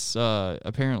it's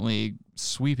apparently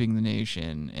sweeping the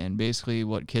nation, and basically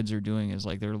what kids are doing is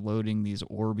like they're loading these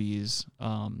Orbeez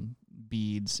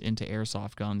beads into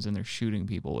airsoft guns and they're shooting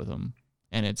people with them,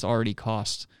 and it's already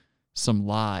cost some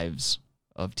lives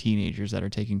of teenagers that are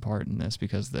taking part in this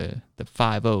because the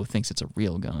 5-0 thinks it's a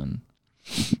real gun.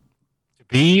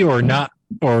 Be or not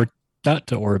to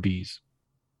Orbeez.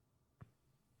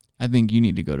 I think you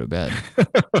need to go to bed.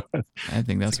 I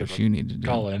think that's what you need to do.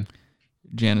 Call in.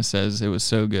 Janice says it was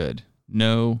so good.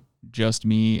 No, just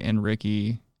me and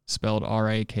Ricky, spelled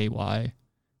R-A-K-Y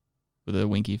with a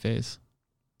winky face.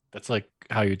 That's like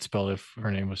how you'd spell it if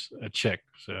her name was a chick.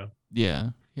 So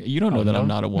yeah, you don't know that I'm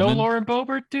not a woman. No, Lauren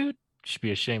Boebert, dude. You should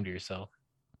be ashamed of yourself.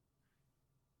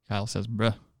 Kyle says,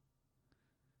 bruh.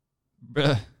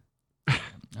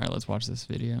 All right, let's watch this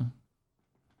video.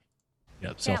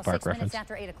 Yep, South Park 6 reference. minutes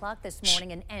after 8 o'clock this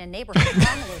morning, in a neighborhood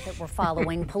crime alert that we're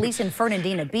following. Police in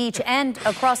Fernandina Beach and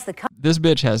across the country. This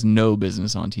bitch has no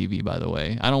business on TV, by the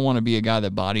way. I don't want to be a guy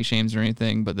that body shames or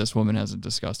anything, but this woman has a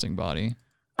disgusting body.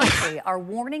 Are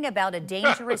warning about a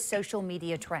dangerous social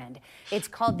media trend. It's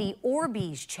called the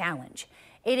Orbeez Challenge.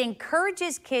 It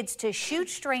encourages kids to shoot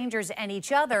strangers and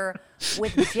each other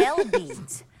with gel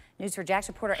beads. News4Jax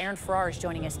reporter Aaron Farrar is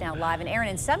joining us now live. And Aaron,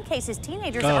 in some cases,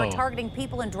 teenagers are targeting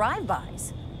people in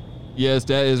drive-bys. Yes,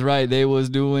 that is right. They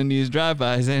was doing these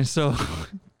drive-bys, and so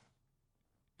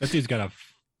that dude's got a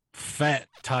fat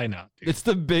tie knot. Dude. It's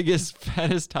the biggest,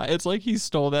 fattest tie. It's like he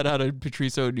stole that out of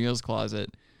Patrice O'Neal's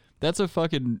closet. That's a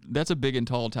big and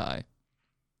tall tie.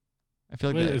 I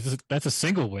feel like that's a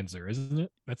single Windsor, isn't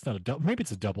it? That's not a double. Maybe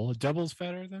it's a double. A double is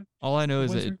fatter than. All I know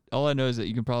is that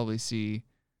you can probably see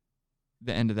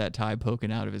the end of that tie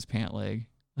poking out of his pant leg,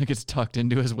 like it's tucked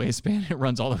into his waistband. It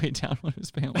runs all the way down one of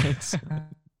his pant legs.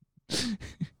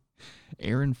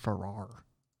 Aaron Farrar.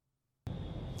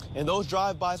 And those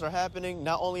drive-bys are happening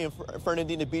not only in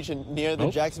Fernandina Beach and near the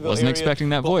Jacksonville wasn't area, expecting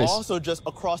that but voice. Also just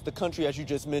across the country, as you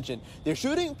just mentioned. They're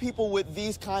shooting people with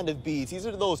these kind of beads. These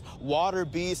are those water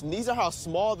beads, and these are how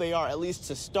small they are, at least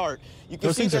to start. You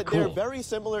can see that they're very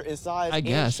similar in size. I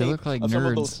guess they look like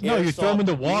nerds. No, you throw them in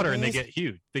the water and they get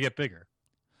huge. They get bigger.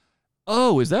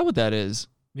 Oh, is that what that is?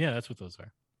 Yeah, that's what those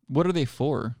are. What are they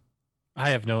for?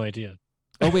 I have no idea.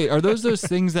 Oh wait, are those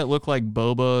things that look like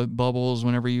boba bubbles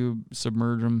whenever you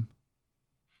submerge them?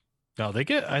 No,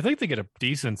 I think they get a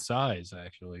decent size,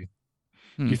 actually.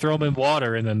 You throw them in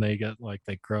water and then they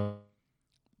grow.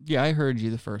 Yeah, I heard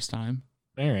you the first time.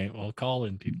 All right, well, call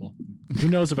in, people. Who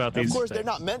knows about these? Of course, things? They're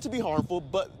not meant to be harmful,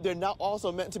 but they're not also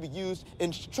meant to be used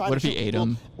in trying to shoot people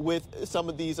them? with some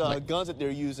of these guns that they're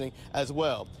using as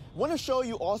well. I want to show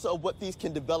you also what these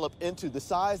can develop into, the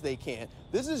size they can.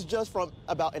 This is just from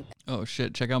about an... Oh,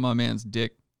 shit. Check out my man's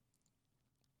dick.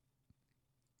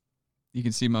 You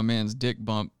can see my man's dick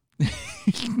bump.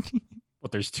 What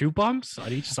What? There's 2 bumps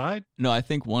on each side? No, I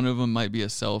think one of them might be a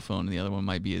cell phone and the other one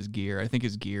might be his gear. I think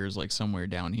his gear is like somewhere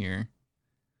down here.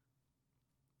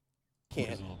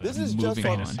 This is just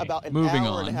about an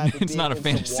hour and a half of It's not a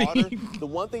being in some fantasy. water. The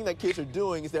one thing that kids are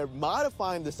doing is they're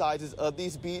modifying the sizes of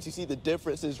these beads. You see the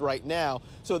differences right now,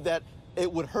 so that it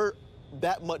would hurt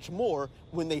that much more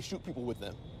when they shoot people with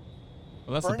them.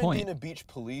 Well, that's the point. Fernandina Beach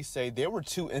police say there were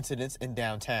 2 incidents in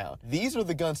downtown. These are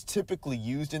the guns typically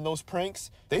used in those pranks.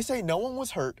 They say no one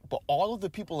was hurt, but all of the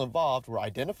people involved were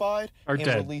identified and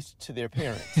dead. released to their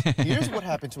parents. Here's what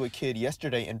happened to a kid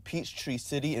yesterday in Peachtree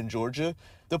City in Georgia.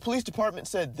 The police department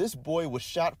said this boy was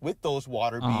shot with those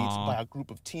water beads by a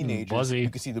group of teenagers. Was he? You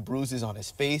can see the bruises on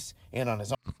his face and on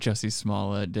his arm. Jussie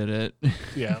Smollett did it.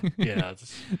 Yeah.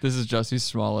 This is Jussie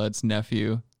Smollett's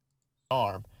nephew.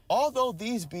 Although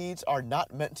these beads are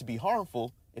not meant to be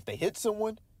harmful, if they hit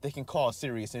someone, they can cause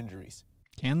serious injuries.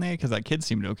 Can they? Because that kid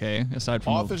seemed okay, aside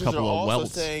from Officers a couple are of also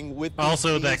welts. saying with these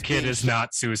Also, beads that kid being is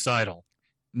not suicidal.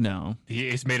 No.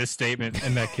 He's made a statement,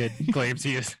 and that kid claims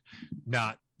he is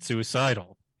not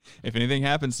suicidal. If anything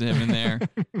happens to him in there,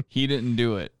 he didn't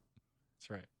do it. That's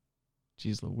right.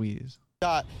 Jeez Louise.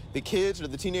 shot, the kids or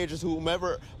the teenagers,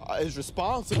 whomever is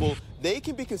responsible, they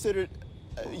can be considered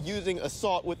using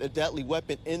assault with a deadly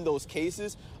weapon in those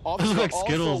cases. Officers Like are also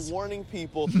Skittles. warning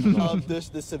people of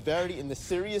the severity and the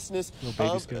seriousness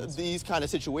of Skittles. these kind of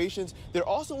situations. They're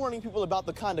also warning people about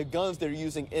the kind of guns they're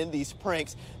using in these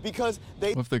pranks because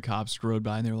they... What if the cops rode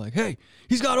by and they were like, hey,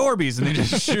 he's got Orbeez, and they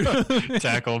just shoot him?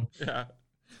 Tackle him. Yeah.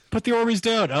 Put the Orbeez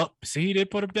down. Oh, see, he did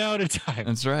put him down in time.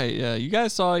 That's right, yeah. You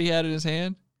guys saw he had it in his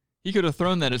hand? He could have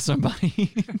thrown that at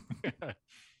somebody.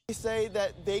 They say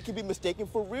that they can be mistaken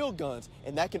for real guns,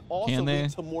 and that can also lead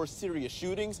to more serious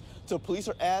shootings. So police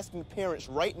are asking parents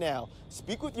right now,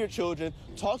 speak with your children,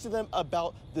 talk to them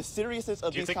about the seriousness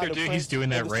of Do you these think kind of pranks. he's doing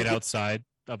and that the right outside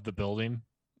of the building?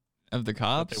 Of the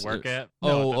cops? That they work at?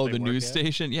 The news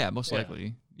station? Yeah, most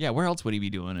likely. Yeah, where else would he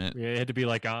be doing it? Yeah, it had to be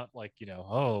like,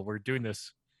 oh, we're doing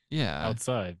this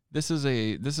outside. This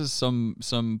is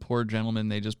some poor gentleman.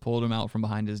 They just pulled him out from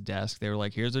behind his desk. They were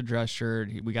like, here's a dress shirt.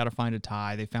 We got to find a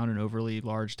tie. They found an overly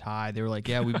large tie. They were like,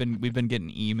 yeah, we've been getting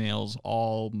emails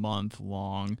all month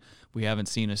long. We haven't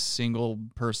seen a single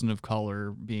person of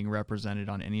color being represented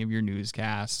on any of your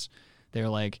newscasts. They're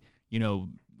like,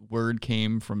 word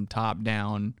came from top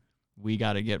down. We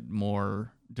got to get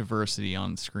more diversity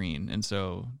on screen. And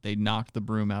so they knocked the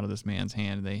broom out of this man's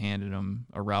hand. They handed him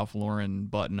a Ralph Lauren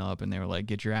button up, and they were like,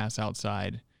 get your ass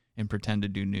outside and pretend to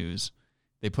do news.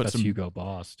 They put That's Hugo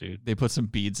Boss, dude. They put some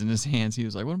beads in his hands. He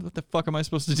was like, what the fuck am I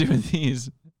supposed to do with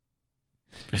these?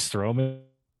 Just throw them in.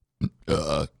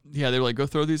 Yeah, they were like, go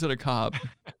throw these at a cop.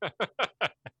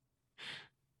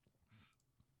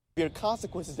 There are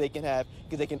consequences they can have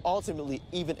because they can ultimately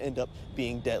even end up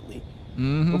being deadly.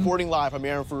 Mm-hmm. Reporting live, I'm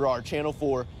Aaron Farrar, Channel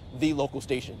 4, the local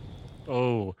station.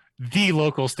 Oh, the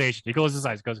local station. He goes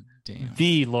inside. He goes, damn.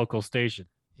 The local station.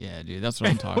 Yeah, dude, that's what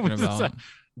I'm talking about.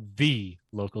 The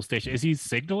local station. Is he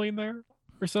signaling there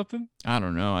or something? I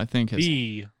don't know. I think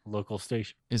the local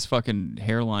station. His fucking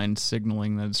hairline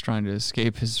signaling that it's trying to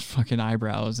escape his fucking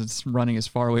eyebrows. It's running as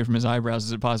far away from his eyebrows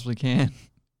as it possibly can.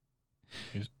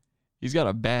 He's got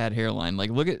a bad hairline.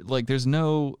 Like, look at, like, there's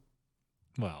no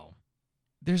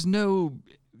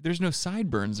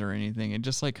sideburns or anything. It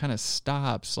just like kind of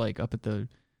stops like up at the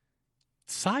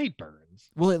sideburns.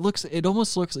 Well, it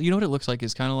almost looks, you know what it looks like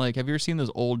is kind of like, have you ever seen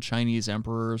those old Chinese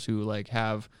emperors who like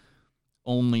have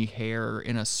only hair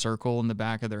in a circle in the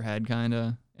back of their head kind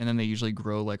of, and then they usually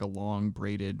grow like a long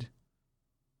braided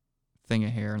thing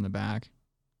of hair in the back?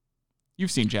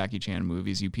 You've seen Jackie Chan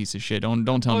movies, you piece of shit.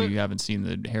 Don't tell me you haven't seen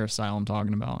the hairstyle I'm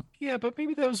talking about. Yeah, but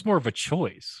maybe that was more of a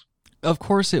choice. Of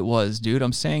course it was, dude.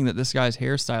 I'm saying that this guy's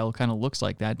hairstyle kind of looks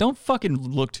like that. Don't fucking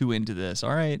look too into this,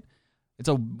 all right?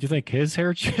 Do you think his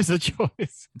hair is a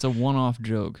choice? It's a one-off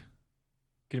joke.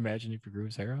 Can you imagine if he grew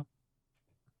his hair out?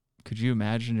 Could you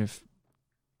imagine if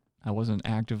I wasn't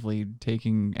actively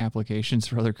taking applications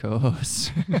for other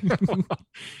co-hosts?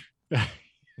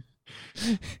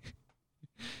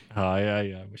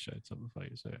 I wish I had something funny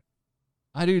to say.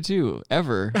 I do too.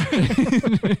 Ever.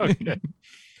 Okay.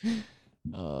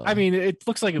 I mean, it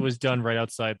looks like it was done right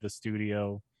outside the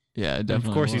studio. Yeah, it definitely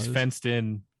of course, was. he's fenced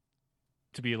in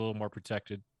to be a little more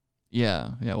protected.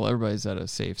 Yeah. Well, everybody's at a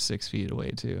safe 6 feet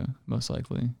away too, most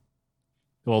likely.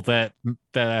 Well, that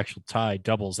actual tie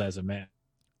doubles as a man.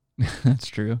 That's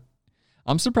true.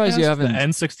 I'm surprised you haven't the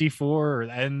N64 or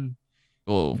the N.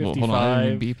 Well, hold on, I didn't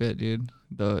even beep it, dude.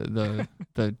 The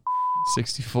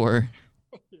 64.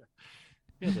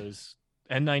 Yeah, those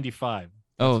N95.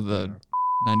 Oh, the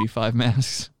 95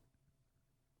 masks.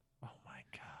 Oh my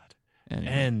god!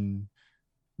 N95,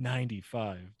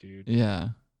 dude. Yeah,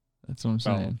 that's what I'm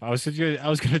saying. I was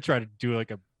gonna try to do like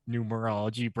a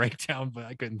numerology breakdown, but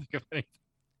I couldn't think of anything.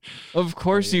 Of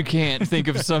course you can't think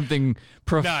of something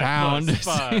profound. 9 plus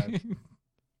 5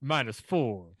 minus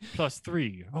 4 plus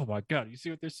 3. Oh my god, you see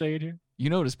what they're saying here?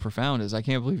 You know what is profound is I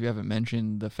can't believe you haven't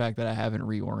mentioned the fact that I haven't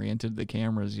reoriented the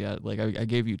cameras yet. Like I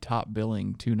gave you top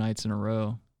billing 2 nights in a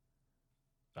row.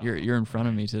 You're in front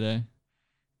of me today.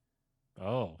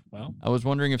 Oh, well. I was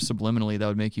wondering if subliminally that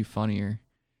would make you funnier,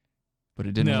 but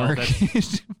it didn't work.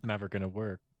 That's never gonna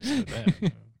work.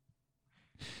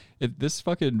 This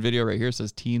fucking video right here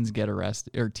says teens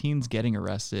getting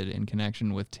arrested in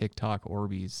connection with TikTok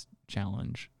Orbeez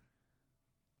challenge.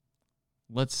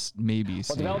 Let's maybe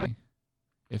see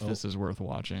if this is worth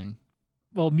watching.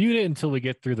 Well, mute it until we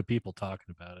get through the people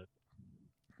talking about it.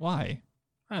 Why?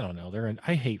 I don't know.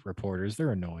 I hate reporters.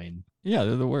 They're annoying. Yeah,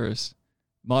 they're the worst.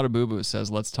 Matabubu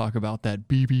says, let's talk about that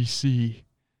BBC.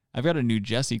 I've got a new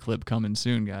Jesse clip coming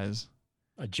soon, guys.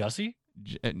 A Jesse?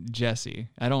 Jesse.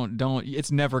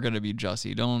 It's never going to be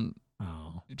Jussie.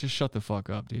 Just shut the fuck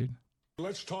up, dude.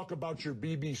 Let's talk about your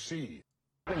BBC.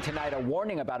 Tonight, a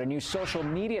warning about a new social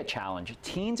media challenge.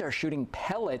 Teens are shooting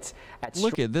pellets at...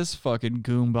 Look at this fucking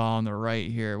Goomba on the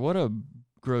right here. What a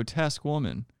grotesque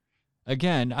woman.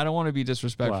 Again, I don't want to be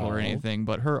disrespectful or anything,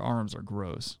 but her arms are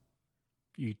gross.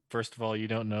 First of all, you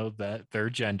don't know that their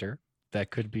gender. That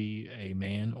could be a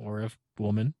man or a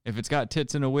woman. If it's got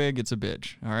tits and a wig, it's a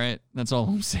bitch. All right? That's all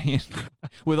I'm saying.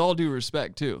 With all due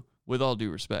respect, too. With all due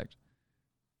respect.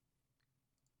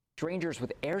 Strangers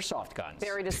with airsoft guns.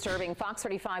 Very disturbing. Fox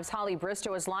 35's Holly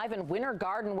Bristow is live in Winter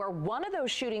Garden where one of those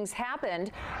shootings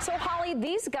happened. So, Holly,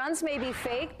 these guns may be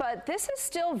fake, but this is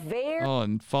still very... Oh,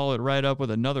 and follow it right up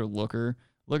with another looker.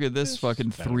 Look at this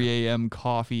fucking 3 a.m.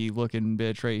 coffee looking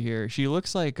bitch right here. She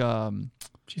looks like...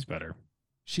 She's better.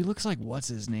 She looks like, what's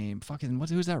his name?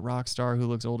 Who's that rock star who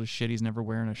looks old as shit? He's never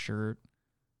wearing a shirt.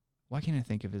 Why can't I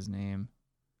think of his name?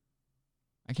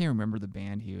 I can't remember the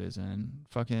band he was in.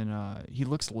 He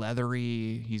looks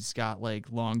leathery. He's got like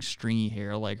long stringy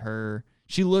hair like her.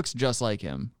 She looks just like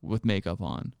him with makeup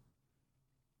on.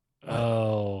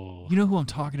 Oh. You know who I'm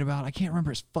talking about? I can't remember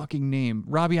his fucking name.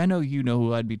 Robbie, I know you know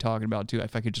who I'd be talking about too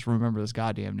if I could just remember this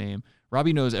goddamn name.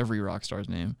 Robbie knows every rock star's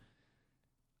name.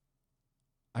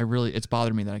 It's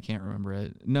bothered me that I can't remember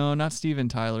it. No, not Steven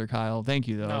Tyler, Kyle. Thank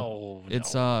you though.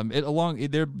 It's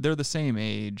they're the same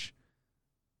age.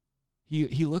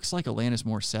 He looks like Alanis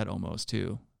Morissette almost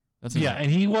too. And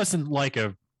he wasn't like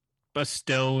a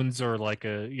Stones or like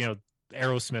a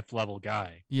Aerosmith level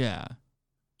guy. Yeah, a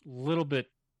little bit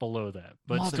below that,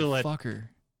 but still at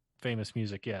famous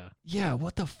music. Yeah.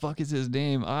 What the fuck is his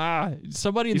name?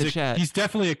 Somebody in the chat. He's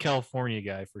definitely a California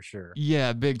guy for sure.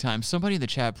 Yeah, big time. Somebody in the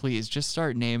chat, please just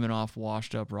start naming off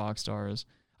washed up rock stars.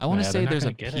 I want to say there's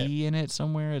a P in it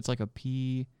somewhere. It's like a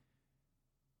P.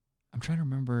 I'm trying to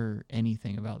remember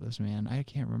anything about this man. I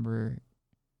can't remember.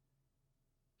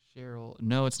 Cheryl.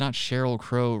 No, it's not Sheryl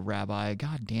Crow, Rabbi.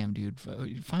 God damn, dude.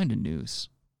 Find a noose.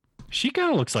 She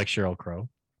kind of looks like Sheryl Crow.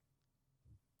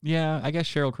 Yeah, I guess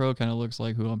Sheryl Crow kind of looks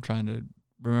like who I'm trying to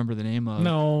remember the name of.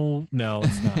 No,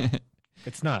 it's not.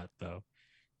 It's not, though.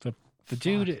 The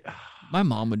dude... My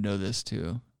mom would know this,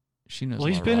 too. She knows. Well,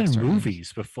 he's been in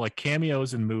movies before, like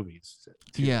cameos in movies.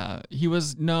 Too. Yeah, he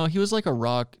was like a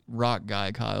rock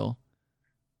guy, Kyle.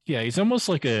 Yeah, he's almost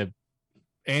like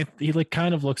he like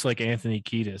kind of looks like Anthony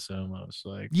Kiedis almost.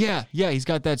 Like Yeah, he's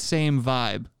got that same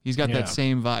vibe. That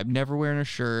same vibe. Never wearing a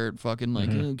shirt, fucking like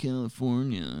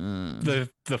California.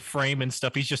 The frame and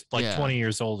stuff. He's just like 20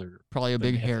 years older. Probably a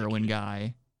big heroin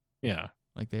guy. Yeah.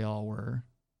 Like they all were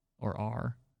or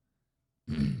are.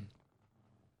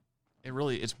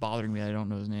 It's bothering me. I don't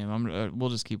know his name. We'll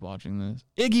just keep watching this.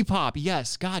 Iggy Pop.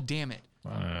 Yes. God damn it.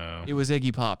 It was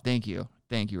Iggy Pop. Thank you,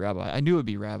 Rabbi. I knew it'd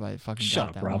be Rabbi. Fucking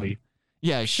shut up, Robbie.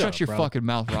 Yeah, shut your fucking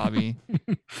mouth, Robbie.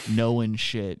 Knowing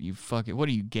shit. You fucking. What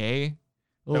are you, gay?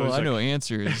 Oh, I know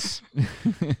answers.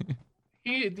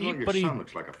 Your son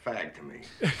looks like a fag to me.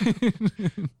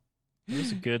 It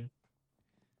was a good.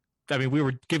 I mean, we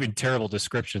were giving terrible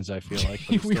descriptions, I feel like,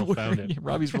 but we still found it.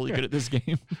 Robbie's really good at this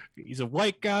game. He's a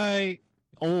white guy,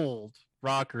 old,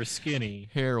 rocker, skinny.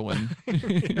 Heroin.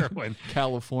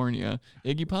 California.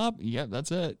 Iggy Pop? Yep,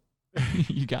 that's it.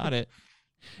 You got it.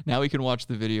 Now we can watch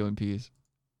the video in peace.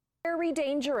 Very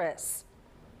dangerous.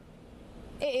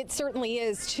 It certainly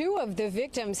is. 2 of the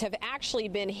victims have actually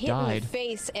been hit in the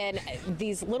face, and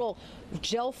these little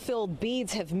gel-filled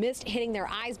beads have missed hitting their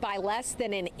eyes by less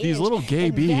than an inch. These little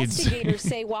gay beads. Investigators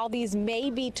say while these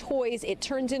may be toys, it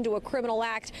turns into a criminal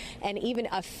act and even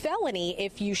a felony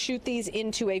if you shoot these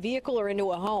into a vehicle or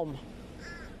into a home.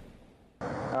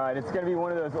 All right, it's going to be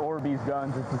one of those Orbeez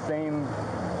guns. It's the same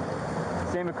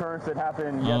occurrence that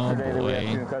happened yesterday that we have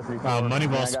 2 in custody. Money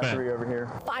well I got spent. 3 over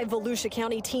here. 5 Volusia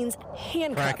County teens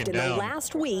handcuffed in the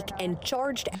last week and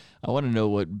charged. I want to know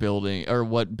what building or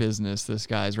what business this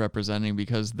guy's representing,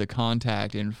 because the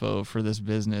contact info for this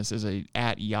business is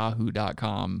at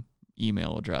yahoo.com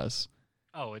email address.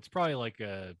 Oh, it's probably like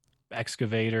a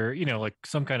excavator, like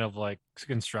some kind of like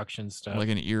construction stuff. Like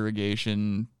an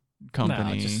irrigation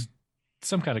company. No, just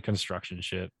some kind of construction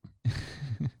shit.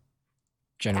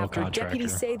 General After contractor.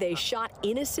 deputies say they shot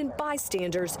innocent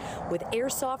bystanders with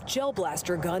airsoft gel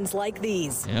blaster guns like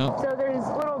these. Yep. So there's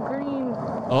little green.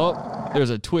 Oh, there's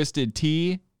a Twisted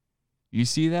Tea. You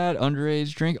see that?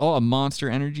 Underage drink. Oh, a Monster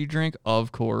Energy drink.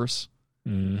 Of course.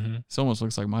 Mm-hmm. This almost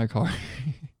looks like my car.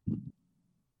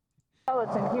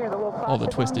 Pellets in here, the little plastic All the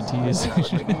Twisted Teas.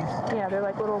 Yeah, they're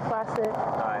like little plastic. All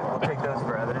right, we'll take those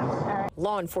for evidence.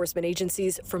 Law enforcement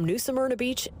agencies from New Smyrna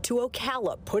Beach to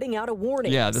Ocala putting out a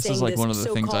warning. Yeah, this is saying like one of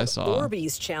the things I so-called saw.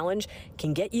 Orbeez challenge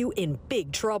can get you in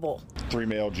big trouble. 3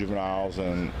 male juveniles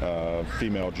and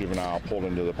female juvenile pulled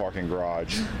into the parking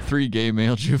garage. 3 gay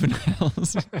male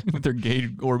juveniles with their gay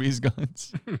Orbeez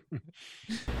guns.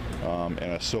 In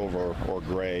a silver or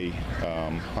gray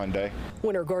Hyundai.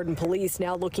 Winter Garden police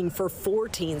now looking for 4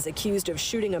 teens accused of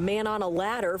shooting a man on a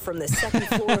ladder from the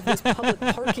 2nd floor of this public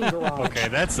parking garage. Okay,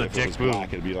 that's a dick move.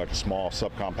 It'd be like a small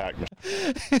subcompact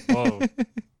machine. Whoa.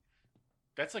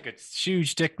 That's like a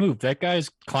huge dick move. That guy's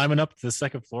climbing up to the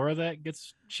 2nd floor of that,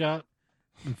 gets shot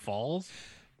and falls.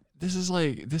 This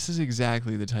is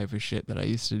exactly the type of shit that I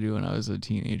used to do when I was a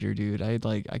teenager, dude. I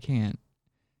can't.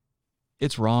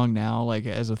 It's wrong now. Like,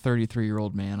 as a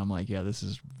 33-year-old man, I'm like, yeah, this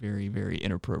is very, very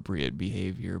inappropriate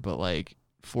behavior. But like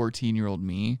 14-year-old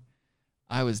me,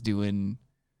 I was doing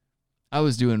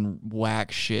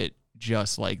whack shit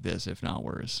just like this, if not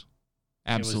worse.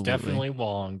 Absolutely. It was definitely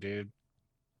Wong, dude.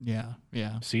 Yeah.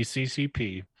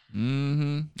 CCCP.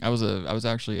 Mm-hmm. I was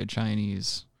actually a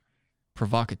Chinese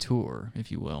provocateur,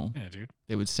 if you will. Yeah, dude.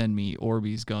 They would send me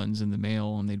Orbeez guns in the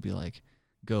mail, and they'd be like,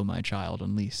 "Go, my child,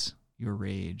 unleash your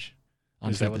rage."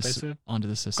 Is that what they said? Onto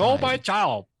the society. Go, my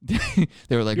child. They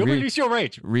were like, you release your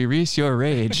rage. Release your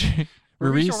rage.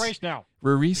 Release your rage now.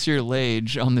 Release your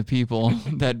rage on the people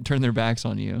that turn their backs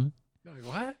on you.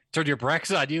 What? Turn your backs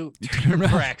on you? Turn your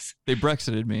backs. They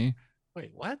Brexited me.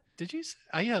 Wait, what? Did you say?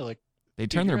 Yeah, like. They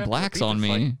turned their blacks on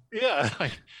me. Yeah,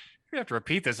 like, you have to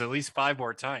repeat this at least 5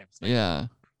 more times. Like, yeah.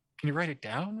 Can you write it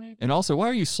down, maybe? And also, why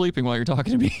are you sleeping while you're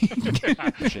talking to me?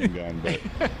 Machine gun, but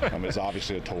it's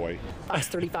obviously a toy. Fox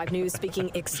 35 News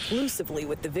speaking exclusively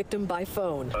with the victim by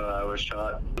phone. I was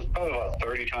shot probably about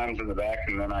 30 times in the back,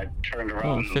 and then I turned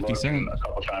around and 50 looked Cent. a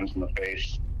couple times in the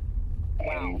face.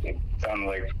 It sounded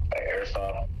like an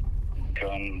airsoft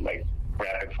gun, like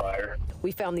rapid fire.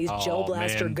 We found these gel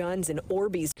blaster guns and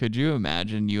Orbeez. Could you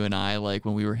imagine you and I, like,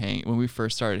 when we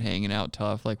first started hanging out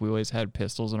tough, like, we always had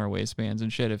pistols in our waistbands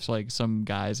and shit. If like some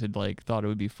guys had like thought it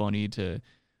would be funny to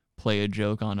play a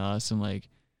joke on us and like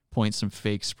point some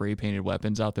fake spray painted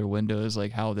weapons out their windows,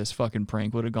 like how this fucking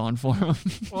prank would have gone for them.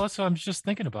 Well, that's what I'm just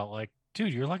thinking about. Like,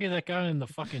 dude, you're lucky that guy in the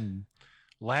fucking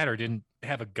ladder didn't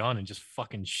have a gun and just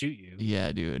fucking shoot you.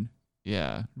 Yeah, dude.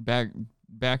 Yeah.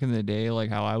 Back in the day, like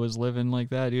how I was living like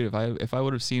that, dude, if I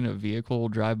would have seen a vehicle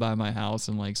drive by my house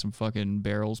and like some fucking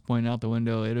barrels pointing out the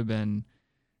window, there'd have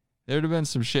been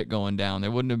some shit going down.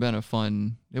 It wouldn't have been a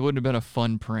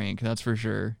fun prank, that's for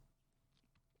sure.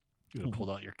 You would have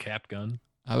pulled out your cap gun.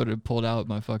 I would have pulled out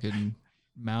my fucking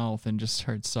mouth and just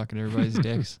started sucking everybody's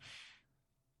dicks.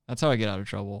 That's how I get out of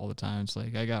trouble all the time. It's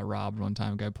like I got robbed one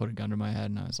time, a guy put a gun to my head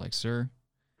and I was like, "Sir,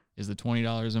 is the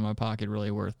 $20 in my pocket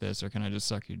really worth this, or can I just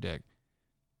suck your dick?"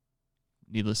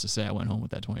 Needless to say, I went home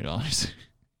with that $20.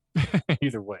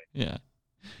 Either way. Yeah.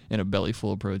 And a belly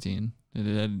full of protein.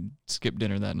 And I skipped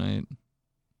dinner that night.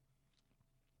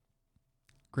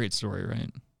 Great story, right?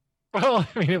 Well,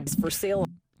 I mean, it was for sale.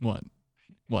 What?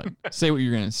 Say what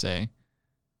you're going to say.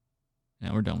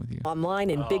 Now we're done with you. Online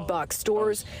in big box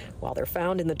stores. While they're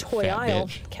found in the toy Fat aisle,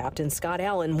 bitch. Captain Scott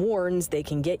Allen warns they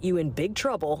can get you in big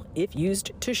trouble if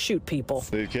used to shoot people.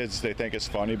 The kids, they think it's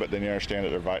funny, but then you understand that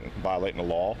they're violating the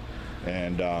law.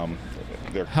 And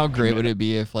they're How great would it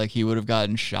be if like he would have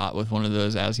gotten shot with one of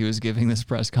those as he was giving this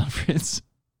press conference?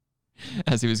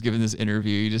 As he was giving this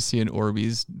interview, you just see an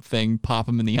Orbeez thing pop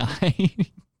him in the eye. And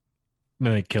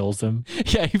then it kills him.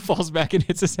 Yeah, he falls back and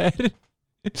hits his head.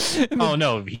 Oh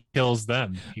no, he kills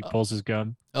them. He pulls his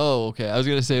gun. Oh, okay. I was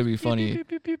gonna say it'd be funny.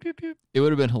 It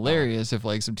would have been hilarious if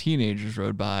like some teenagers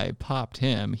rode by, popped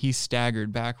him, he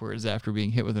staggered backwards after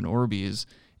being hit with an Orbeez,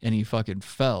 and he fucking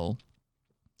fell,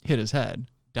 hit his head,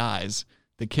 dies.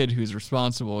 the kid who's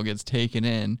responsible gets taken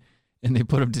in and they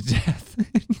put him to death.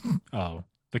 Oh,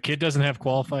 the kid doesn't have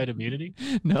qualified immunity?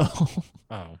 No.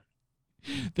 Oh.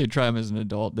 They try him as an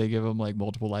adult. They give him like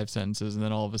multiple life sentences, and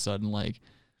then all of a sudden, like,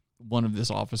 one of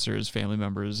this officer's family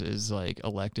members is like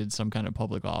elected some kind of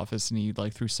public office, and he,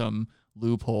 like, through some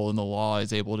loophole in the law,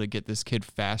 is able to get this kid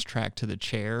fast tracked to the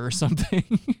chair or something.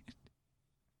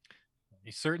 He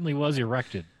certainly was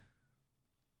erected.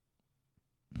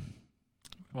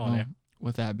 Come on, man.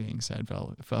 With that being said,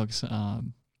 folks, or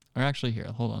actually, here,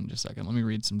 hold on just a second. Let me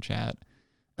read some chat.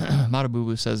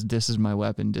 Matabubu says, "This is my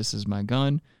weapon. This is my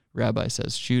gun." Rabbi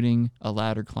says, "Shooting a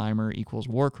ladder climber equals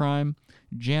war crime."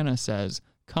 Jana says,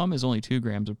 "Cum is only 2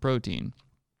 grams of protein."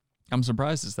 I'm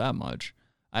surprised it's that much.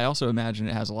 I also imagine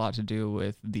it has a lot to do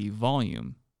with the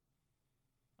volume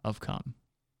of cum.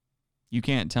 You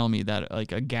can't tell me that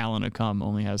like a gallon of cum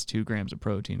only has 2 grams of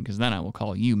protein, because then I will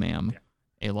call you, ma'am,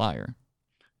 a liar.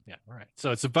 Yeah, right.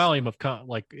 So it's a volume of cum.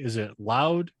 Like, is it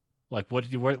loud? Like,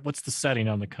 what's the setting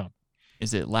on the cum?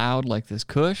 Is it loud like this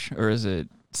Kush, or is it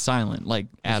silent like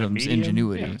Adam's medium?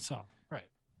 ingenuity? Yeah, it's all right.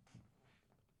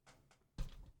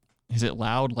 Is it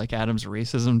loud like Adam's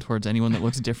racism towards anyone that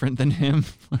looks different than him?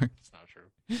 It's not true.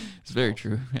 It's very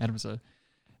true. Adam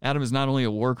is not only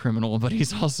a war criminal, but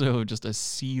he's also just a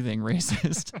seething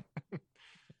racist.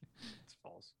 It's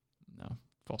false. No,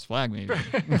 false flag, maybe.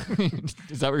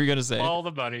 Is that what you're gonna say? Follow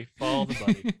the buddy. Follow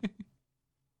the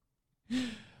buddy.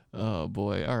 Oh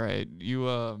boy! All right,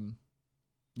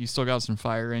 you still got some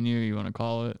fire in you? You want to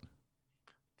call it?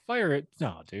 Fire it?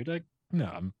 No, dude.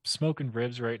 I'm smoking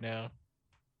ribs right now.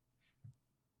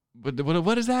 But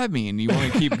what does that mean? You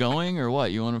want to keep going or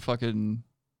what? You want to fucking...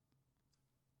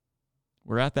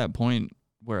 We're at that point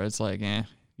where it's like,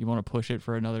 you want to push it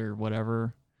for another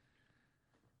whatever?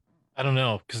 I don't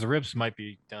know, because the ribs might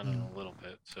be done in a little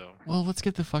bit, so... Well, let's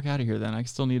get the fuck out of here then. I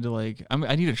still need to, like...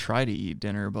 I need to try to eat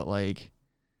dinner, but, like...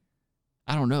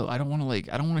 I don't know. I don't want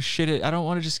to shit it. I don't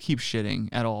want to just keep shitting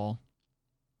at all.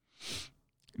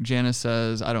 Janice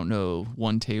says, I don't know,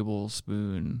 1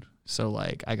 tablespoon. So,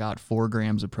 like, I got 4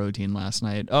 grams of protein last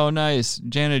night. Oh, nice.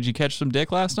 Jana, did you catch some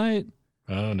dick last night?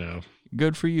 Oh, no.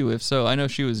 Good for you. If so, I know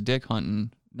she was dick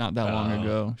hunting not that long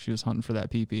ago. She was hunting for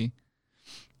that pee-pee.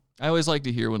 I always like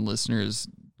to hear when listeners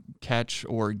catch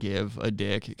or give a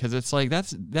dick, because it's like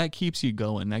that keeps you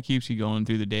going. That keeps you going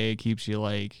through the day. It keeps you,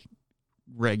 like,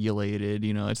 regulated.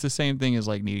 You know, it's the same thing as,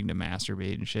 like, needing to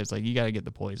masturbate and shit. It's like, you got to get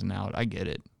the poison out. I get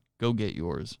it. Go get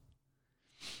yours.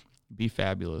 Be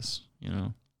fabulous, you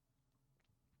know.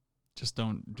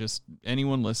 Just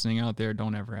anyone listening out there,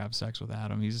 don't ever have sex with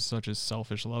Adam. He's such a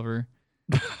selfish lover.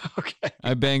 Okay.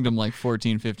 I banged him like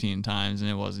 14, 15 times, and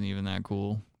it wasn't even that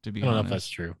cool, to be honest. I don't know if that's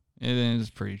true. It is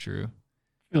pretty true.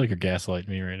 I feel like you're gaslighting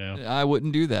me right now. I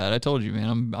wouldn't do that. I told you,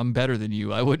 man. I'm better than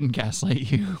you. I wouldn't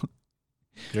gaslight you.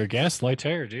 You're a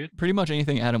gaslighter, dude. Pretty much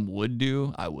anything Adam would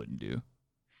do, I wouldn't do.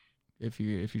 If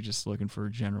you're just looking for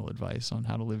general advice on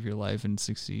how to live your life and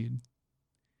succeed.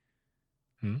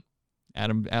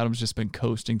 Adam's just been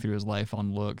coasting through his life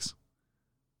on looks.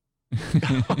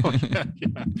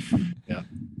 Yeah.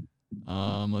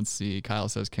 Let's see. Kyle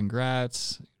says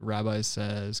congrats. Rabbi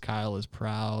says Kyle is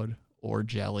proud or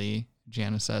jelly.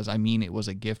 Jana says, I mean, it was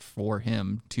a gift for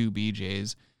him. 2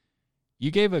 BJs.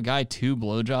 You gave a guy 2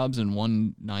 blowjobs in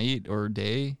one night or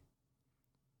day.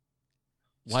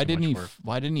 Why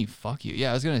didn't he fuck you?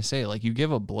 Yeah, I was gonna say, like, you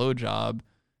give a blowjob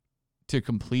to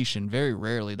completion very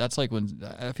rarely. That's like when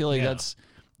I feel like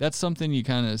that's something you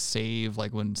kind of save,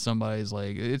 like when somebody's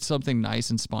like, it's something nice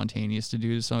and spontaneous to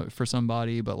do for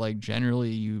somebody, but like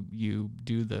generally you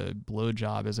do the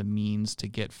blowjob as a means to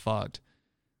get fucked,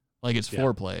 like it's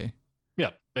foreplay.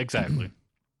 Yeah, exactly.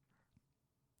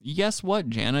 Guess what,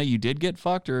 Jana? You did get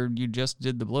fucked, or you just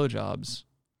did the blowjobs?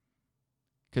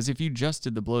 Because if you just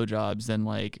did the blowjobs, then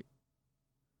like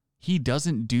he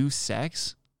doesn't do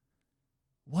sex.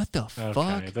 What the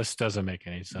fuck? This doesn't make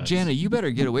any sense. Jana, you better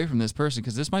get away from this person,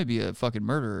 because this might be a fucking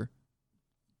murderer.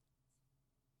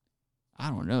 I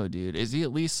don't know, dude. Is he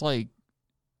at least like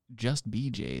just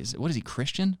BJ's? What is he,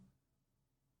 Christian?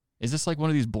 Is this like one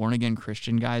of these born again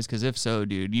Christian guys? Because if so,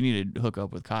 dude, you need to hook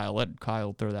up with Kyle. Let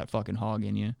Kyle throw that fucking hog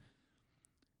in you.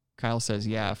 Kyle says,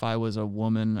 yeah, if I was a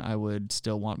woman, I would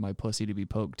still want my pussy to be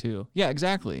poked too. Yeah,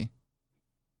 exactly.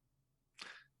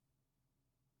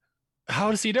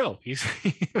 How does he know?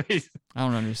 I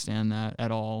don't understand that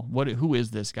at all. Who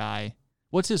is this guy?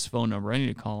 What's his phone number? I need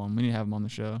to call him. We need to have him on the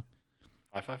show.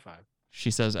 555.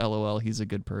 She says, LOL, he's a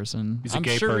good person. He's a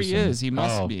gay sure person. He is. He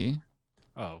must be.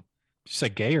 Oh. She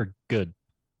said gay or good?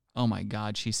 Oh my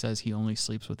God. She says he only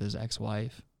sleeps with his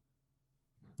ex-wife.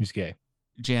 He's gay.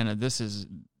 Jana, this is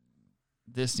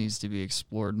this needs to be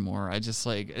explored more. I just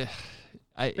like,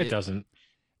 It doesn't.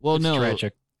 Well, It's no,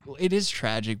 tragic. Well, it is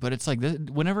tragic, but it's like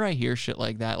whenever I hear shit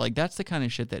like that, like that's the kind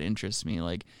of shit that interests me.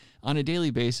 Like on a daily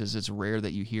basis, it's rare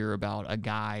that you hear about a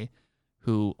guy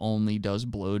who only does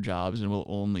blowjobs and will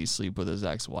only sleep with his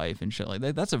ex-wife and shit like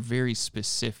that. That's a very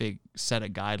specific set of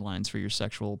guidelines for your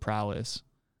sexual prowess.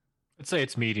 I'd say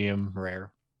it's medium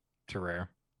rare to rare.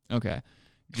 Okay.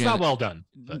 It's not well done.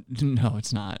 But... No,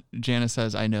 it's not. Jana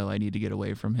says, I know I need to get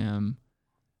away from him.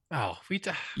 Oh,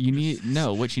 you need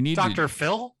no. What you need, Dr.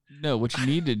 Phil? No, what you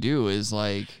need to do is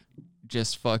like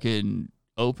just fucking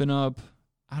open up.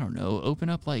 I don't know, open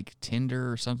up like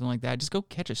Tinder or something like that. Just go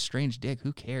catch a strange dick.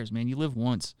 Who cares, man? You live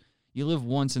once. You live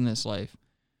once in this life.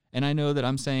 And I know that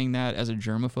I'm saying that as a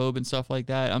germaphobe and stuff like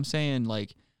that. I'm saying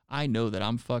like I know that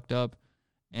I'm fucked up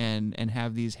and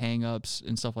have these hang-ups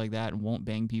and stuff like that and won't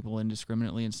bang people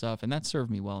indiscriminately and stuff. And that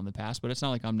served me well in the past, but it's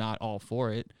not like I'm not all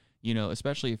for it. You know,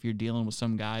 especially if you're dealing with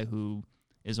some guy who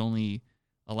is only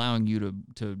allowing you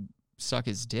to suck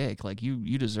his dick. Like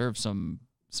you deserve some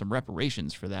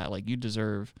reparations for that. Like you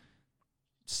deserve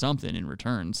something in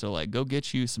return. So like go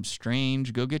get you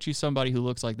somebody who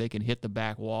looks like they can hit the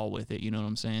back wall with it. You know what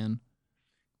I'm saying?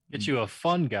 Get you a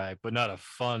fun guy, but not a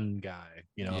fun guy.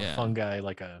 You know, Yeah. a fun guy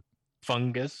like a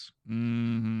fungus.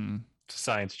 Mm-hmm. It's a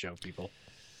science joke, people.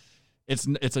 It's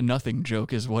a nothing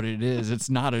joke is what it is. It's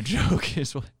not a joke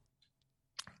is what.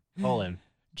 All in.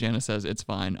 Jana says, it's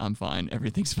fine. I'm fine.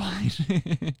 Everything's fine.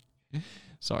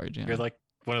 Sorry, Jana. You're like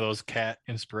one of those cat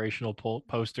inspirational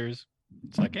posters.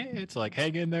 It's like, hey, it's like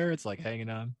hang in there. It's like hanging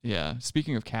on. Yeah.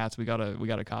 Speaking of cats, we got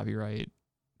a copyright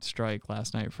strike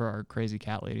last night for our Crazy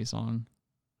Cat Lady song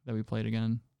that we played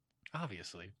again.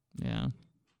 Obviously. Yeah.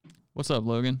 What's up,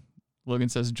 Logan? Logan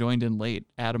says, joined in late.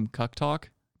 Adam Cuck Talk?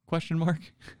 Question mark.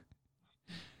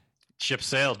 Ship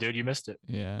sailed, dude. You missed it.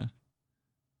 Yeah.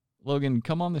 Logan,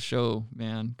 come on the show,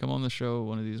 man. Come on the show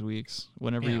one of these weeks,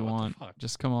 whenever you want.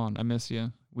 Just come on. I miss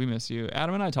you. We miss you.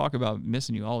 Adam and I talk about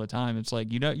missing you all the time. It's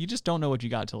like, you just don't know what you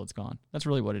got till it's gone. That's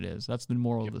really what it is. That's the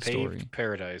moral of the story. Paved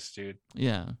paradise, dude.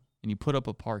 Yeah. And you put up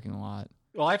a parking lot.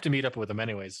 Well, I have to meet up with him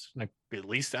anyways. Like, at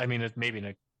least, I mean, maybe in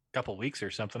a couple weeks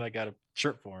or something. I got a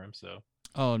shirt for him, so.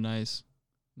 Oh, nice.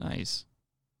 Nice.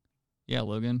 Yeah,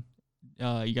 Logan.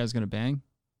 You guys gonna bang?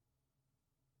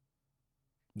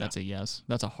 That's a yes.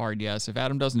 That's a hard yes. If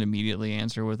Adam doesn't immediately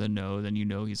answer with a no, then you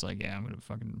know he's like, yeah, I'm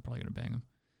probably gonna bang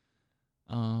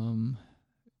him.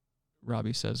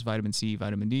 Robbie says vitamin C,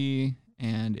 vitamin D,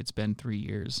 and it's been 3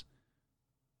 years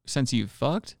since you've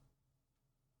fucked.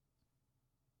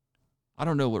 I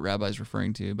don't know what Rabbi's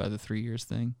referring to by the 3 years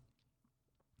thing.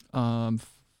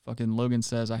 Fucking Logan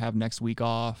says I have next week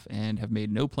off and have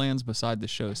made no plans beside the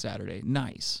show Saturday.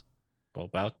 Nice. Well,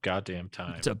 about goddamn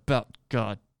time. It's about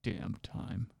goddamn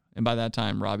time. And by that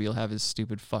time, Robbie will have his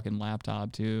stupid fucking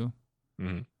laptop too.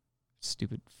 Mm-hmm.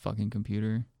 Stupid fucking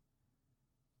computer.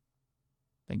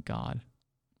 Thank God.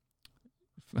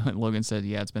 Logan said,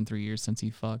 yeah, it's been 3 years since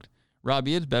he fucked.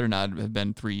 Robbie, it better not have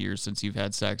been 3 years since you've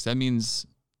had sex. That means...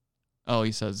 Oh,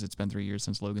 he says it's been 3 years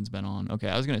since Logan's been on. Okay,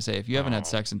 I was going to say, if you haven't had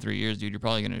sex in 3 years, dude, you're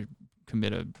probably going to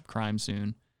commit a crime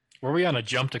soon. Were we on a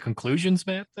jump to conclusions,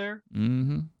 Matt, there?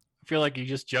 Mm-hmm. I feel like you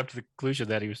just jumped to the conclusion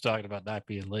that he was talking about not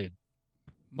being laid.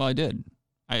 Well, I did.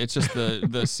 It's just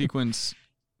the sequence,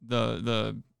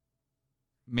 the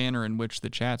manner in which the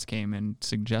chats came and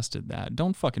suggested that.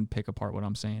 Don't fucking pick apart what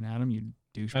I'm saying, Adam, you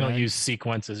douchebag. I don't use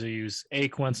sequences. I use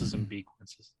A-quences and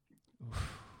B-quences.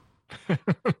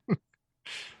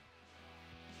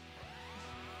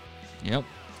 Yep.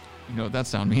 You know what that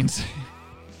sound means.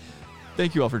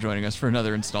 Thank you all for joining us for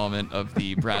another installment of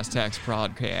the Brass Tacks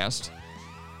Podcast.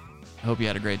 I hope you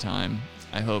had a great time.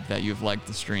 I hope that you've liked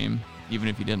the stream, even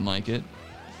if you didn't like it.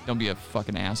 Don't be a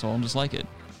fucking asshole and just like it.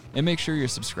 And make sure you're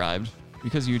subscribed,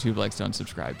 because YouTube likes to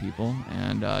unsubscribe people.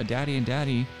 And Daddy and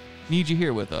Daddy need you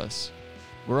here with us.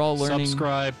 We're all learning.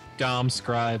 Subscribe,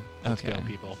 Dom-scribe. Let's Okay. go,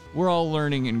 people. We're all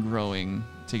learning and growing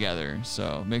together,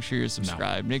 so make sure you're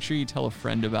subscribed. Make sure you tell a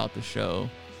friend about the show,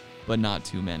 but not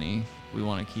too many. We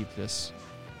want to keep this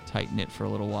tight-knit for a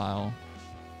little while.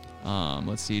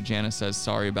 Let's see. Jana says,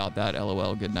 sorry about that.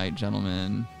 LOL. Good night,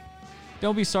 gentlemen.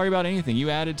 Don't be sorry about anything. You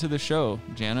added to the show,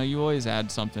 Jana. You always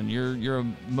add something. You're a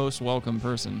most welcome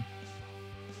person.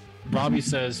 Robbie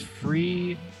says,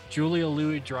 free Julia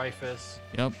Louis-Dreyfus.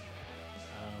 Yep.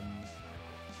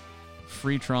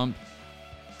 Free Trump.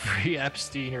 Free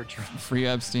Epstein or Trump. Free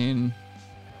Epstein.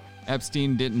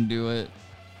 Epstein didn't do it.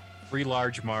 Free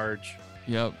Large Marge.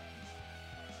 Yep.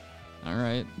 All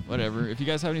right, whatever. If you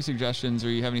guys have any suggestions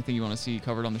or you have anything you want to see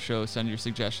covered on the show, send your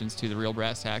suggestions to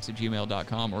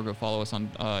therealbrasstacks@gmail.com or go follow us on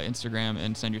Instagram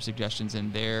and send your suggestions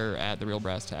in there at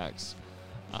therealbrasstacks.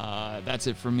 That's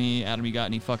it for me. Adam, you got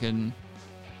any fucking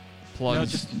plugs? No,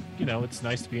 just, it's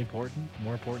nice to be important.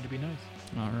 More important to be nice.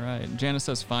 All right. Janice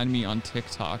says, find me on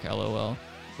TikTok, LOL.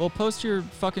 Well, post your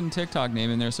fucking TikTok name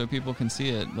in there so people can see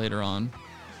it later on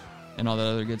and all that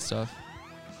other good stuff.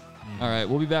 All right,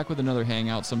 we'll be back with another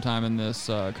hangout sometime in this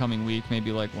coming week,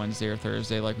 maybe like Wednesday or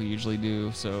Thursday like we usually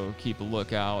do. So keep a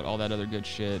lookout, all that other good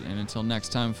shit. And until next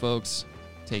time, folks,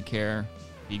 take care,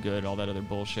 be good, all that other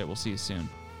bullshit. We'll see you soon.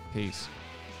 Peace.